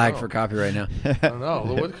get flagged for copyright now. I don't know.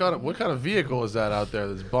 What kind of vehicle is that out there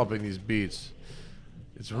that's bumping these beats?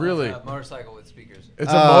 It's really It's a motorcycle with speakers.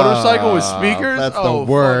 It's a motorcycle with speakers. That's the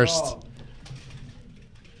worst.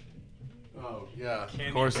 Oh yeah,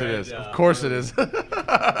 of course it is. Of course it is.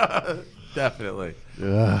 Definitely.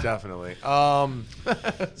 Definitely.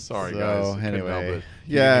 Sorry guys. Anyway,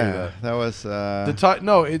 that was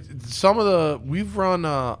some of the we've run.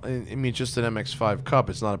 I mean, just an MX-5 Cup.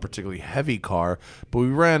 It's not a particularly heavy car, but we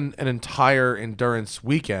ran an entire endurance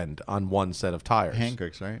weekend on one set of tires.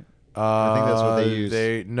 Hankooks, right? I think that's what they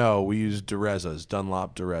use. No, we use Durezas,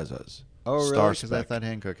 Dunlop Durezas. Oh, really? Star Because I spec. thought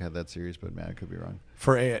Hankook had that series, but man, I could be wrong.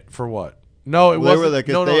 For what? No, it Well, wasn't.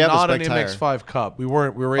 they have a not an spec tire. MX-5 Cup. We were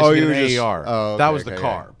racing you in were an just- AER. oh, that okay, was the okay,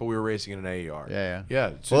 car, yeah. but we were racing in an AER. Yeah.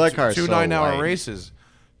 Yeah. Well, that car is two so 9-hour light. races,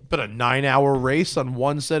 but a 9-hour race on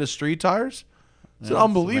one set of street tires. It's an Yeah, that's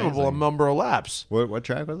unbelievable amazing. number of laps. What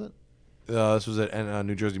track was it? This was at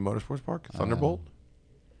New Jersey Motorsports Park, Thunderbolt.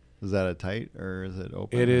 Is that a tight or is it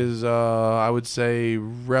open? It is, I would say,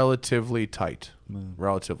 relatively tight.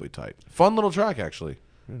 Relatively tight. Fun little track, actually.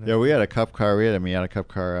 Yeah, we had a Cup car. We had a Miata Cup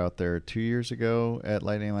car out there 2 years ago at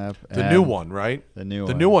Lightning Lap. The and new one, right? The new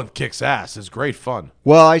The one. new one kicks ass. It's great fun.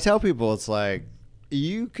 Well, I tell people it's like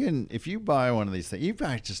you can, if you buy one of these things, you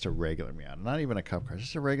buy just a regular Miata, not even a Cup car,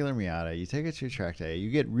 just a regular Miata. You take it to your track day. You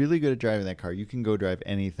get really good at driving that car. You can go drive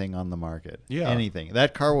anything on the market. Yeah. Anything.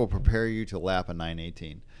 That car will prepare you to lap a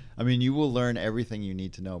 918. I mean, you will learn everything you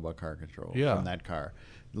need to know about car control from that car.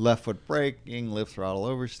 Left foot braking, lift throttle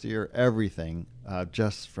oversteer, everything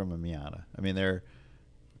just from a Miata. I mean, they're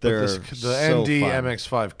the so ND fun.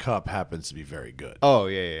 MX-5 Cup happens to be very good. Oh,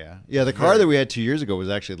 yeah. The car that we had 2 years ago was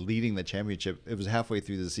actually leading the championship. It was halfway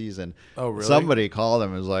through the season. Oh, really? Somebody called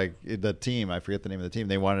them. It was like the team. I forget the name of the team.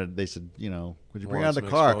 They said, would you bring out the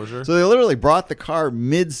car? Exposure? So they literally brought the car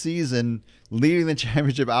mid-season, leading the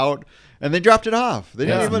championship out, and they dropped it off. They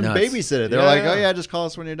didn't even nuts. babysit it. They're Yeah, like, yeah. oh, yeah, just call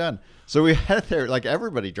us when you're done. So we had it there. Like,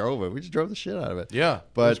 everybody drove it. We just drove the shit out of it. Yeah,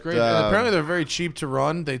 But, it's great. And apparently, they're very cheap to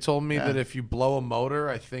run. They told me Yeah. that if you blow a motor,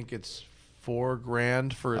 I think it's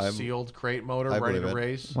 $4,000 for a I- sealed crate motor I ready believe to it.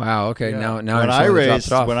 race. Wow. Okay. Yeah. Now when I'm I slowly dropped raced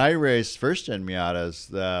it off. when I raced first gen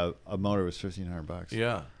Miatas, a motor was $1,500.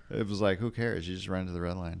 Yeah, It was like, who cares? You just run to the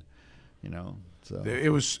red line, So it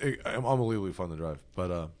was unbelievably fun to drive.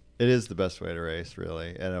 But it is the best way to race, really,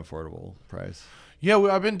 at an affordable price. yeah,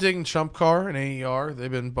 I've been digging Chump Car and AER.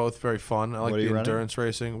 They've been both very fun. I like What are the you running? endurance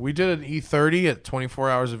racing. We did an E30 at 24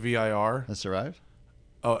 hours of VIR. That survived?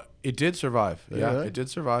 Oh, it did survive. Did it Yeah, really? it did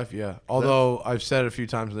survive. Yeah. Although I've said it a few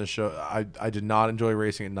times in this show, I did not enjoy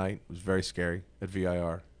racing at night. It was very scary at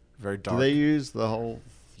VIR. Very dark. Do they use the full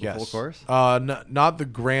Yes. course? Not the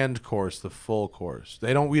grand course, the full course.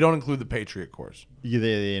 We don't include the Patriot course.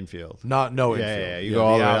 The infield. No infield. Yeah. You go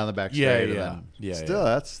all the way down the back straight. Yeah, and yeah. then Yeah. Still,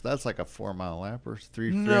 that's like a 4 mile lap or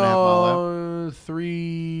 3.5 mile lap. No,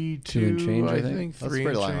 3, 2, Two and change, I I think. think. That's a 3 pretty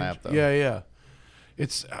and long change. lap, though. Yeah.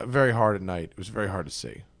 It's very hard at night. It was very hard to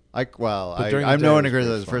see. But during the I'm day, no it one was agrees. pretty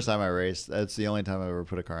That's the fun. first time I raced. That's the only time I ever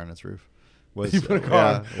put a car on its roof. Was You put a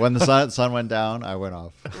car on- when the sun went down, I went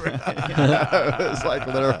off. It was like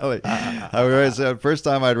literally. First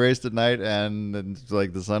time I'd raced at night, and then,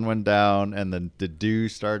 like the sun went down, and then the dew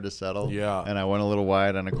started to settle. Yeah. And I went a little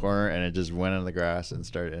wide on a corner, and it just went in the grass and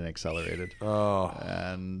accelerated. Oh,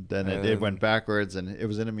 And then it went backwards, and it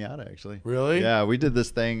was in a Miata actually. really? Yeah, we did this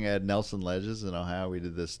thing at Nelson Ledges in Ohio. We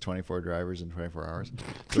did this 24 drivers in 24 hours.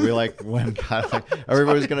 So we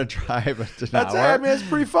everybody was going to drive it an hour. I mean, it's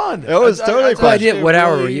pretty fun. It was totally I fun. actually What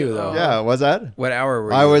hour really- were you, though? Yeah, was that? What hour were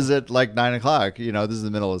you? I was at like 9 o'clock. This is the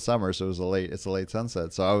middle of summer, so it's a late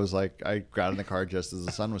sunset. So I was like, I got in the car just as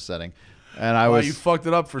the sun was setting, and I was You fucked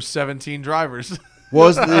it up for 17 drivers.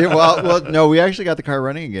 no, we actually got the car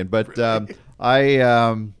running again, but it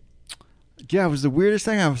was the weirdest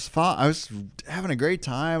thing. I was having a great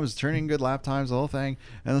time. I was turning good lap times, the whole thing,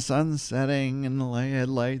 and the sun's setting, and the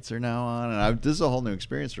headlights are now on, and this is a whole new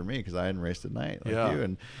experience for me because I hadn't raced at night like Yeah. you,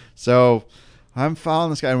 and so I'm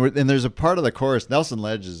following this guy, and there's a part of the course. Nelson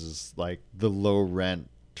Ledges is like the low rent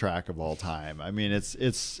track of all time. I mean,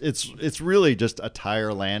 it's really just a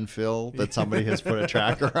tire landfill that somebody has put a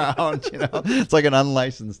track around. It's like an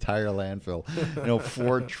unlicensed tire landfill.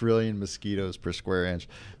 4 trillion mosquitoes per square inch.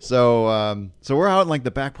 So we're out in like the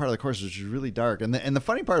back part of the course, which is really dark. And the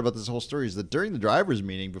funny part about this whole story is that during the drivers'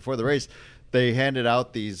 meeting before the race, they handed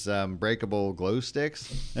out these breakable glow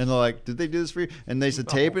sticks, and they're like, "Did they do this for you?" And they said,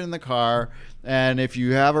 "Tape it in the car, and if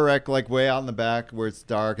you have a wreck like way out in the back where it's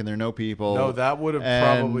dark and there are no people, No, that would have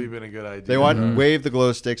and probably been a good idea. They want wave the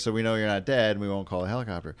glow stick so we know you're not dead, and we won't call a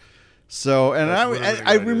helicopter." So, and That would've been a I good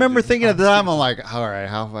idea. remember thinking at the time, I'm like, all right,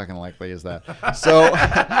 how fucking likely is that? So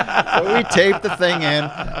we taped the thing in,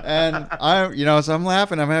 and so I'm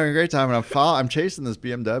laughing, I'm having a great time, and I'm chasing this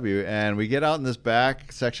BMW, and we get out in this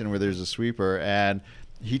back section where there's a sweeper, and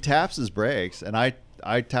he taps his brakes, and I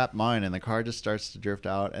tapped mine, and the car just starts to drift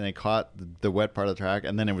out, and it caught the wet part of the track,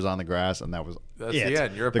 and then it was on the grass, and that's the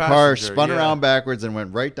end. You're a the car passenger, spun yeah. around backwards and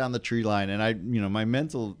went right down the tree line, and my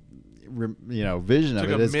mental vision It of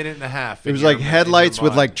took it. a It's- minute and a half. It was like headlights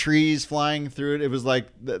with like trees flying through it. It was like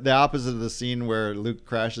the opposite of the scene where Luke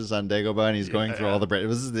crashes on Dagobah and he's going through all the It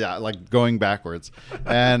was like going backwards.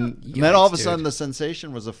 And then all of a sudden the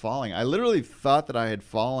sensation was of falling. I literally thought that I had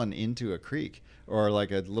fallen into a creek or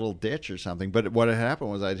like a little ditch or something. But what had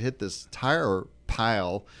happened was I'd hit this tire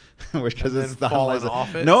pile, because it's the fallen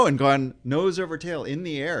off it. No, and gone nose over tail in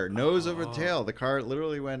the air, nose over tail. The car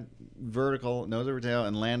literally went vertical, nose over tail,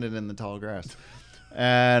 and landed in the tall grass.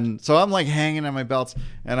 And so I'm like hanging on my belts,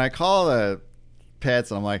 and I call the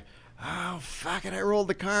pets, and I'm like, "Oh fuck it, I rolled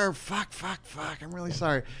the car. Fuck. I'm really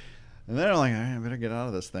sorry." And then I'm like, I better get out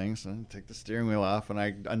of this thing. So I take the steering wheel off, and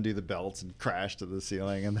I undo the belts and crash to the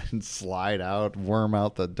ceiling, and then slide out, worm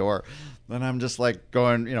out the door. Then I'm just like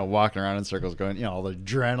going, walking around in circles, going, all the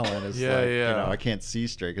adrenaline is I can't see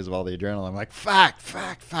straight because of all the adrenaline. I'm like, fuck.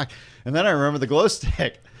 And then I remember the glow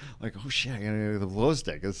stick. Like, oh shit, I gotta go to the glow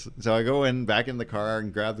stick. So I go back in the car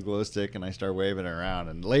and grab the glow stick, and I start waving it around.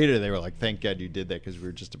 And later they were like, "Thank God you did that," because we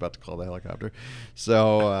were just about to call the helicopter.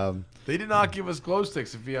 So they did not give us glow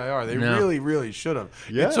sticks at VIR. They really, really should have.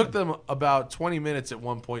 Yeah. It took them about 20 minutes at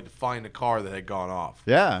one point to find a car that had gone off.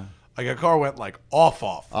 yeah, Like a car went like off,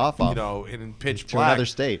 Off. in pitch to black. another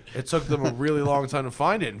state. It took them a really long time to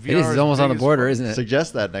find it. And It is. It's almost on the border, isn't it?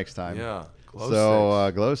 Suggest that next time. Yeah.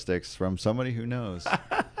 Glow sticks from somebody who knows.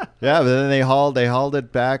 Yeah, but then they hauled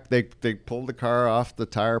it back. They pulled the car off the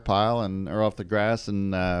tire pile or off the grass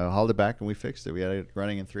and hauled it back, and we fixed it. We had it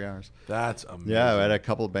running in 3 hours. That's amazing. Yeah, we had a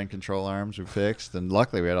couple of bent control arms we fixed, and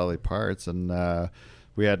luckily we had all the parts, and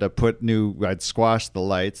we had to I'd squashed the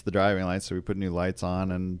lights, the driving lights, so we put new lights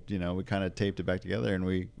on, and we kind of taped it back together, and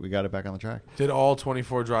we got it back on the track. Did all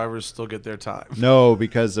 24 drivers still get their time? No,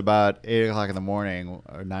 because about 8 o'clock in the morning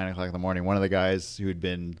or 9 o'clock in the morning, one of the guys who'd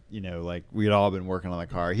been, we'd all been working on the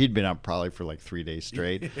car. He'd been up probably for like 3 days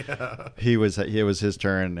straight. Yeah. It was his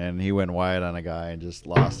turn, and he went wide on a guy and just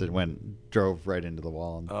lost it. Drove right into the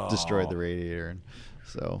wall and destroyed the radiator. And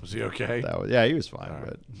so Was he okay? he was fine.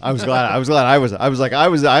 But I was glad.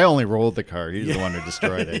 I only rolled the car. He's the one who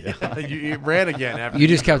destroyed it. Yeah. You ran again after You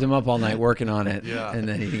just kept him up all night working on it, Yeah. and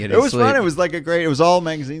then he didn't get It was sleep. fun. It was like it was all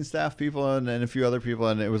magazine staff people and a few other people,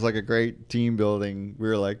 and it was like a great team building. We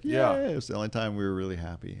were like, Yeah. it was the only time we were really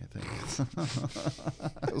happy, I think.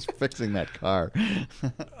 I was fixing that car.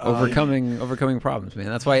 Overcoming problems, man.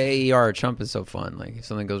 That's why AER or Chump is so fun. Like if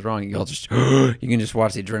something goes wrong, you can just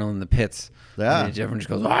watch the adrenaline in the pits. Yeah. And everyone just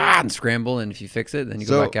goes and scramble, and if you fix it, then you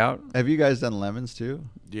go back out. Have you guys done lemons too?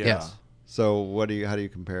 Yeah. Yes. So how do you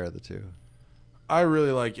compare the two? I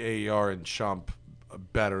really like AER and Chump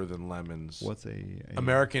better than Lemons. What's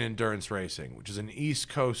American Endurance Racing, which is an East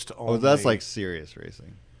Coast only. Oh, that's like serious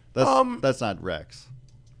racing. That's not Rex.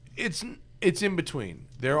 It's in between.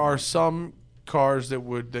 There are some cars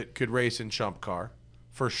that could race in Chump car,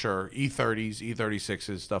 for sure. E30s,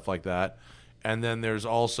 E36s, stuff like that. And then there's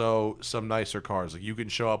also some nicer cars. Like you can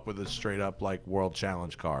show up with a straight up like World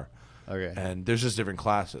Challenge car. Okay. And there's just different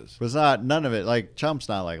classes. But it's none of it like Chump's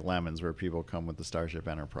not like Lemons where people come with the Starship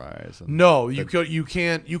Enterprise. No, you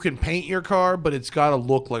can paint your car, but it's got to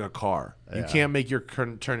look like a car. You Yeah.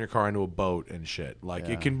 can't turn your car into a boat and shit. Like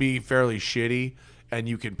Yeah. it can be fairly shitty, and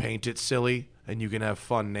you can paint it silly, and you can have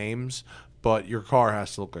fun names, but your car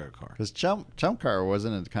has to look like a car. Because Chump Car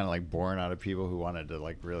wasn't it kind of like born out of people who wanted to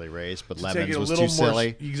like really race, but To take Lemons it a was little too more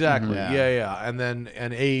silly. Exactly. Mhm. Yeah. And then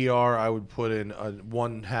AER, I would put in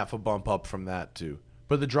one half a bump up from that too.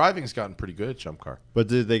 But the driving's gotten pretty good at Chump Car. But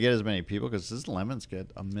did they get as many people? Because this Lemons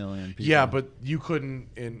get 1 million people. Yeah, but you couldn't.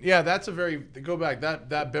 That's a very go back that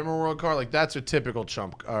Bimmer World car. Like that's a typical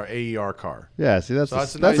Chump or AER car. Yeah, see that's So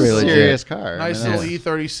that's a that's nice a little- serious car. Nice I mean,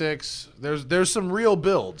 little E36. There's some real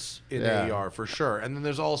builds in Yeah. AER for sure, and then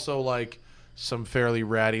there's also like some fairly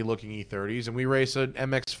ratty looking E30s, and we race an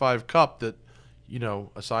MX-5 Cup that,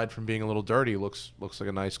 aside from being a little dirty, looks like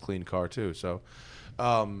a nice clean car too. So,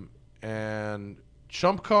 and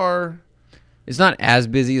Chump car. It's not as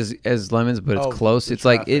busy as Lemons, but it's close. the It's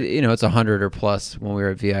like traffic. it's 100 or plus when we were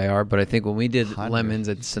at VIR. But I think when we did 100. Lemons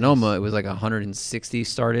at Sonoma, it was like 160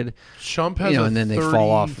 started. Chump has You know, a and then they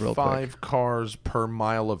fall off real quick. 35 cars per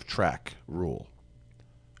mile of track rule.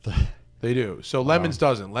 They do. So Lemons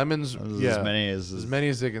doesn't. Lemons, As many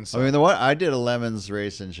as they can I sell. mean, I did a Lemons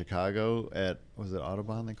race in Chicago at was it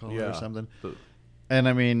Autobahn they call it or Yeah. something. And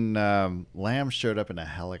I mean, Lamb showed up in a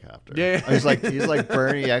helicopter. Yeah. he's like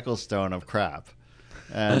Bernie Ecclestone of crap.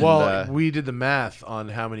 And, Well, we did the math on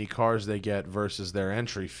how many cars they get versus their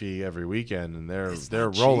entry fee every weekend, and they're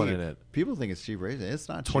not rolling cheap. in it. People think it's cheap racing. It's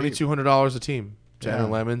not cheap. $2,200 a team to Yeah. enter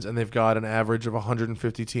Lemons, and they've got an average of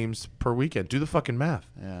 150 teams per weekend. Do the fucking math.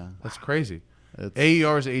 Yeah. That's crazy.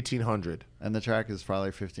 AER is 1,800. And the track is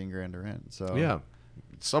probably 15 grand to rent. So Yeah.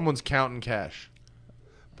 Someone's counting cash.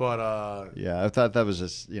 But yeah, I thought that was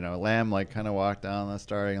just, Lamb like kind of walked down the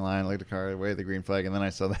starting line, looked at the car, waved the green flag, and then I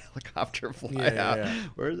saw the helicopter fly out. Yeah.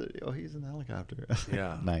 Where is it? Oh, he's in the helicopter.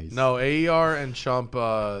 yeah. Nice. No, AER and Chump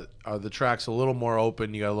are the track's a little more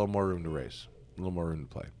open. You got a little more room to race. A little more room to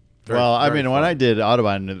play. Well, I mean, fun. when I did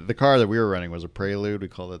Autobahn, the car that we were running was a Prelude. We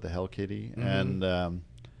called it the Hell Kitty. Mm-hmm. And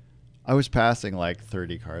I was passing like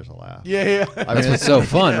 30 cars a lap. Yeah. I mean, It's so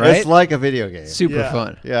fun, right? It's like a video game. Super Yeah.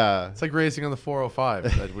 fun. Yeah. It's like racing on the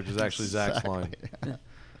 405, which is actually Zach's line.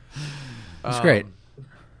 It's great.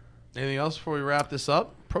 Anything else before we wrap this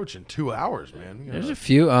up? Approaching 2 hours, man. There's a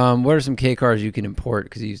few. What are some K cars you can import?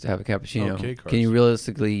 Because you used to have a cappuccino. Oh, K cars. Can you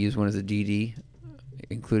realistically use one as a DD,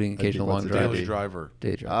 including occasional what's long a drive? Daily driver.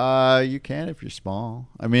 Day drive. You can if you're small.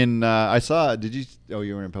 I mean, I saw. Did you? Oh,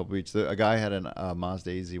 you were in Pebble Beach. A guy had a Mazda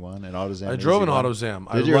AZ1, an AutoZam. I drove an AZ1.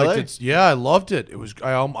 AutoZam. Did you liked really? it. Yeah, I loved it. It was.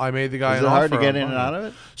 I made the guy. Is an it hard to offer get on in and Monday. out of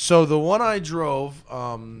it? So the one I drove,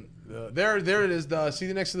 there it is.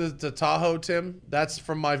 See next to the Tahoe, Tim. That's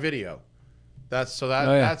from my video. That's it.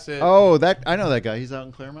 Oh, I know that guy. He's out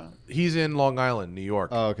in Claremont. He's in Long Island, New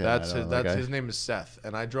York. Oh, okay. That's I know his, that that's guy. his name is Seth,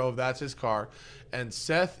 and I drove. That's his car, and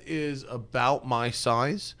Seth is about my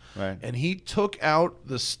size. Right. And he took out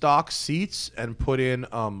the stock seats and put in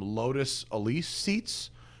Lotus Elise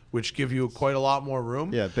seats, which give you quite a lot more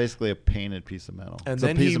room. Yeah, basically a painted piece of metal. And It's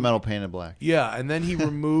then a piece of metal painted black. Yeah, and then he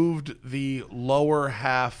removed the lower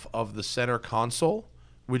half of the center console,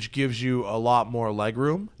 which gives you a lot more leg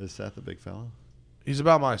room. Is Seth a big fellow? He's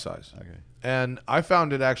about my size. Okay. And I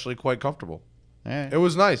found it actually quite comfortable. All right. It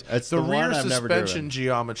was nice. That's the the rear one I've never suspension driven.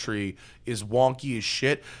 geometry is wonky as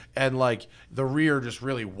shit, and like the rear just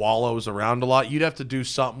really wallows around a lot. You'd have to do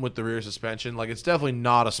something with the rear suspension. Like it's definitely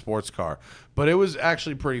not a sports car, but it was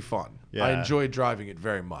actually pretty fun. Yeah. I enjoyed driving it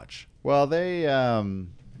very much. Well, they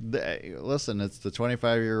listen. It's the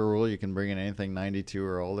 25-year rule. You can bring in anything 92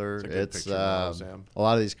 or older. It's a good It's picture of the AutoZam. a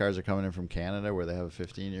lot of these cars are coming in from Canada where they have a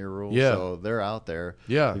 15-year rule. Yeah. So they're out there.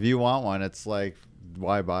 Yeah. If you want one, it's like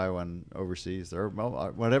why buy one overseas? Or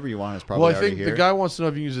whatever you want is probably Well, I already think here. the guy wants to know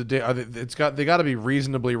if you use a day. They got to be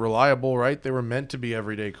reasonably reliable, right? They were meant to be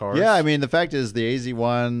everyday cars. Yeah, I mean, the fact is the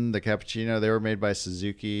AZ1, the Cappuccino, they were made by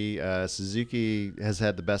Suzuki. Suzuki has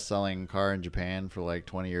had the best-selling car in Japan for like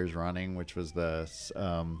 20 years running, which was the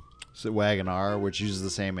Wagon R, which uses the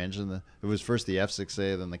same engine. It was first the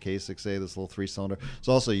F6A, then the K6A, this little three-cylinder. It's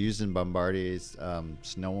also used in Bombardier's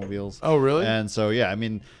snowmobiles. Oh, really? And so, yeah, I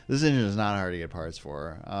mean, this engine is not hard to get parts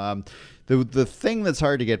for. The thing that's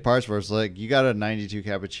hard to get parts for is like you got a 92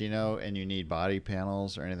 Cappuccino and you need body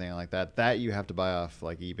panels or anything like that. That you have to buy off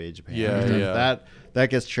like eBay Japan. Yeah, yeah. That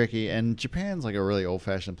gets tricky. And Japan's like a really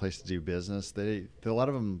old-fashioned place to do business. A lot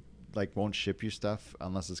of them like won't ship you stuff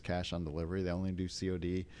unless it's cash on delivery. They only do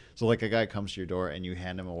COD. So like a guy comes to your door and you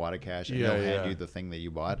hand him a wad of cash and Yeah, they'll yeah. hand you the thing that you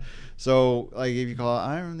bought. So like if you call,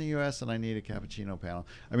 I'm in the U.S. and I need a Cappuccino panel.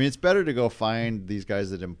 I mean, it's better to go find these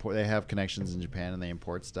guys that import. They have connections in Japan and they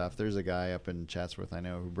import stuff. There's a guy up in Chatsworth I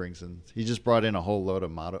know who brings in. He just brought in a whole load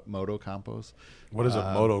of Moto Compos. What is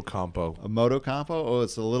a Moto Compo? A Moto Compo? Oh,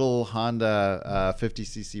 it's a little Honda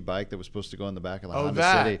 50cc bike that was supposed to go in the back of the Honda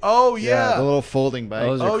that. City. Oh, yeah. The little folding bike.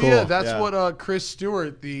 Those are Oh cool. yeah, that's Yeah. what Chris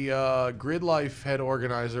Stewart, the Grid Life head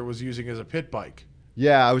organizer, was using as a pit bike.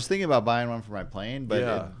 Yeah, I was thinking about buying one for my plane, but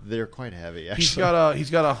Yeah. they're quite heavy. Actually. He's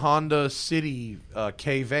got a Honda City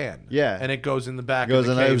K van. Yeah. and it goes in the back. It goes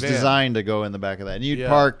of in the there. K It was van. designed to go in the back of that, and you'd Yeah.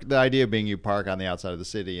 park. The idea being you park on the outside of the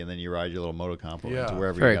city, and then you ride your little motocompo Yeah. into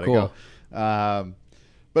wherever Very you gotta cool. go.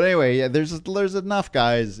 But anyway, yeah, there's enough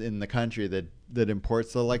guys in the country that import.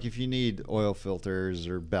 So like if you need oil filters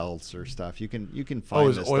or belts or stuff, you can find. Oh,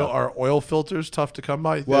 is this oil? stuff. Are oil filters tough to come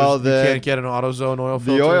by? Well, you the- can't get an AutoZone oil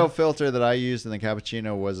filter. The oil filter that I used in the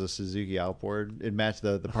Cappuccino was a Suzuki outboard. It matched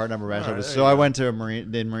the part number matched All up. right, So there I you went to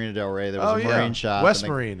in Marina Del Rey. There was Oh, a yeah. marine shop. West and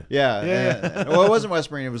the- Marine. Yeah. Yeah. Well, it wasn't West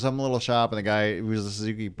Marine. It was some little shop, and the guy it was a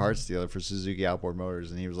Suzuki parts dealer for Suzuki outboard motors,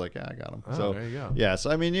 and he was like, "Yeah, I got them." Oh, so there you go. yeah.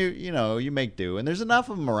 So I mean, you make do, and there's enough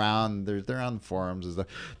of them around. They're on the forums.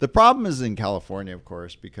 The problem is in California, of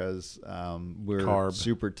course, because we're Carb.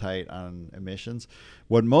 super tight on emissions.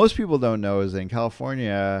 What most people don't know is that in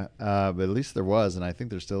California, but at least there was, and I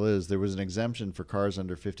think there still is, there was an exemption for cars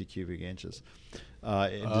under 50 cubic inches.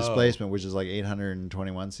 In displacement, which is like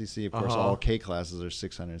 821 cc. Of course, all K classes are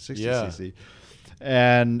 660 Yeah. cc.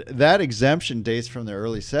 And that exemption dates from the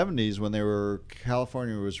early 70s when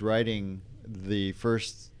California was writing the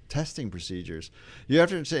first testing procedures. You have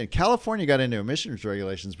to understand, California got into emissions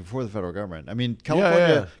regulations before the federal government. I mean,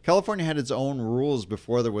 California had its own rules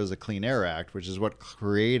before there was a Clean Air Act, which is what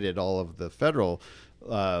created all of the federal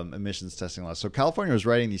emissions testing laws. So California was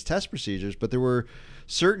writing these test procedures, but there were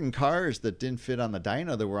certain cars that didn't fit on the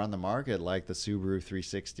dyno that were on the market, like the Subaru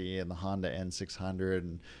 360 and the Honda N600,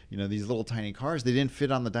 and these little tiny cars. They didn't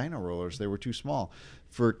fit on the dyno rollers; they were too small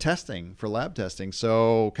for testing, for lab testing.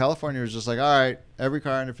 So California was just like, all right, every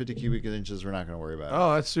car under 50 cubic inches, we're not going to worry about it.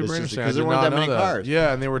 Oh, that's super interesting. Because there weren't that many cars.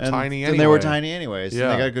 Yeah, and they were tiny anyway. And they were tiny anyways.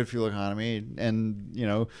 Yeah. And they got a good fuel economy. And,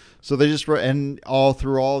 so they just, and all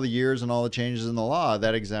through all the years and all the changes in the law,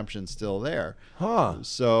 that exemption's still there. Huh.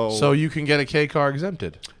 So you can get a K car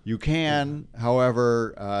exempted. You can.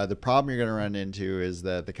 However, the problem you're going to run into is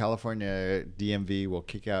that the California DMV will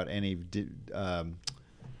kick out any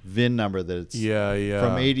VIN number that's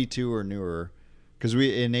from 82 or newer, because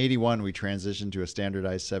in 81 we transitioned to a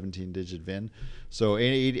standardized 17-digit VIN. So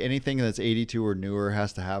anything that's 82 or newer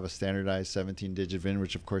has to have a standardized 17-digit VIN,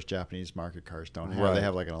 which of course Japanese market cars don't have. Right. They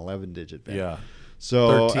have like an 11-digit VIN. Yeah.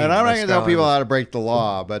 So, 13, and I'm not going to tell people how to break the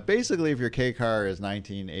law, but basically, if your K car is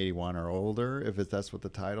 1981 or older, if that's what the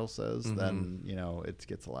title says, then it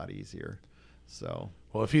gets a lot easier. So.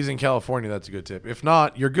 Well, if he's in California, that's a good tip. If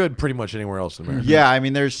not, you're good pretty much anywhere else in America. Yeah, I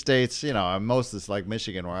mean, there's states, most is like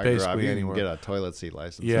Michigan where I grew up. You can get a toilet seat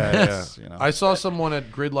license. Yeah. I saw someone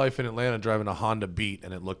at Grid Life in Atlanta driving a Honda Beat,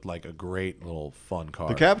 and it looked like a great little fun car.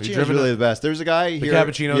 The Cappuccino's really the best. There's a guy here. The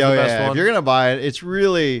Cappuccino's the best one. If you're going to buy it, it's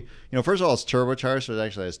really, first of all, it's turbocharged, so it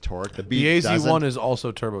actually has torque. The Beat AZ1 is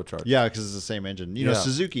also turbocharged. Yeah, because it's the same engine.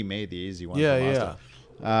 Suzuki made the AZ1.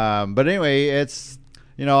 Yeah. But anyway, it's...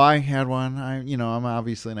 I had one. I'm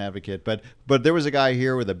obviously an advocate, but there was a guy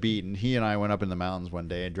here with a Beat, and he and I went up in the mountains one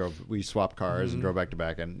day and drove. We swapped cars and drove back to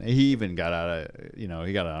back, and he even got out of he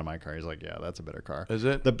got out of my car. He's like, "Yeah, that's a better car." Is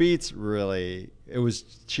it? The Beat's really, it was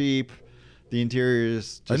cheap. The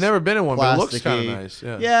interior's just I've never been in one, but it looks kind of nice.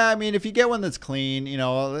 Yeah, I mean, if you get one that's clean, you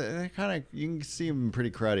can see them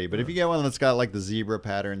pretty cruddy. But if you get one that's got like the zebra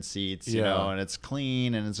pattern seats, and it's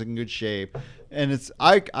clean and it's in good shape, and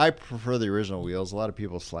I prefer the original wheels. A lot of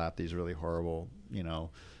people slap these really horrible,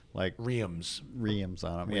 like rims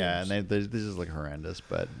on them. Yeah, and they just look horrendous.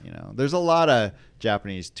 But there's a lot of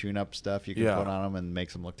Japanese tune-up stuff you can put on them and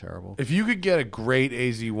makes them look terrible. If you could get a great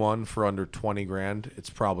AZ1 for under $20,000, it's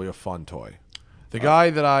probably a fun toy. The guy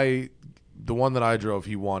the one that I drove,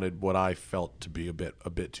 he wanted what I felt to be a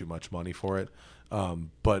bit too much money for it.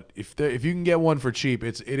 But if you can get one for cheap,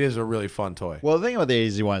 it is a really fun toy. Well, the thing about the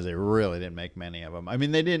AZ1 is they really didn't make many of them. I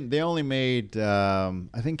mean, they only made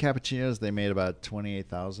I think Cappuccinos, they made about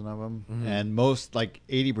 28,000 of them, and most, like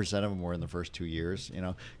 80% of them were in the first 2 years.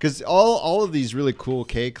 Because all of these really cool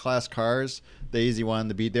K-class cars, the AZ1,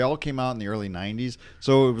 the Beat, they all came out in the early 90s.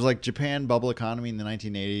 So it was like Japan bubble economy in the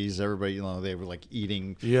 1980s. Everybody, they were like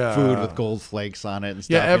eating food with gold flakes on it and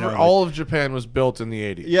stuff. Yeah, all of Japan was built in the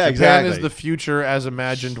 80s. Yeah, Japan exactly. is the future as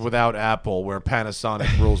imagined without Apple, where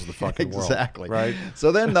Panasonic rules the fucking world. Exactly. Right?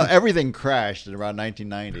 So then everything crashed in around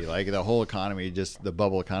 1990. Like the whole economy, just the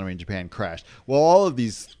bubble economy in Japan crashed. Well, all of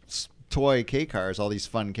these toy K cars, all these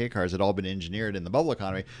fun K cars had all been engineered in the bubble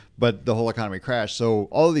economy, but the whole economy crashed. So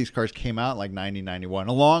all of these cars came out in like 1991,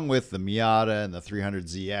 along with the Miata and the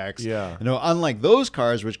 300ZX. Yeah. Unlike those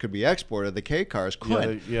cars, which could be exported, the K cars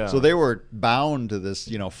couldn't. Yeah. So they were bound to this,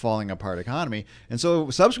 falling apart economy. And so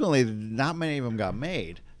subsequently, not many of them got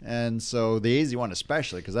made. And so the AZ1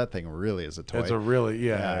 especially, because that thing really is a toy. It's a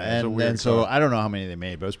really, and so I don't know how many they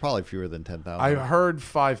made, but it was probably fewer than 10,000. I heard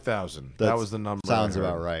 5,000. That was the number. Sounds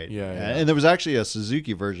about right. Yeah. And there was actually a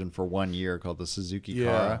Suzuki version for 1 year called the Suzuki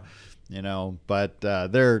Kara. But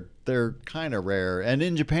they're kind of rare. And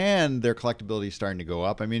in Japan, their collectability is starting to go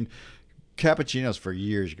up. I mean, Cappuccinos for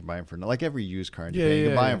years you can buy them for like every used car in Japan. You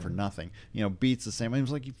can buy them for nothing. Beats the same. It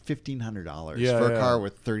was like $1,500 for a car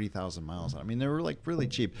with 30,000 miles on it. I mean, they were like really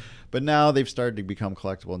cheap. But now they've started to become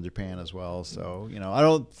collectible in Japan as well. So I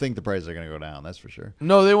don't think the prices are going to go down. That's for sure.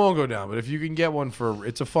 No, they won't go down. But if you can get one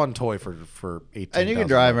it's a fun toy for $18,000. And you can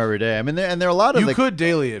drive them every day. I mean, there are a lot of you could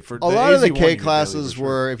daily it for a lot of the K classes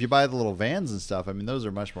were if you buy the little vans and stuff. I mean, those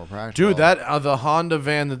are much more practical. Dude, that the Honda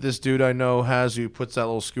van that this dude I know has, who puts that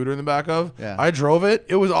little scooter in the back of. Yeah. I drove it.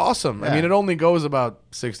 It was awesome. Yeah. I mean, it only goes about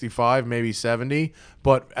 65, maybe 70,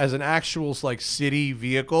 but as an actual like city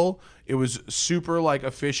vehicle, it was super like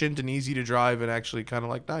efficient and easy to drive and actually kind of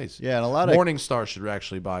like nice. Yeah, and a lot Morningstar should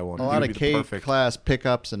actually buy one. A lot of K-class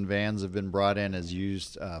pickups and vans have been brought in as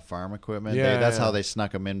used farm equipment. That's how they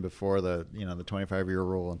snuck them in before the 25-year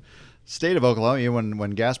rule. State of Oklahoma,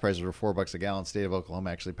 when gas prices were $4 a gallon, state of Oklahoma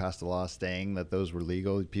actually passed a law saying that those were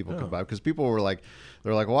legal. People could buy, because people were like,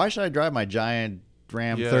 well, why should I drive my giant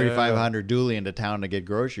Ram 3500 dually into town to get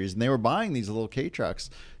groceries? And they were buying these little K trucks,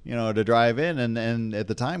 to drive in. And at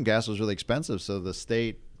the time, gas was really expensive, so the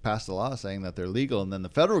state passed a law saying that they're legal. And then the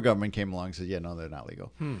federal government came along and said, yeah, no, they're not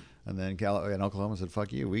legal. And then Oklahoma said,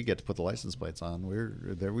 fuck you, we get to put the license plates on.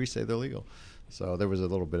 We say they're legal. So there was a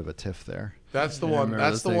little bit of a tiff there. That's the one.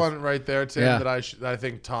 That's the one right there, Tim. That I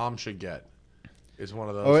think Tom should get. Is one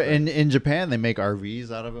of those. Oh, and in Japan they make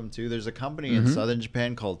RVs out of them too. There's a company in southern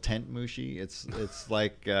Japan called Tent Mushi. It's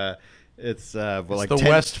like it's like the tent,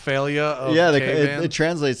 Westphalia of it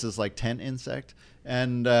translates as like tent insect.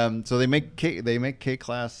 And so they make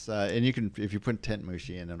K-class, and you can, if you put Tent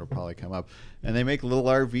Mushi in, it'll probably come up. And they make little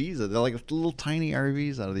RVs. They're like little tiny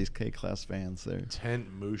RVs out of these K-class vans there. Tent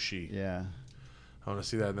Mushi. Yeah. I want to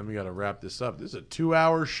see that, and then we got to wrap this up. This is a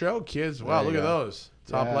 2-hour show, kids. Wow, look at those.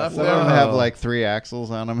 Top left some there. of them have like 3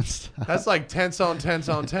 axles on them and stuff. That's like tents on tents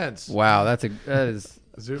on tents. Wow, that is.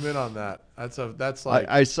 Zoom in on that. That's like.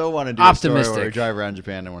 I so want to do optimistic. a story where we drive around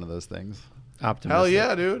Japan in one of those things. Optimistic. Hell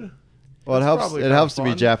yeah, dude. Well, it helps to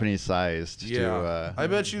be fun. Japanese sized. Yeah. I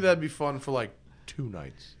bet you that'd be fun for like 2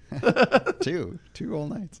 nights. two whole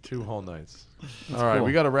nights. 2 whole nights. All right,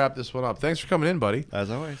 we got to wrap this one up. Thanks for coming in, buddy.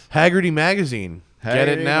 As always. Hagerty Magazine. Get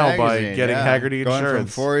it now by getting Hagerty Going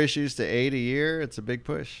insurance. from 4 issues to 8 a year, it's a big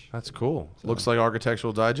push. That's cool. So. Looks like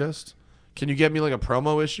Architectural Digest. Can you get me like a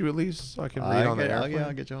promo issue at least so I can read on the airplane? Yeah,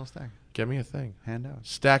 I'll get you a whole stack. Get me a thing. Hand out.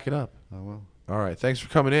 Stack it up. I will. All right. Thanks for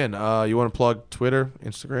coming in. You want to plug Twitter,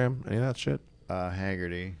 Instagram, any of that shit?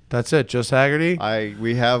 Hagerty. That's it. Just Hagerty?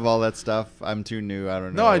 We have all that stuff. I'm too new. I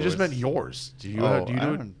don't know. No, I just meant yours. Do you? I do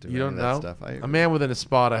don't do you don't any know? of that stuff. A man with an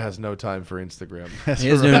Espada has no time for Instagram. He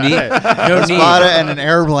has no need. No need. Espada and an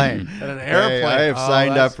airplane. And an airplane. I have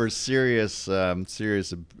signed up for serious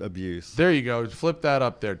abuse. There you go. Flip that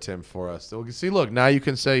up there, Tim, for us. So we can see. Look, now you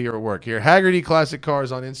can say you're at work. Here, Hagerty Classic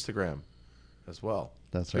Cars on Instagram as well.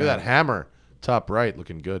 That's Look right. at that hammer. Top right,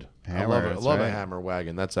 looking good. Hammer, I love right. a hammer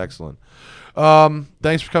wagon. That's excellent.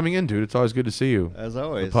 Thanks for coming in, dude. It's always good to see you. As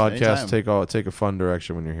always. The podcast anytime. take a fun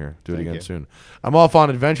direction when you're here. Do it Thank again you. soon. I'm off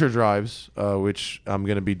on adventure drives, which I'm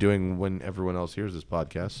going to be doing when everyone else hears this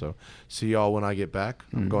podcast. So see y'all when I get back.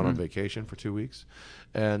 I'm going on vacation for 2 weeks.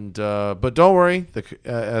 And but don't worry,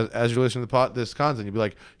 as you're listening to this content, you'll be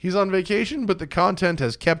like, he's on vacation, but the content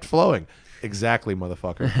has kept flowing. Exactly,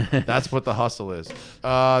 motherfucker. That's what the hustle is.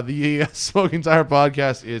 The Smoking Tire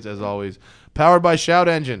Podcast is, as always, powered by Shout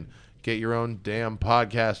Engine. Get your own damn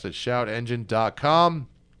podcast at shoutengine.com.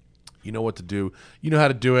 You know what to do. You know how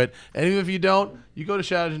to do it. And even if you don't, you go to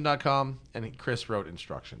shoutengine.com, and Chris wrote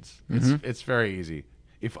instructions. It's very easy.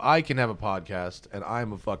 If I can have a podcast and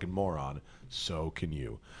I'm a fucking moron, so can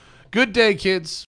you. Good day, kids.